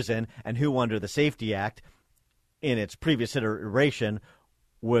in prison and who under the Safety Act in its previous iteration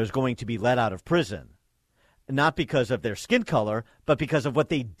was going to be let out of prison. Not because of their skin color, but because of what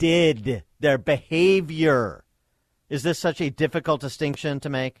they did, their behavior. Is this such a difficult distinction to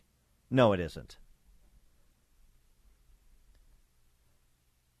make? No, it isn't.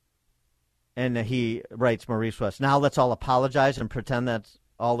 And he writes, Maurice West, now let's all apologize and pretend that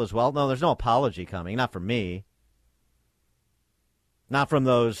all is well. No, there's no apology coming, not from me. Not from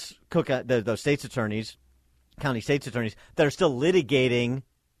those state's attorneys, county state's attorneys, that are still litigating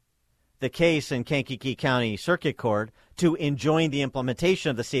the case in Kankakee County Circuit Court to enjoin the implementation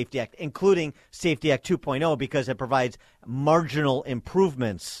of the Safety Act, including Safety Act 2.0, because it provides marginal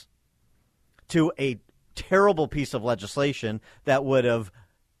improvements to a terrible piece of legislation that would have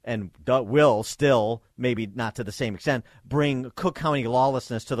and will still, maybe not to the same extent, bring Cook County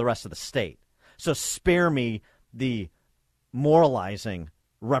lawlessness to the rest of the state. So spare me the moralizing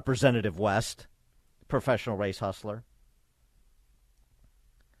Representative West, professional race hustler.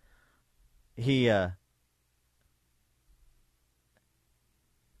 He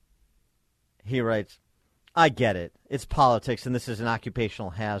writes, I get it. It's politics, and this is an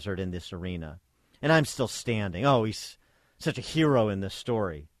occupational hazard in this arena. And I'm still standing. Oh, he's such a hero in this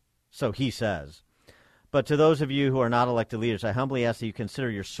story. So he says. But to those of you who are not elected leaders, I humbly ask that you consider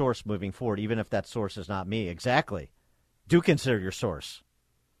your source moving forward, even if that source is not me. Exactly. Do consider your source.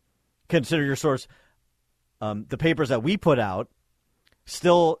 Consider your source. The papers that we put out,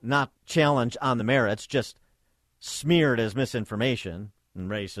 still not challenged on the merits, just smeared as misinformation and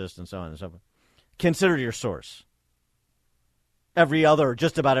racist and so on and so forth. Consider your source.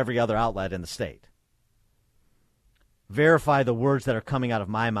 Just about every other outlet in the state. Verify the words that are coming out of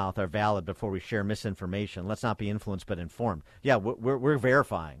my mouth are valid before we share misinformation. Let's not be influenced but informed. Yeah, we're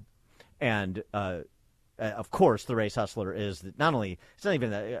verifying. And, of course, the race hustler is not only, it's not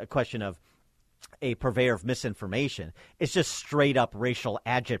even a question of a purveyor of misinformation. It's just straight up racial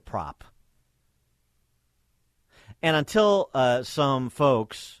agitprop. And until some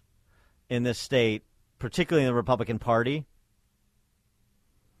folks in this state, particularly in the Republican Party,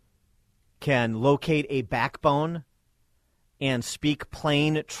 can locate a backbone and speak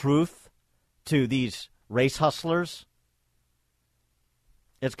plain truth to these race hustlers,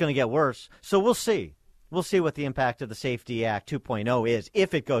 it's going to get worse. So we'll see. We'll see what the impact of the Safety Act 2.0 is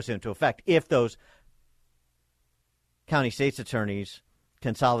if it goes into effect, if those county state's attorneys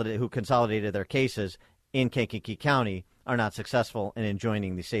who consolidated their cases in Kankakee County are not successful in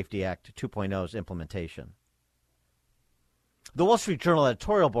enjoining the Safety Act 2.0's implementation. The Wall Street Journal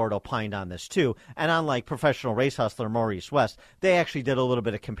editorial board opined on this, too, and unlike professional race hustler Maurice West, they actually did a little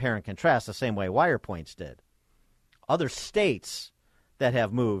bit of compare and contrast the same way Wire Points did. Other states that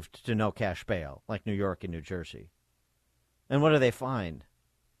have moved to no cash bail, like New York and New Jersey. And what do they find?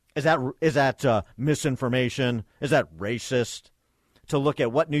 Is that misinformation? Is that racist? To look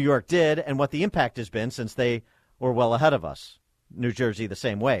at what New York did and what the impact has been since they were well ahead of us. New Jersey the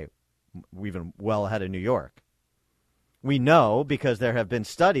same way, even well ahead of New York. We know because there have been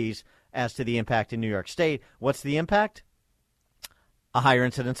studies as to the impact in New York State. What's the impact? A higher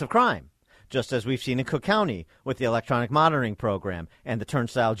incidence of crime, just as we've seen in Cook County with the electronic monitoring program and the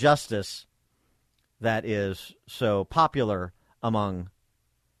turnstile justice that is so popular among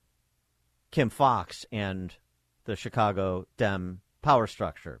Kim Foxx and the Chicago Dem power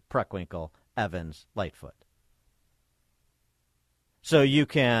structure, Preckwinkle, Evans, Lightfoot. So you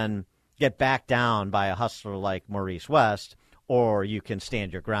can get backed down by a hustler like Maurice West, or you can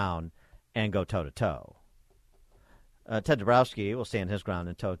stand your ground and go toe-to-toe. Ted Dabrowski will stand his ground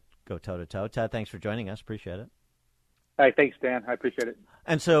and go toe-to-toe. Ted, thanks for joining us. Appreciate it. Hey, thanks, Dan. I appreciate it.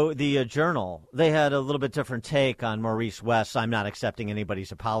 And so the Journal, they had a little bit different take on Maurice West. I'm not accepting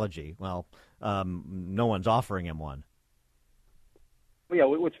anybody's apology. Well, no one's offering him one. Well, yeah,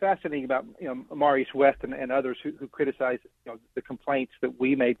 what's fascinating about Maurice West and others who criticize the complaints that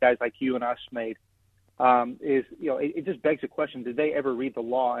we made, guys like you and us made, is it just begs the question: did they ever read the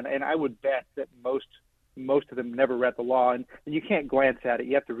law? And I would bet that most of them never read the law, and you can't glance at it.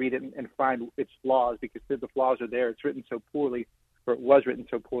 You have to read it and find its flaws, because the flaws are there. It's written so poorly, or it was written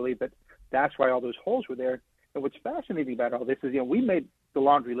so poorly, but that's why all those holes were there. And what's fascinating about all this is, we made the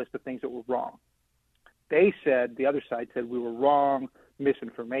laundry list of things that were wrong. They said, the other side said we were wrong,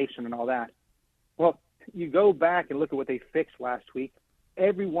 misinformation and all that. Well, you go back and look at what they fixed last week.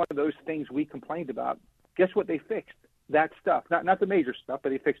 Every one of those things we complained about, guess what they fixed? That stuff, not the major stuff, but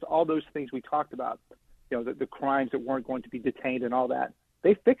they fixed all those things we talked about. The crimes that weren't going to be detained and all that.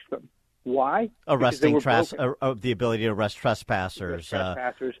 They fixed them. Why? Arresting the ability to arrest trespassers.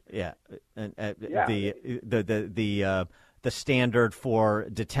 Trespassers. The standard for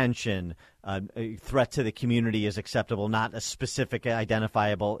detention, threat to the community is acceptable, not a specific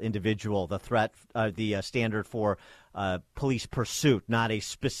identifiable individual. The standard for police pursuit, not a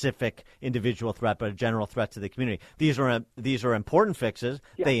specific individual threat, but a general threat to the community. These are important fixes.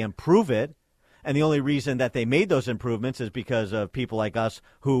 Yeah. They improve it. And the only reason that they made those improvements is because of people like us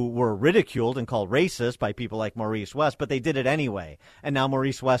who were ridiculed and called racist by people like Maurice West, but they did it anyway. And now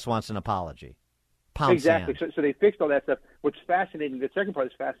Maurice West wants an apology. Exactly. So they fixed all that stuff. What's fascinating, the second part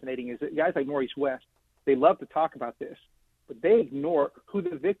that's fascinating, is that guys like Maurice West, they love to talk about this, but they ignore who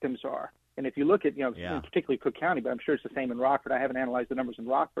the victims are. And if you look at, particularly Cook County, but I'm sure it's the same in Rockford. I haven't analyzed the numbers in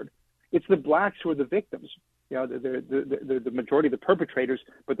Rockford. It's the blacks who are the victims. They're the majority of the perpetrators,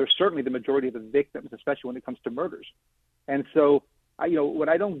 but they're certainly the majority of the victims, especially when it comes to murders. And so, what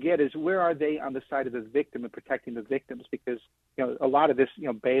I don't get is, where are they on the side of the victim and protecting the victims? Because a lot of this,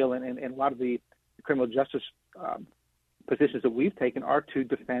 bail and a lot of the criminal justice positions that we've taken are to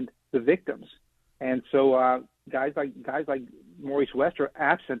defend the victims. And so, guys like Maurice West are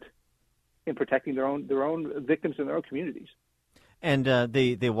absent in protecting their own victims in their own communities. And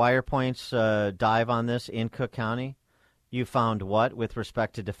the wire points dive on this in Cook County. You found what with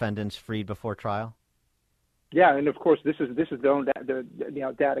respect to defendants freed before trial? Yeah, and of course this is their own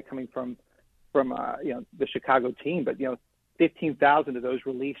data coming from the Chicago team, but 15,000 of those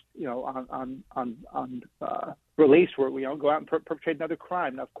released on release where go out and perpetrate another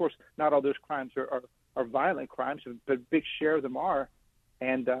crime. Now, of course, not all those crimes are violent crimes, but a big share of them are.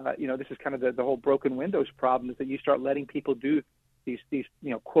 And this is kind of the whole broken windows problem, is that you start letting people do these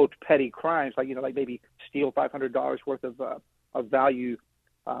quote petty crimes, like maybe steal $500 worth of value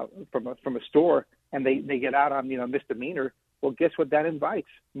from a store, and they get out on misdemeanor. Well, guess what? That invites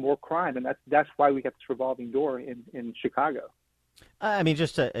more crime, and that's why we have this revolving door in Chicago. I mean,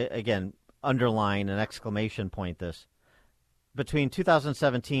 just to again underline an exclamation point, this between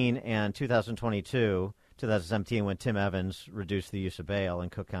 2017 and 2022. 2017, when Tim Evans reduced the use of bail in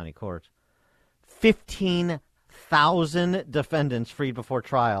Cook County courts, 15,000 defendants freed before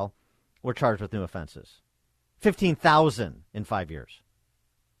trial were charged with new offenses. 15,000 in 5 years.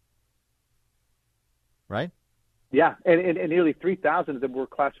 Right? Yeah, and nearly 3,000 of them were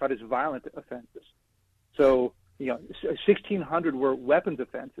classified as violent offenses. So, 1,600 were weapons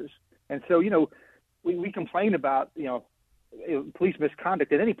offenses. And so, we complain about, police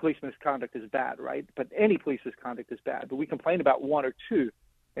misconduct, and any police misconduct is bad, right? But any police misconduct is bad. But we complain about one or two,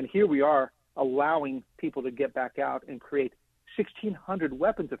 and here we are allowing people to get back out and create 1,600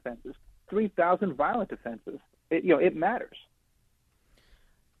 weapons offenses, 3,000 violent offenses. It matters.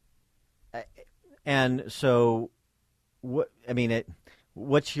 And so, what's the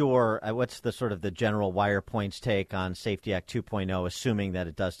sort of the general wire points take on Safety Act 2.0, assuming that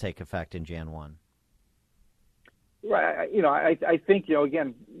it does take effect in Jan 1? Right. I think,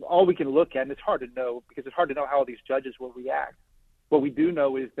 again, all we can look at, and it's hard to know because it's hard to know how all these judges will react. What we do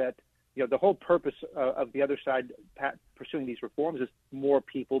know is that, the whole purpose of the other side pursuing these reforms is more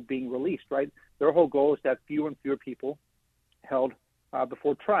people being released, right? Their whole goal is to have fewer and fewer people held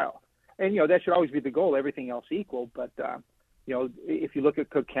before trial. And, that should always be the goal, everything else equal. But, if you look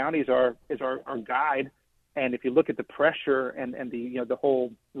at Cook County as our guide, and if you look at the pressure and the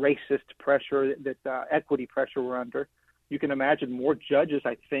whole racist pressure, that equity pressure we're under, you can imagine more judges,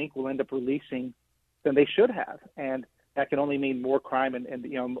 I think, will end up releasing than they should have, and that can only mean more crime and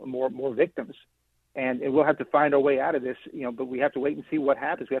more victims. And we'll have to find our way out of this, but we have to wait and see what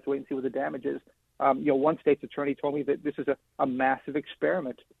happens. We have to wait and see what the damage is. One state's attorney told me that this is a massive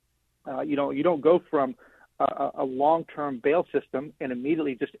experiment. You don't go from a long-term bail system and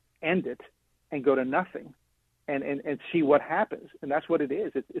immediately just end it and go to nothing and see what happens. And that's what it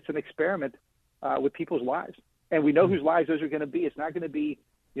is. It's an experiment with people's lives. And we know whose lives those are going to be. It's not going to be,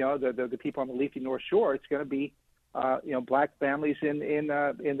 the people on the leafy North Shore. It's going to be, black families in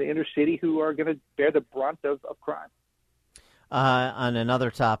the inner city who are going to bear the brunt of crime. On another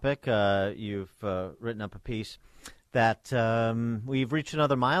topic, you've written up a piece that we've reached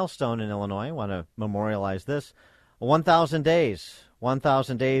another milestone in Illinois. I want to memorialize this. 1,000 days.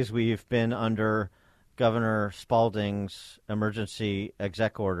 1,000 days we've been under Governor Spalding's emergency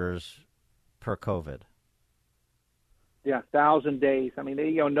exec orders per COVID. Yeah, 1,000 days. I mean,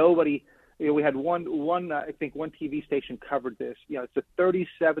 nobody. We had one. I think one TV station covered this. It's the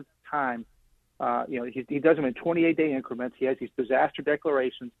 37th time. He does them in 28-day increments. He has these disaster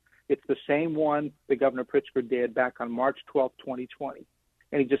declarations. It's the same one that Governor Pritzker did back on March 12, 2020,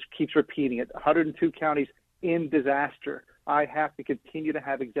 and he just keeps repeating it. 102 counties in disaster. I have to continue to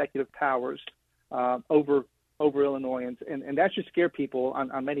have executive powers over Illinoisans, and that should scare people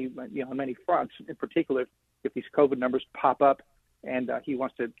on many fronts. In particular, if these COVID numbers pop up, and he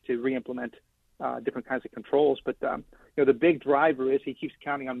wants to re-implement different kinds of controls. But the big driver is he keeps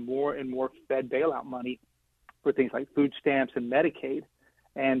counting on more and more Fed bailout money for things like food stamps and Medicaid.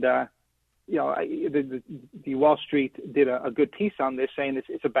 And the Wall Street did a good piece on this, saying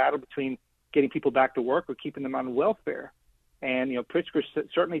it's a battle between getting people back to work or keeping them on welfare. And Pritzker's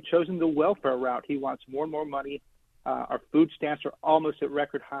certainly chosen the welfare route. He wants more and more money. Our food stamps are almost at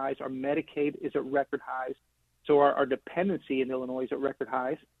record highs. Our Medicaid is at record highs. So our dependency in Illinois is at record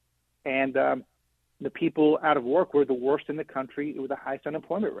highs. And the people out of work were the worst in the country with the highest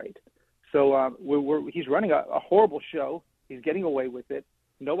unemployment rate. So he's running a horrible show. He's getting away with it.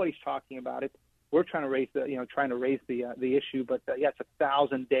 Nobody's talking about it. We're trying to raise the issue, but it's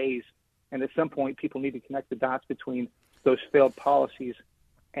 1,000 days, and at some point, people need to connect the dots between those failed policies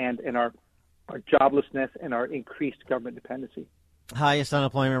and our joblessness and our increased government dependency. Highest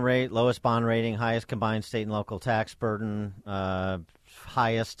unemployment rate, lowest bond rating, highest combined state and local tax burden,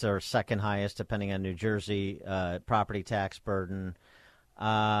 highest or second highest, depending on New Jersey, property tax burden.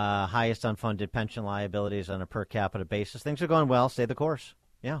 Highest unfunded pension liabilities on a per capita basis. Things are going well. Stay the course.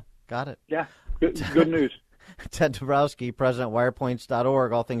 Yeah, got it. Yeah, good news. Ted Dabrowski, President,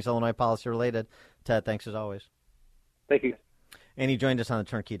 wirepoints.org, all things Illinois policy related. Ted, thanks as always. Thank you. And he joined us on the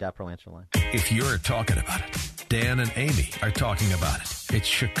Turnkey.Pro answer line. If you're talking about it, Dan and Amy are talking about it. It's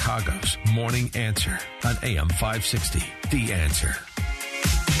Chicago's Morning Answer on AM 560. The Answer.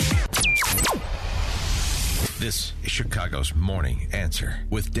 This is Chicago's Morning Answer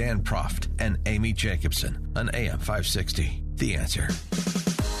with Dan Proft and Amy Jacobson on AM 560. The Answer.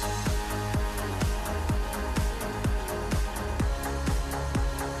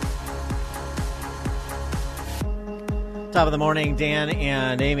 Top of the morning, Dan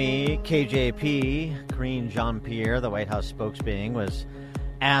and Amy. KJP, Karine Jean-Pierre, the White House spokesbeing, was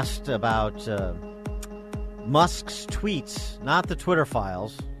asked about Musk's tweets, not the Twitter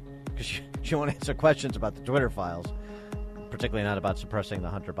files, because she won't answer questions about the Twitter files, particularly not about suppressing the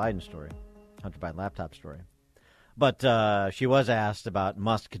Hunter Biden laptop story. But she was asked about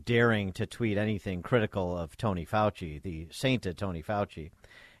Musk daring to tweet anything critical of Tony Fauci, the sainted Tony Fauci.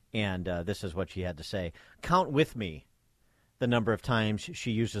 And this is what she had to say. Count with me the number of times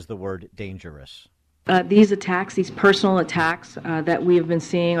she uses the word dangerous. These attacks, these personal attacks that we have been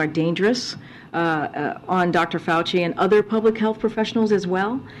seeing are dangerous on Dr. Fauci and other public health professionals as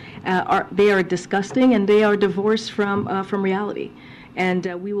well. They are disgusting and they are divorced from reality.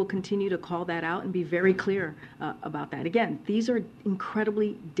 And we will continue to call that out and be very clear about that. Again, these are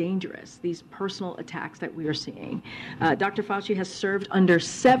incredibly dangerous, these personal attacks that we are seeing. Dr. Fauci has served under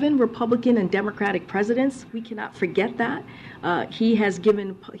 7 Republican and Democratic presidents. We cannot forget that. He has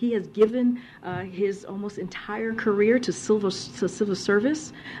given his almost entire career to civil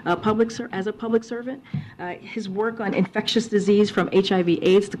service, as a public servant. His work on infectious disease from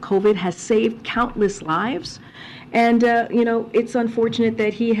HIV/AIDS to COVID has saved countless lives. And, it's unfortunate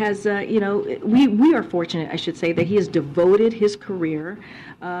that he has, we are fortunate, I should say, that he has devoted his career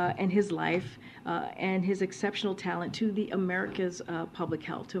and his life and his exceptional talent to America's public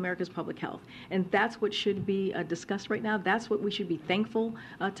health. And that's what should be discussed right now. That's what we should be thankful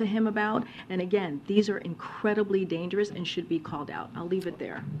to him about. And again, these are incredibly dangerous and should be called out. I'll leave it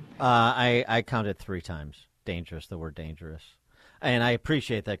there. I counted 3 times. Dangerous, the word dangerous. And I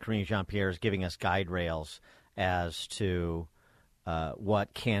appreciate that Karine Jean-Pierre is giving us guide rails as to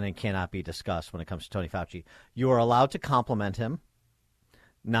what can and cannot be discussed when it comes to Tony Fauci. You are allowed to compliment him,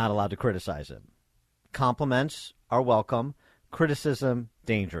 not allowed to criticize him. Compliments are welcome. Criticism,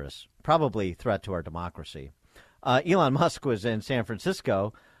 dangerous. Probably threat to our democracy. Elon Musk was in San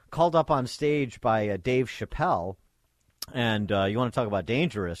Francisco, called up on stage by Dave Chappelle. And you want to talk about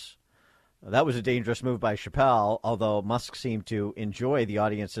dangerous. That was a dangerous move by Chappelle, although Musk seemed to enjoy the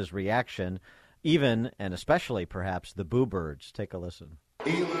audience's reaction, even and especially perhaps the boo birds. Take a listen.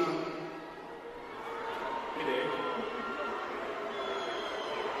 Elon.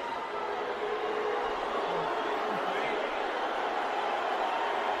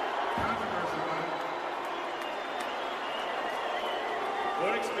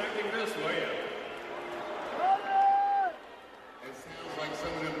 We're expecting this, were you? It sounds like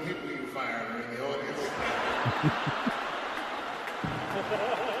some of them people you fired are in the audience.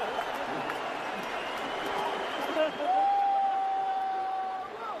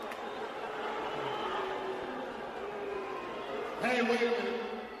 Hey, wait a minute.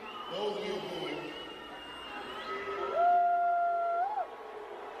 Those of you booing.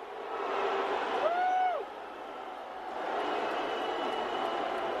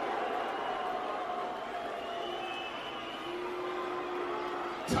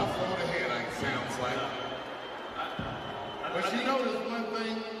 Tough on the head, it sounds like. But you notice one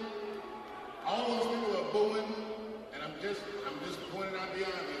thing, all those people are booing, and I'm just pointing out the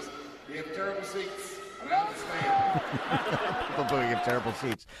obvious. They have terrible seats, and I understand. People booing have terrible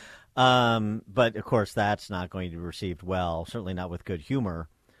seats. But, of course, that's not going to be received well, certainly not with good humor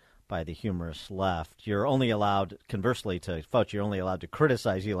by the humorous left. You're only allowed, conversely to Fauci, you're only allowed to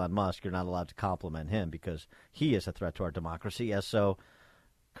criticize Elon Musk. You're not allowed to compliment him because he is a threat to our democracy, as so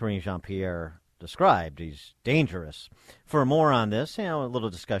Karine Jean-Pierre described. He's dangerous. For more on this, a little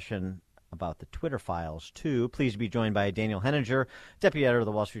discussion about the Twitter files, too. Please be joined by Daniel Henninger, deputy editor of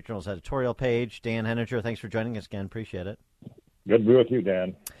the Wall Street Journal's editorial page. Dan Henninger, thanks for joining us again. Appreciate it. Good to be with you,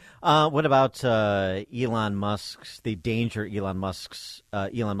 Dan. What about Elon Musk's, the danger Elon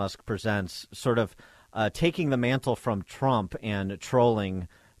Musk presents, sort of taking the mantle from Trump and trolling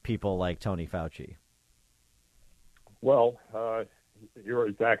people like Tony Fauci? Well, you're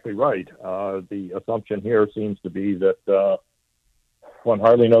exactly right. The assumption here seems to be that one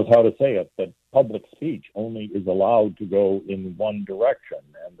hardly knows how to say it, that public speech only is allowed to go in one direction,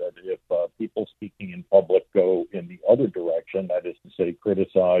 and that if people speaking in public go in the other direction, that is to say,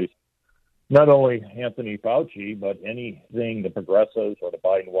 criticize not only Anthony Fauci, but anything the progressives or the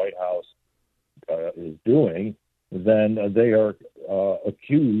Biden White House is doing, then they are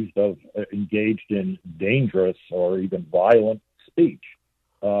accused of engaged in dangerous or even violent speech.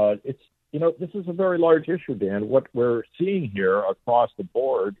 This is a very large issue, Dan. What we're seeing here across the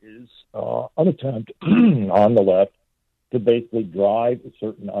board is an attempt on the left to basically drive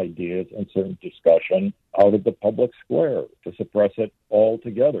certain ideas and certain discussion out of the public square, to suppress it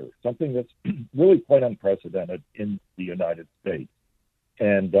altogether, something that's really quite unprecedented in the United States.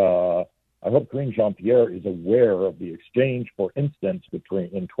 And I hope Karine Jean-Pierre is aware of the exchange, for instance, in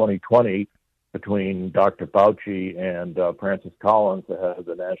 2020 between Dr. Fauci and Francis Collins, the head of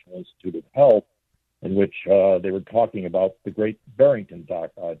the National Institute of Health, in which they were talking about the Great Barrington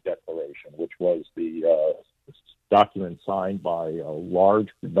Declaration, which was the document signed by a large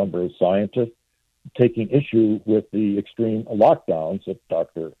number of scientists taking issue with the extreme lockdowns that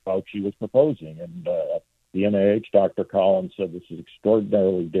Dr. Fauci was proposing. And the NIH, Dr. Collins said this is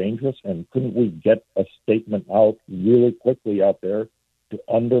extraordinarily dangerous, and couldn't we get a statement out really quickly out there to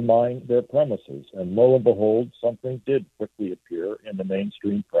undermine their premises? And lo and behold, something did quickly appear in the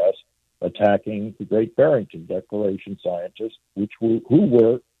mainstream press attacking the Great Barrington Declaration scientists, who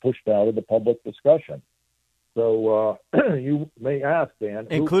were pushed out of the public discussion. So you may ask, Dan.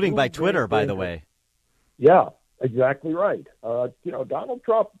 Including by Twitter, by the way. Yeah, exactly right. Donald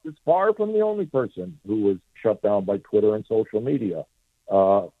Trump is far from the only person who was shut down by Twitter and social media.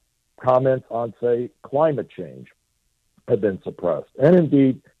 Comments on, say, climate change have been suppressed. And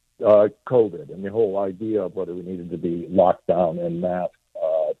indeed, COVID and the whole idea of whether we needed to be locked down and masked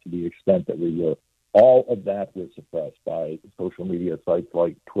to the extent that we were. All of that was suppressed by social media sites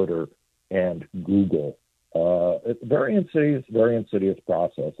like Twitter and Google. It's a very insidious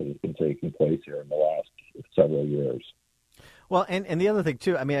process that has been taking place here in the last several years. Well, and the other thing,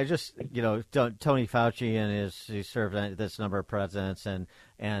 too, I mean, Tony Fauci and he served this number of presidents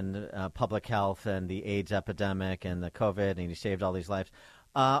and public health and the AIDS epidemic and the COVID, and he saved all these lives.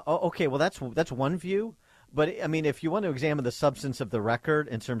 Okay, well, that's one view. But, I mean, if you want to examine the substance of the record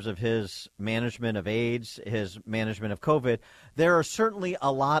in terms of his management of AIDS, his management of COVID, there are certainly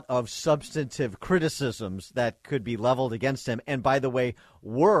a lot of substantive criticisms that could be leveled against him. And, by the way,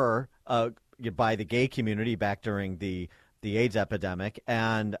 were by the gay community back during the the AIDS epidemic.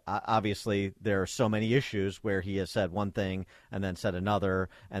 And obviously there are so many issues where he has said one thing and then said another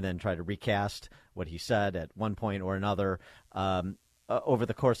and then tried to recast what he said at one point or another over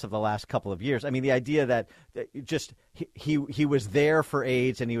the course of the last couple of years. I mean, the idea that just he was there for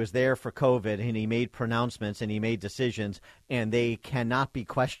AIDS and he was there for COVID and he made pronouncements and he made decisions and they cannot be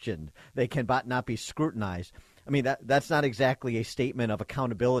questioned. They cannot be scrutinized. I mean, that's not exactly a statement of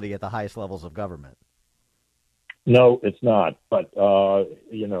accountability at the highest levels of government. No, it's not. But,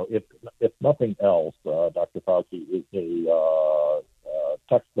 if nothing else, Dr. Fauci is a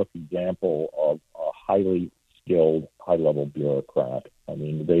textbook example of a highly skilled, high-level bureaucrat. I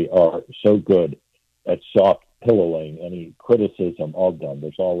mean, they are so good at soft pillowing any criticism of them.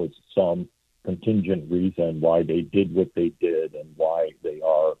 There's always some contingent reason why they did what they did and why they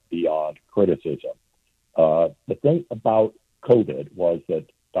are beyond criticism. The thing about COVID was that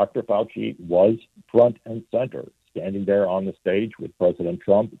Dr. Fauci was front and center, standing there on the stage with President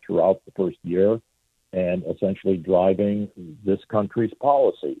Trump throughout the first year and essentially driving this country's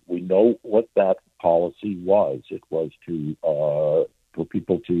policy. We know what that policy was. It was to for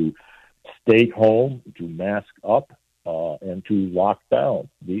people to stay home, to mask up, and to lock down.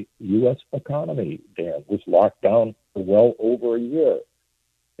 The U.S. economy, Dan, was locked down for well over a year.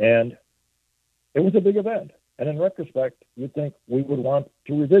 And it was a big event. And in retrospect, you'd think we would want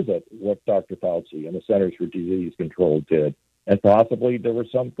to revisit what Dr. Fauci and the Centers for Disease Control did. And possibly there were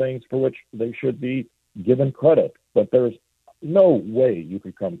some things for which they should be given credit. But there's no way you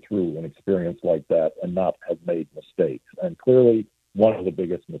could come through an experience like that and not have made mistakes. And clearly, one of the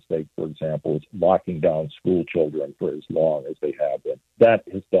biggest mistakes, for example, is locking down school children for as long as they have been. That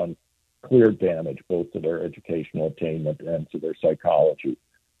has done clear damage both to their educational attainment and to their psychology.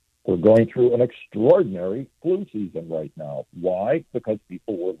 We're going through an extraordinary flu season right now. Why? Because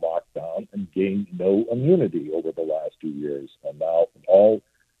people were locked down and gained no immunity over the last 2 years. And now all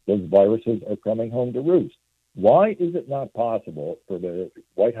those viruses are coming home to roost. Why is it not possible for the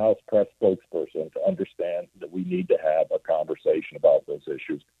White House press spokesperson to understand that we need to have a conversation about those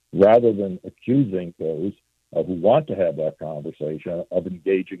issues rather than accusing those who want to have that conversation of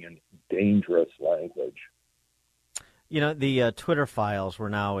engaging in dangerous language? You know, the Twitter files were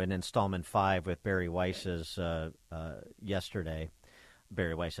now in installment 5 with Bari Weiss's yesterday.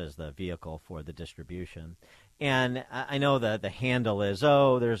 Bari Weiss is the vehicle for the distribution. And I know that the handle is,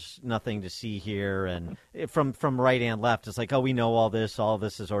 there's nothing to see here. And from right and left, it's like, we know all this. All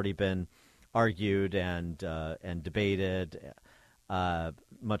this has already been argued and debated,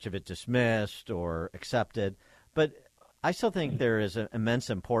 much of it dismissed or accepted. But I still think there is an immense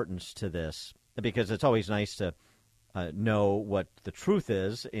importance to this because it's always nice to know what the truth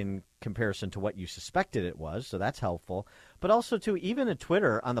is in comparison to what you suspected it was. So that's helpful. But also, too, even at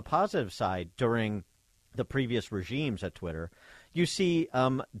Twitter, on the positive side, during the previous regimes at Twitter, you see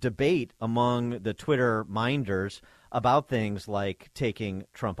debate among the Twitter minders about things like taking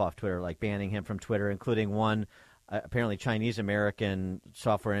Trump off Twitter, like banning him from Twitter, including one apparently Chinese-American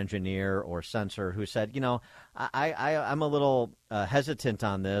software engineer or censor who said, I'm a little hesitant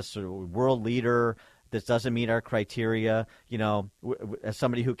on this, or world leader. This doesn't meet our criteria. As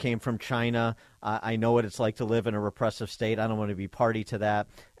somebody who came from China, I know what it's like to live in a repressive state. I don't want to be party to that.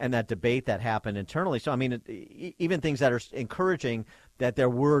 And that debate that happened internally. So, I mean, even things that are encouraging that there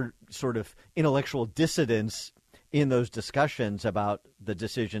were sort of intellectual dissidents in those discussions about the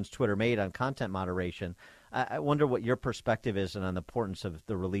decisions Twitter made on content moderation. I wonder what your perspective is on the importance of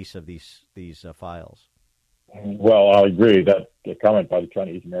the release of these files. Well, I agree that the comment by the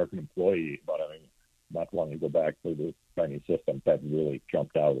Chinese-American employee about not wanting to go back to the Chinese system, that really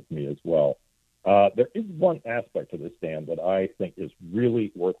jumped out at me as well. There is one aspect to this, Dan, that I think is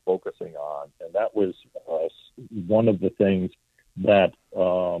really worth focusing on, and that was one of the things that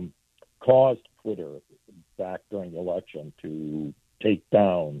caused Twitter back during the election to take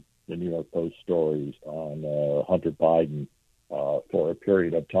down the New York Post stories on Hunter Biden for a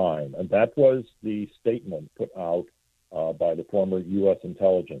period of time, and that was the statement put out by the former U.S.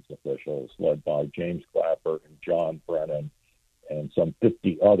 intelligence officials led by James Clapper and John Brennan and some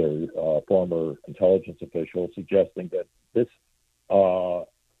 50 other former intelligence officials, suggesting that this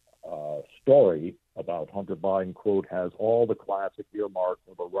story about Hunter Biden, quote, has all the classic earmarks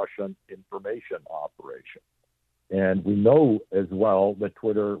of a Russian information operation. And we know as well that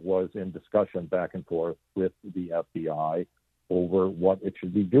Twitter was in discussion back and forth with the FBI over what it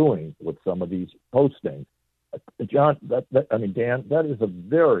should be doing with some of these postings. John, Dan, that is a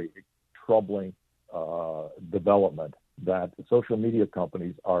very troubling development that social media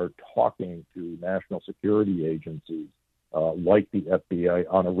companies are talking to national security agencies like the FBI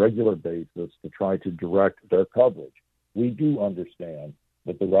on a regular basis to try to direct their coverage. We do understand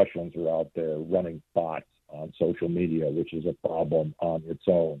that the Russians are out there running bots on social media, which is a problem on its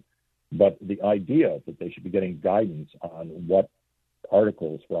own. But the idea that they should be getting guidance on what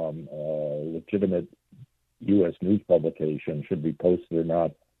articles from legitimate U.S. news publication should be posted or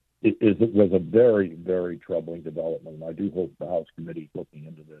not was a very, very troubling development. And I do hope the House committee looking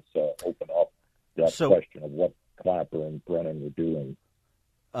into this open up that question of what Clapper and Brennan were doing.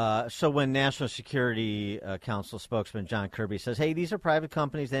 So when National Security Council spokesman John Kirby says, hey, these are private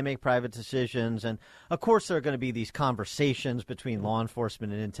companies, they make private decisions, and of course there are going to be these conversations between law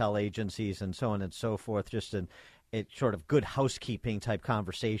enforcement and intel agencies and so on and so forth, just in sort of good housekeeping type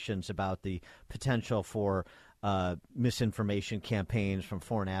conversations about the potential for misinformation campaigns from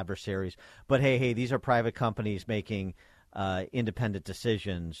foreign adversaries. But hey, these are private companies making independent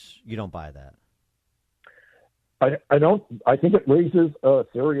decisions. You don't buy that? I don't. I think it raises a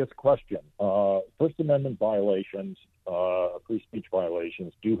serious question. First Amendment violations, free speech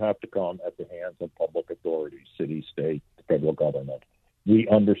violations, do have to come at the hands of public authorities, city, state, federal government. We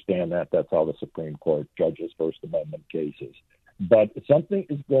understand that. That's how the Supreme Court judges First Amendment cases. But something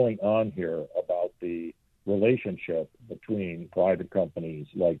is going on here about the relationship between private companies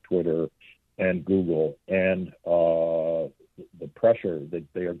like Twitter and Google and the pressure that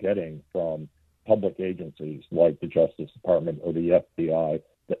they are getting from public agencies like the Justice Department or the FBI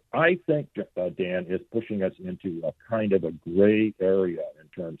that I think, Dan, is pushing us into a kind of a gray area in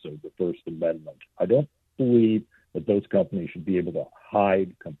terms of the First Amendment. I don't believe that those companies should be able to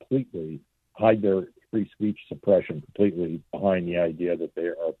hide their free speech suppression completely behind the idea that they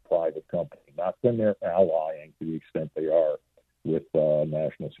are a private company, not when they're allying to the extent they are with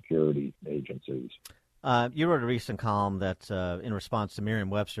national security agencies. You wrote a recent column that, in response to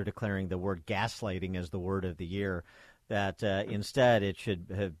Merriam-Webster declaring the word gaslighting as the word of the year, that instead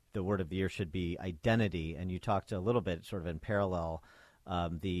the word of the year should be identity. And you talked a little bit, sort of in parallel,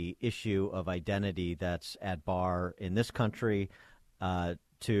 the issue of identity that's at bar in this country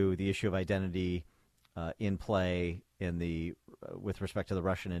to the issue of identity in play with respect to the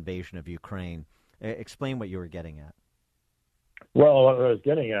Russian invasion of Ukraine. Explain what you were getting at. Well, what I was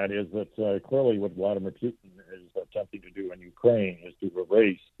getting at is that clearly what Vladimir Putin is attempting to do in Ukraine is to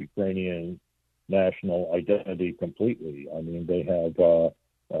erase Ukrainian national identity completely. I mean, they have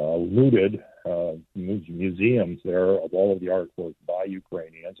looted museums there of all of the artwork by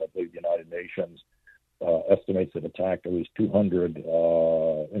Ukrainians. I believe the United Nations estimates it attacked at least 200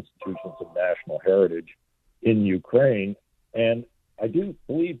 institutions of national heritage in Ukraine. And I do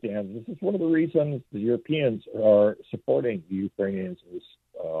believe, Dan, this is one of the reasons the Europeans are supporting the Ukrainians as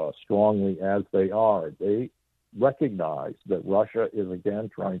strongly as they are. They recognize that Russia is again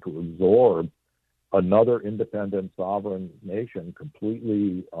trying to absorb another independent sovereign nation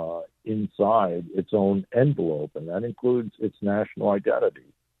completely inside its own envelope, and that includes its national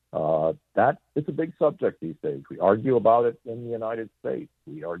identity. That is a big subject these days. We argue about it in the United States.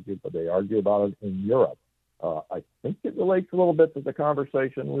 They argue about it in Europe. I think it relates a little bit to the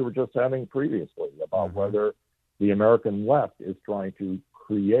conversation we were just having previously about whether the American left is trying to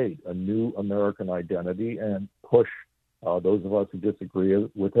create a new American identity and push those of us who disagree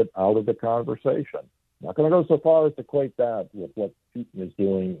with it out of the conversation. I'm not going to go so far as to equate that with what Putin is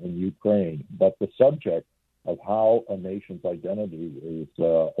doing in Ukraine, but the subject of how a nation's identity is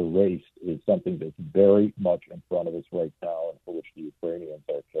erased is something that's very much in front of us right now and for which the Ukrainians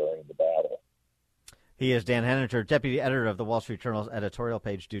are carrying the battle. He is Dan Henninger, deputy editor of the Wall Street Journal's editorial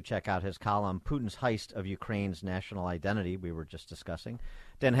page. Do check out his column, Putin's Heist of Ukraine's National Identity, we were just discussing.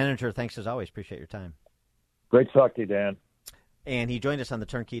 Dan Henninger, thanks as always. Appreciate your time. Great to talk to you, Dan. And he joined us on the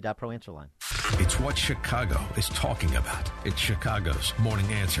Turnkey.pro answer line. It's what Chicago is talking about. It's Chicago's Morning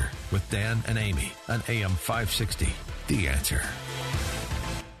Answer with Dan and Amy on AM 560. The Answer.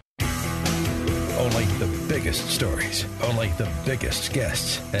 Only the biggest stories, only the biggest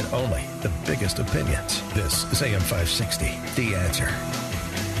guests, and only the biggest opinions. This is AM 560, The Answer.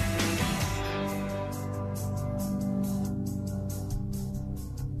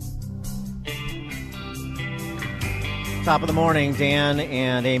 Top of the morning, Dan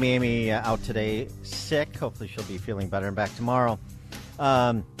and Amy. Amy out today, sick. Hopefully she'll be feeling better and back tomorrow.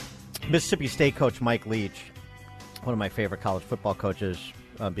 Mississippi State coach Mike Leach, one of my favorite college football coaches,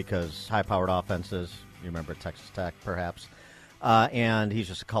 because high-powered offenses, you remember Texas Tech, perhaps, and he's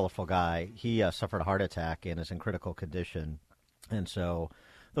just a colorful guy. He suffered a heart attack and is in critical condition, and so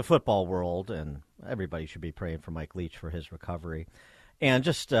the football world and everybody should be praying for Mike Leach for his recovery. And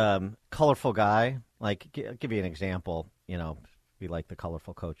just colorful guy, like, give you an example, you know, we like the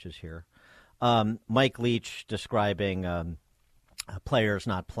colorful coaches here. Mike Leach describing players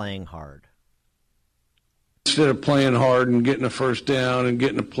not playing hard. instead of playing hard and getting a first down and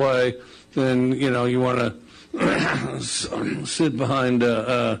getting a play, then, you want to sit behind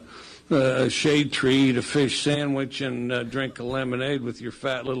a shade tree, eat a fish sandwich, and drink a lemonade with your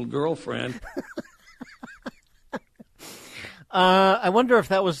fat little girlfriend. I wonder if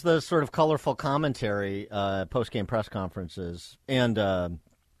that was the sort of colorful commentary, post-game press conferences and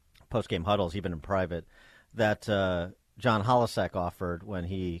post-game huddles, even in private, that John Holasek offered when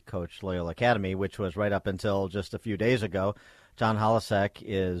he coached Loyola Academy, which was right up until just a few days ago. John Holasek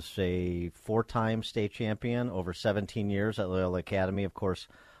is a 4-time state champion over 17 years at Loyola Academy. Of course,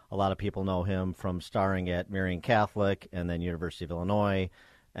 a lot of people know him from starring at Marian Catholic and then University of Illinois,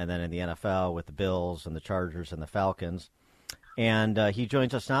 and then in the NFL with the Bills and the Chargers and the Falcons. And he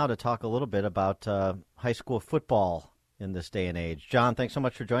joins us now to talk a little bit about high school football in this day and age. John, thanks so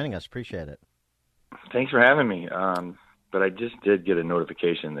much for joining us. Appreciate it. Thanks for having me. But I just did get a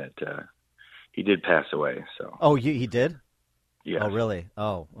notification that he did pass away. So. Oh, he did? Yeah. Oh, really?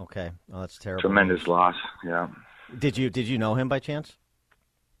 Oh, okay. Oh, that's terrible. Tremendous loss. Yeah. Did you know him by chance?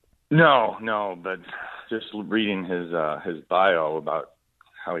 No, but just reading his bio about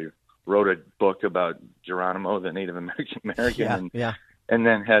how he wrote a book about Geronimo, the Native American, and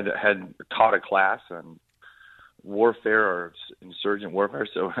then had taught a class on warfare or insurgent warfare.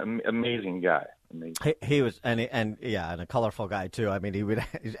 So amazing guy. Amazing. He was, and a colorful guy too. I mean,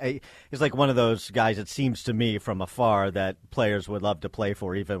 he's like one of those guys. It seems to me from afar that players would love to play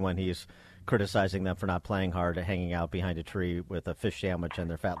for, even when he's criticizing them for not playing hard, hanging out behind a tree with a fish sandwich and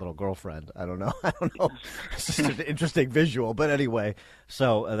their fat little girlfriend. I don't know. It's just an interesting visual. But anyway,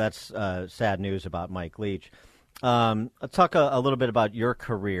 so that's sad news about Mike Leach. Let's talk a little bit about your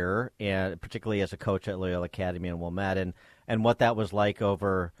career, and particularly as a coach at Loyola Academy in Wilmette, and what that was like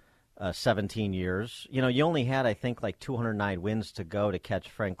over 17 years. You only had, I think, like 209 wins to go to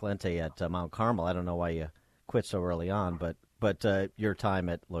catch Frank Lente at Mount Carmel. I don't know why you quit so early on, but your time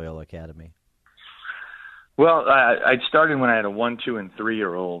at Loyola Academy. Well, I started when I had a 1, 2, and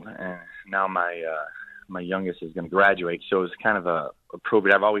 3-year-old, and now my youngest is going to graduate. So it was kind of a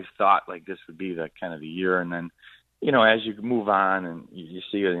appropriate. I've always thought like this would be the kind of the year, and then as you move on and you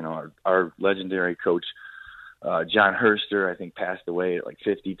see our legendary coach John Herster, I think, passed away at like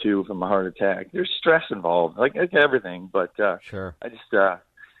 52 from a heart attack. There's stress involved, like everything, but sure. I just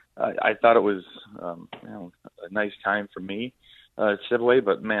I thought it was a nice time for me to step away.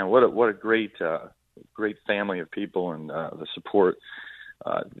 But man, what a great family of people, and the support.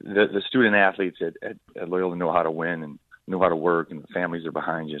 The student athletes at Loyola know how to win and know how to work, and the families are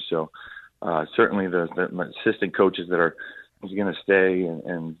behind you. So certainly my assistant coaches that are going to stay,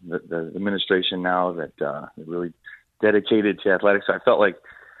 and the administration now that really dedicated to athletics. I felt like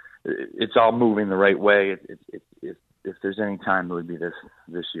it's all moving the right way. If there's any time, it would be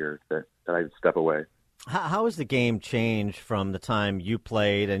this year that I'd step away. How has the game changed from the time you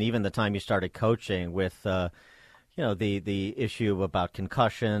played and even the time you started coaching with the issue about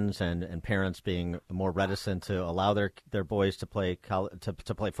concussions and parents being more reticent to allow their boys to play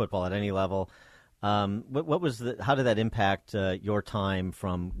to play football at any level? What was how did that impact your time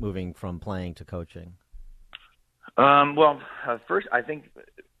from moving from playing to coaching? First, I think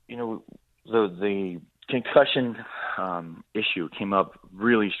the concussion issue came up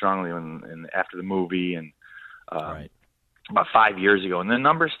really strongly after the movie and right. About 5 years ago, and the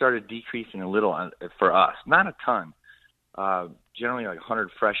numbers started decreasing a little for us, not a ton. Generally, like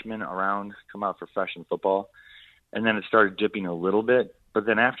 100 freshmen around come out for freshman football, and then it started dipping a little bit. But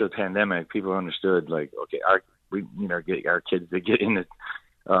then after the pandemic, people understood, like, okay, we need to get our kids to get into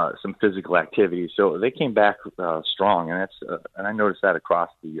some physical activity. So they came back strong, and and I noticed that across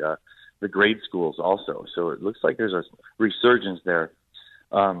the grade schools also. So it looks like there's a resurgence there.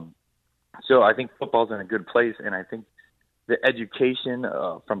 So I think football's in a good place, and I think the education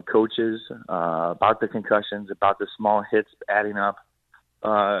from coaches about the concussions, about the small hits adding up,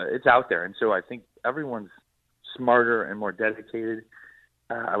 it's out there. And so I think everyone's smarter and more dedicated.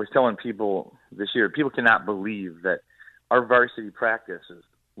 I was telling people this year, people cannot believe that our varsity practices,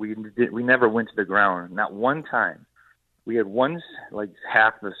 we never went to the ground, not one time. We had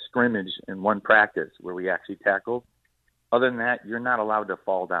half the scrimmage in one practice where we actually tackled. Other than that, you're not allowed to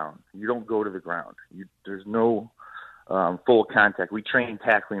fall down. You don't go to the ground. There's no full contact. We train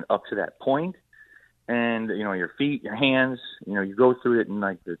tackling up to that point, and your feet, your hands. You go through it in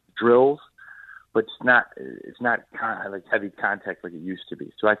like the drills, but it's not like heavy contact like it used to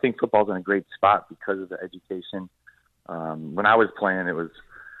be. So I think football's in a great spot because of the education. When I was playing, it was,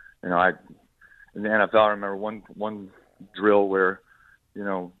 in the NFL, I remember one drill where,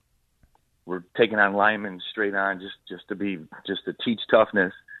 we're taking on linemen straight on just to teach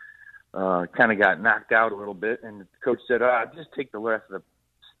toughness. kind of got knocked out a little bit, and the coach said, just take the rest of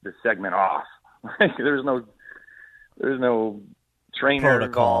the segment off. There's no trainer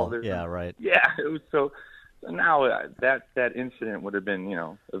protocol. involved. Yeah, right. Yeah, it was so now that incident would have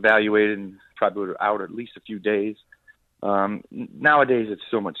been, evaluated and probably would have out at least a few days. Nowadays it's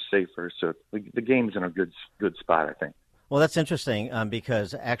so much safer, so the game's in a good spot, I think. Well, that's interesting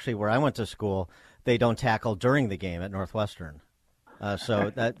because actually where I went to school, they don't tackle during the game at Northwestern.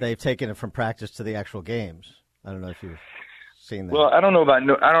 So that they've taken it from practice to the actual games. I don't know if you've seen that. Well, I don't know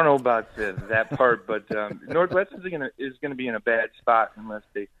about that part, but Northwestern is going to be in a bad spot unless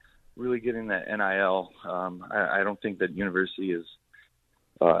they really get in that NIL. I don't think that university has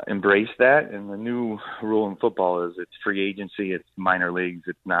embraced that, and the new rule in football is it's free agency, it's minor leagues,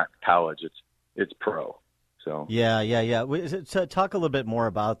 it's not college, it's pro. So yeah. So talk a little bit more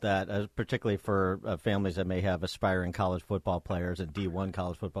about that, particularly for families that may have aspiring college football players and D1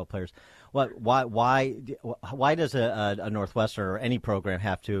 college football players. Why does a Northwestern or any program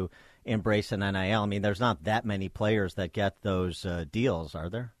have to embrace an NIL? I mean, there's not that many players that get those deals,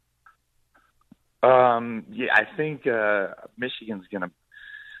 are there? Yeah, I think Michigan's going to.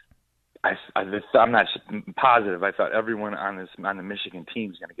 I'm not positive. I thought everyone on the Michigan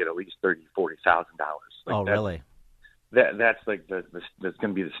team is going to get at least $30,000-$40,000. Really? That's like that's going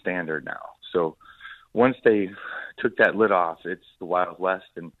to be the standard now. So once they took that lid off, it's the Wild West,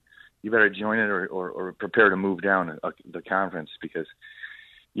 and you better join it or prepare to move down the conference, because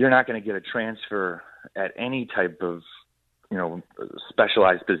you're not going to get a transfer at any type of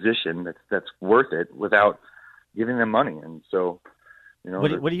specialized position that's worth it without giving them money. And so.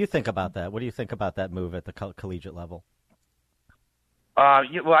 What do you think about that? What do you think about that move at the collegiate level?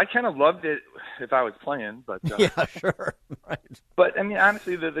 Well, I kind of loved it if I was playing, but yeah, sure, right. But I mean,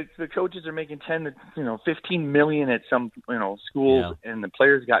 honestly, the coaches are making $10 to $15 million at some schools, and the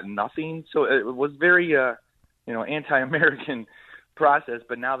players got nothing. So it was very anti-American process.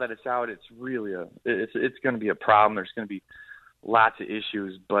 But now that it's out, it's really it's going to be a problem. There's going to be lots of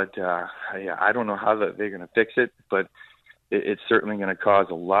issues, but I don't know how they're going to fix it, but. It's certainly going to cause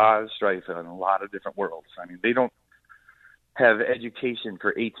a lot of strife in a lot of different worlds. I mean, they don't have education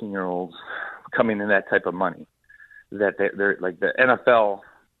for 18-year-olds coming in that type of money. That they're like the NFL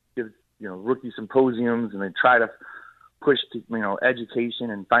gives rookie symposiums, and they try to push education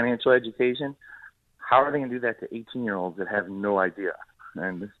and financial education. How are they going to do that to 18-year-olds that have no idea?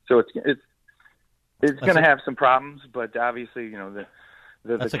 And so it's going to have some problems, but obviously the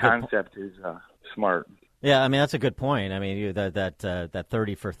concept is smart. Yeah, I mean, that's a good point. I mean, that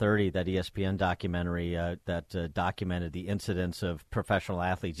 30 for 30, that ESPN documentary that documented the incidents of professional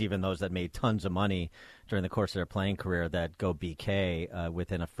athletes, even those that made tons of money during the course of their playing career, that go BK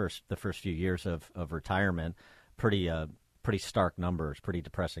within the first few years of retirement. Pretty stark numbers, pretty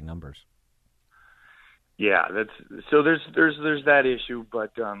depressing numbers. Yeah, there's that issue,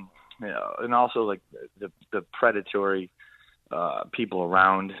 but and also like the predatory people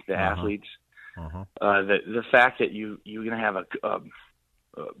around the athletes. Uh-huh. The fact that you're going to have a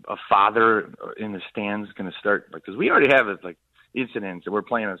father in the stands going to start, because we already have like incidents that we're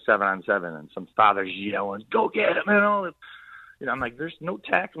playing a 7-on-7 and some father's yelling, "Go get him!" and all. I'm like, there's no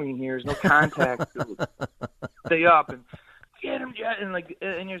tackling here, there's no contact. Stay up and get him,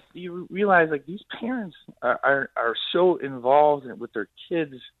 and you realize like these parents are so involved with their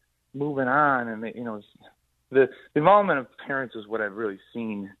kids moving on, and they, the involvement of parents is what I've really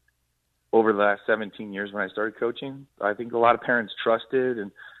seen over the last 17 years when I started coaching. I think a lot of parents trusted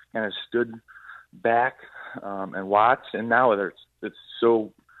and kind of stood back and watched, and now it's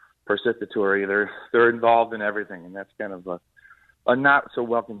so participatory. They're involved in everything, and that's kind of a not so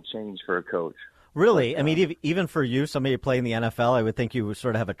welcome change for a coach. Really? I mean, even for you, somebody playing the NFL, I would think you would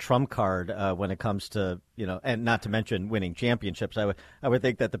sort of have a trump card when it comes to, and not to mention winning championships. I would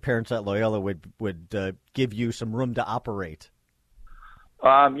think that the parents at Loyola would give you some room to operate.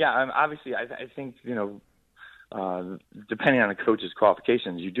 Obviously, I think, depending on the coach's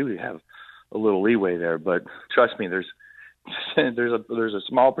qualifications, you do have a little leeway there. But trust me, there's a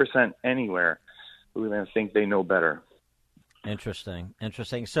small percent anywhere who then think they know better. Interesting.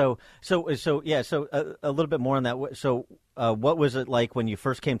 So a little bit more on that. So what was it like when you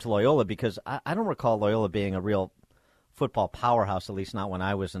first came to Loyola? Because I don't recall Loyola being a real football powerhouse, at least not when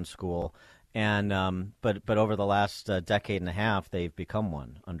I was in school. And but over the last decade and a half, they've become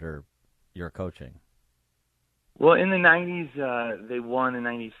one under your coaching. Well, in the 90s, they won in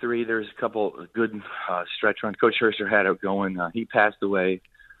 93. There was a couple of good stretch runs. Coach Herser had it going. He passed away.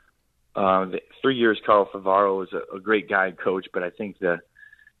 3 years, Carl Favaro was a great guy coach, but I think there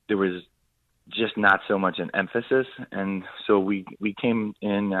was just not so much an emphasis. And so we came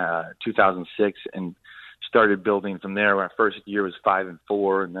in 2006 and started building from there. Our first year was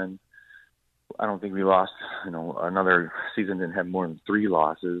 5-4, and then I don't think we lost, another season didn't have more than 3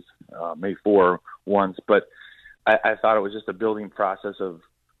 losses, maybe 4 once. But I thought it was just a building process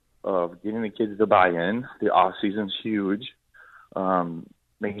of getting the kids to buy in. The off season's huge,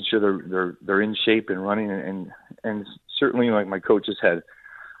 making sure they're in shape and running, and certainly like my coaches had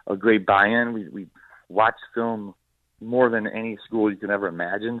a great buy-in. We watched film more than any school you could ever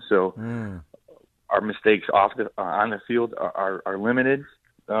imagine. So our mistakes on the field are limited,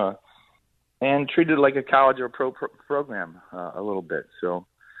 and treated like a college or pro program a little bit. So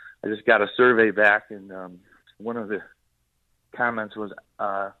I just got a survey back, and one of the comments was,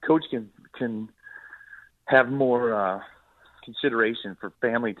 coach can have more consideration for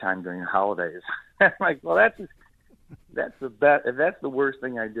family time during the holidays. I'm like, well, that's the best. If that's the worst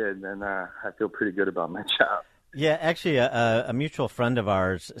thing I did, then I feel pretty good about my job. Yeah, actually, a mutual friend of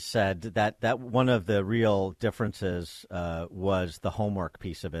ours said that one of the real differences was the homework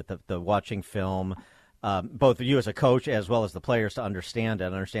piece of it, the watching film, both you as a coach as well as the players to understand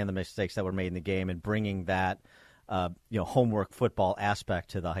the mistakes that were made in the game, and bringing that homework football aspect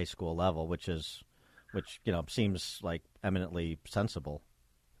to the high school level, which seems like eminently sensible.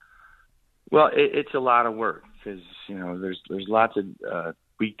 Well, it's a lot of work because there's lots of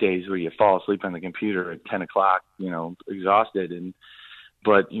weekdays where you fall asleep on the computer at 10 o'clock, exhausted,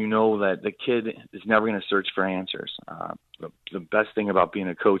 but that the kid is never going to search for answers. The best thing about being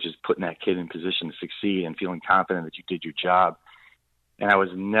a coach is putting that kid in position to succeed and feeling confident that you did your job. And I was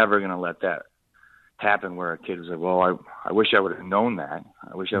never going to let that happen where a kid was like, well, I wish I would have known that.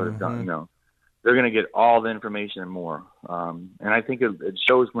 I wish I would have done, They're going to get all the information and more. And I think it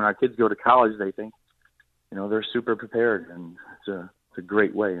shows when our kids go to college, they think, they're super prepared, and it's a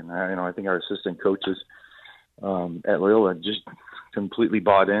great way. And I think our assistant coaches at Loyola just completely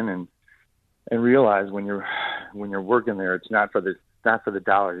bought in and realized when you're working there, it's not for the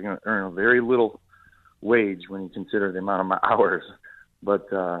dollars. You're going to earn a very little wage when you consider the amount of hours, but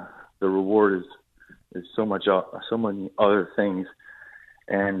the reward is so many other things.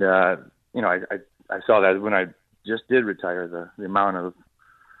 And I saw that when I just did retire, the amount of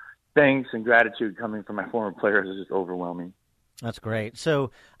thanks and gratitude coming from my former players is just overwhelming. That's great.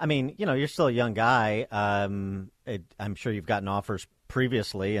 So, you're still a young guy. I'm sure you've gotten offers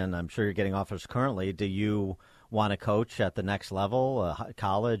previously, and I'm sure you're getting offers currently. Do you want to coach at the next level,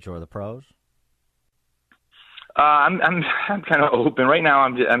 college or the pros? I'm kind of open right now.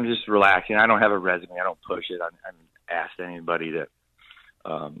 I'm just relaxing. I don't have a resume. I don't push it. I haven't asked anybody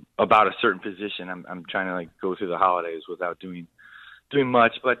about a certain position. I'm trying to go through the holidays without doing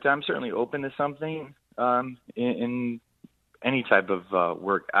much, but I'm certainly open to something in any type of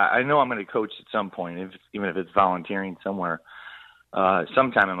work. I know I'm going to coach at some point, even if it's volunteering somewhere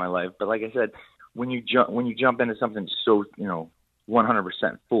sometime in my life. But like I said, when you jump into something so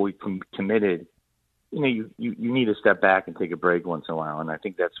 100% fully committed, you need to step back and take a break once in a while, and I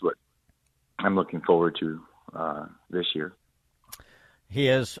think that's what I'm looking forward to this year. He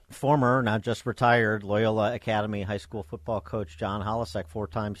is former, not just retired, Loyola Academy high school football coach John Holisek,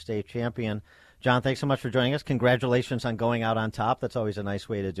 4-time state champion. John, thanks so much for joining us. Congratulations on going out on top. That's always a nice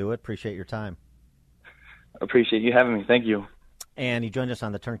way to do it. Appreciate your time. Appreciate you having me. Thank you. And he joined us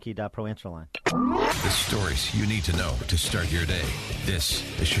on the Turnkey.Pro answer line. The stories you need to know to start your day. This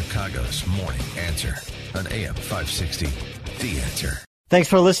is Chicago's Morning Answer on AM 560. The Answer. Thanks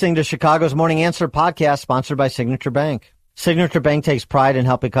for listening to Chicago's Morning Answer podcast, sponsored by Signature Bank. Signature Bank takes pride in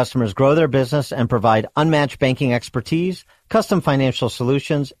helping customers grow their business and provide unmatched banking expertise, custom financial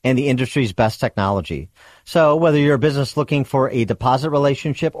solutions, and the industry's best technology. So whether you're a business looking for a deposit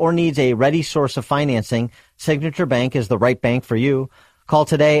relationship or needs a ready source of financing, Signature Bank is the right bank for you. Call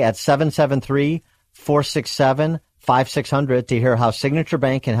today at 773-467-5600 to hear how Signature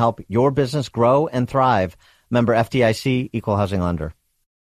Bank can help your business grow and thrive. Member FDIC, Equal Housing Lender.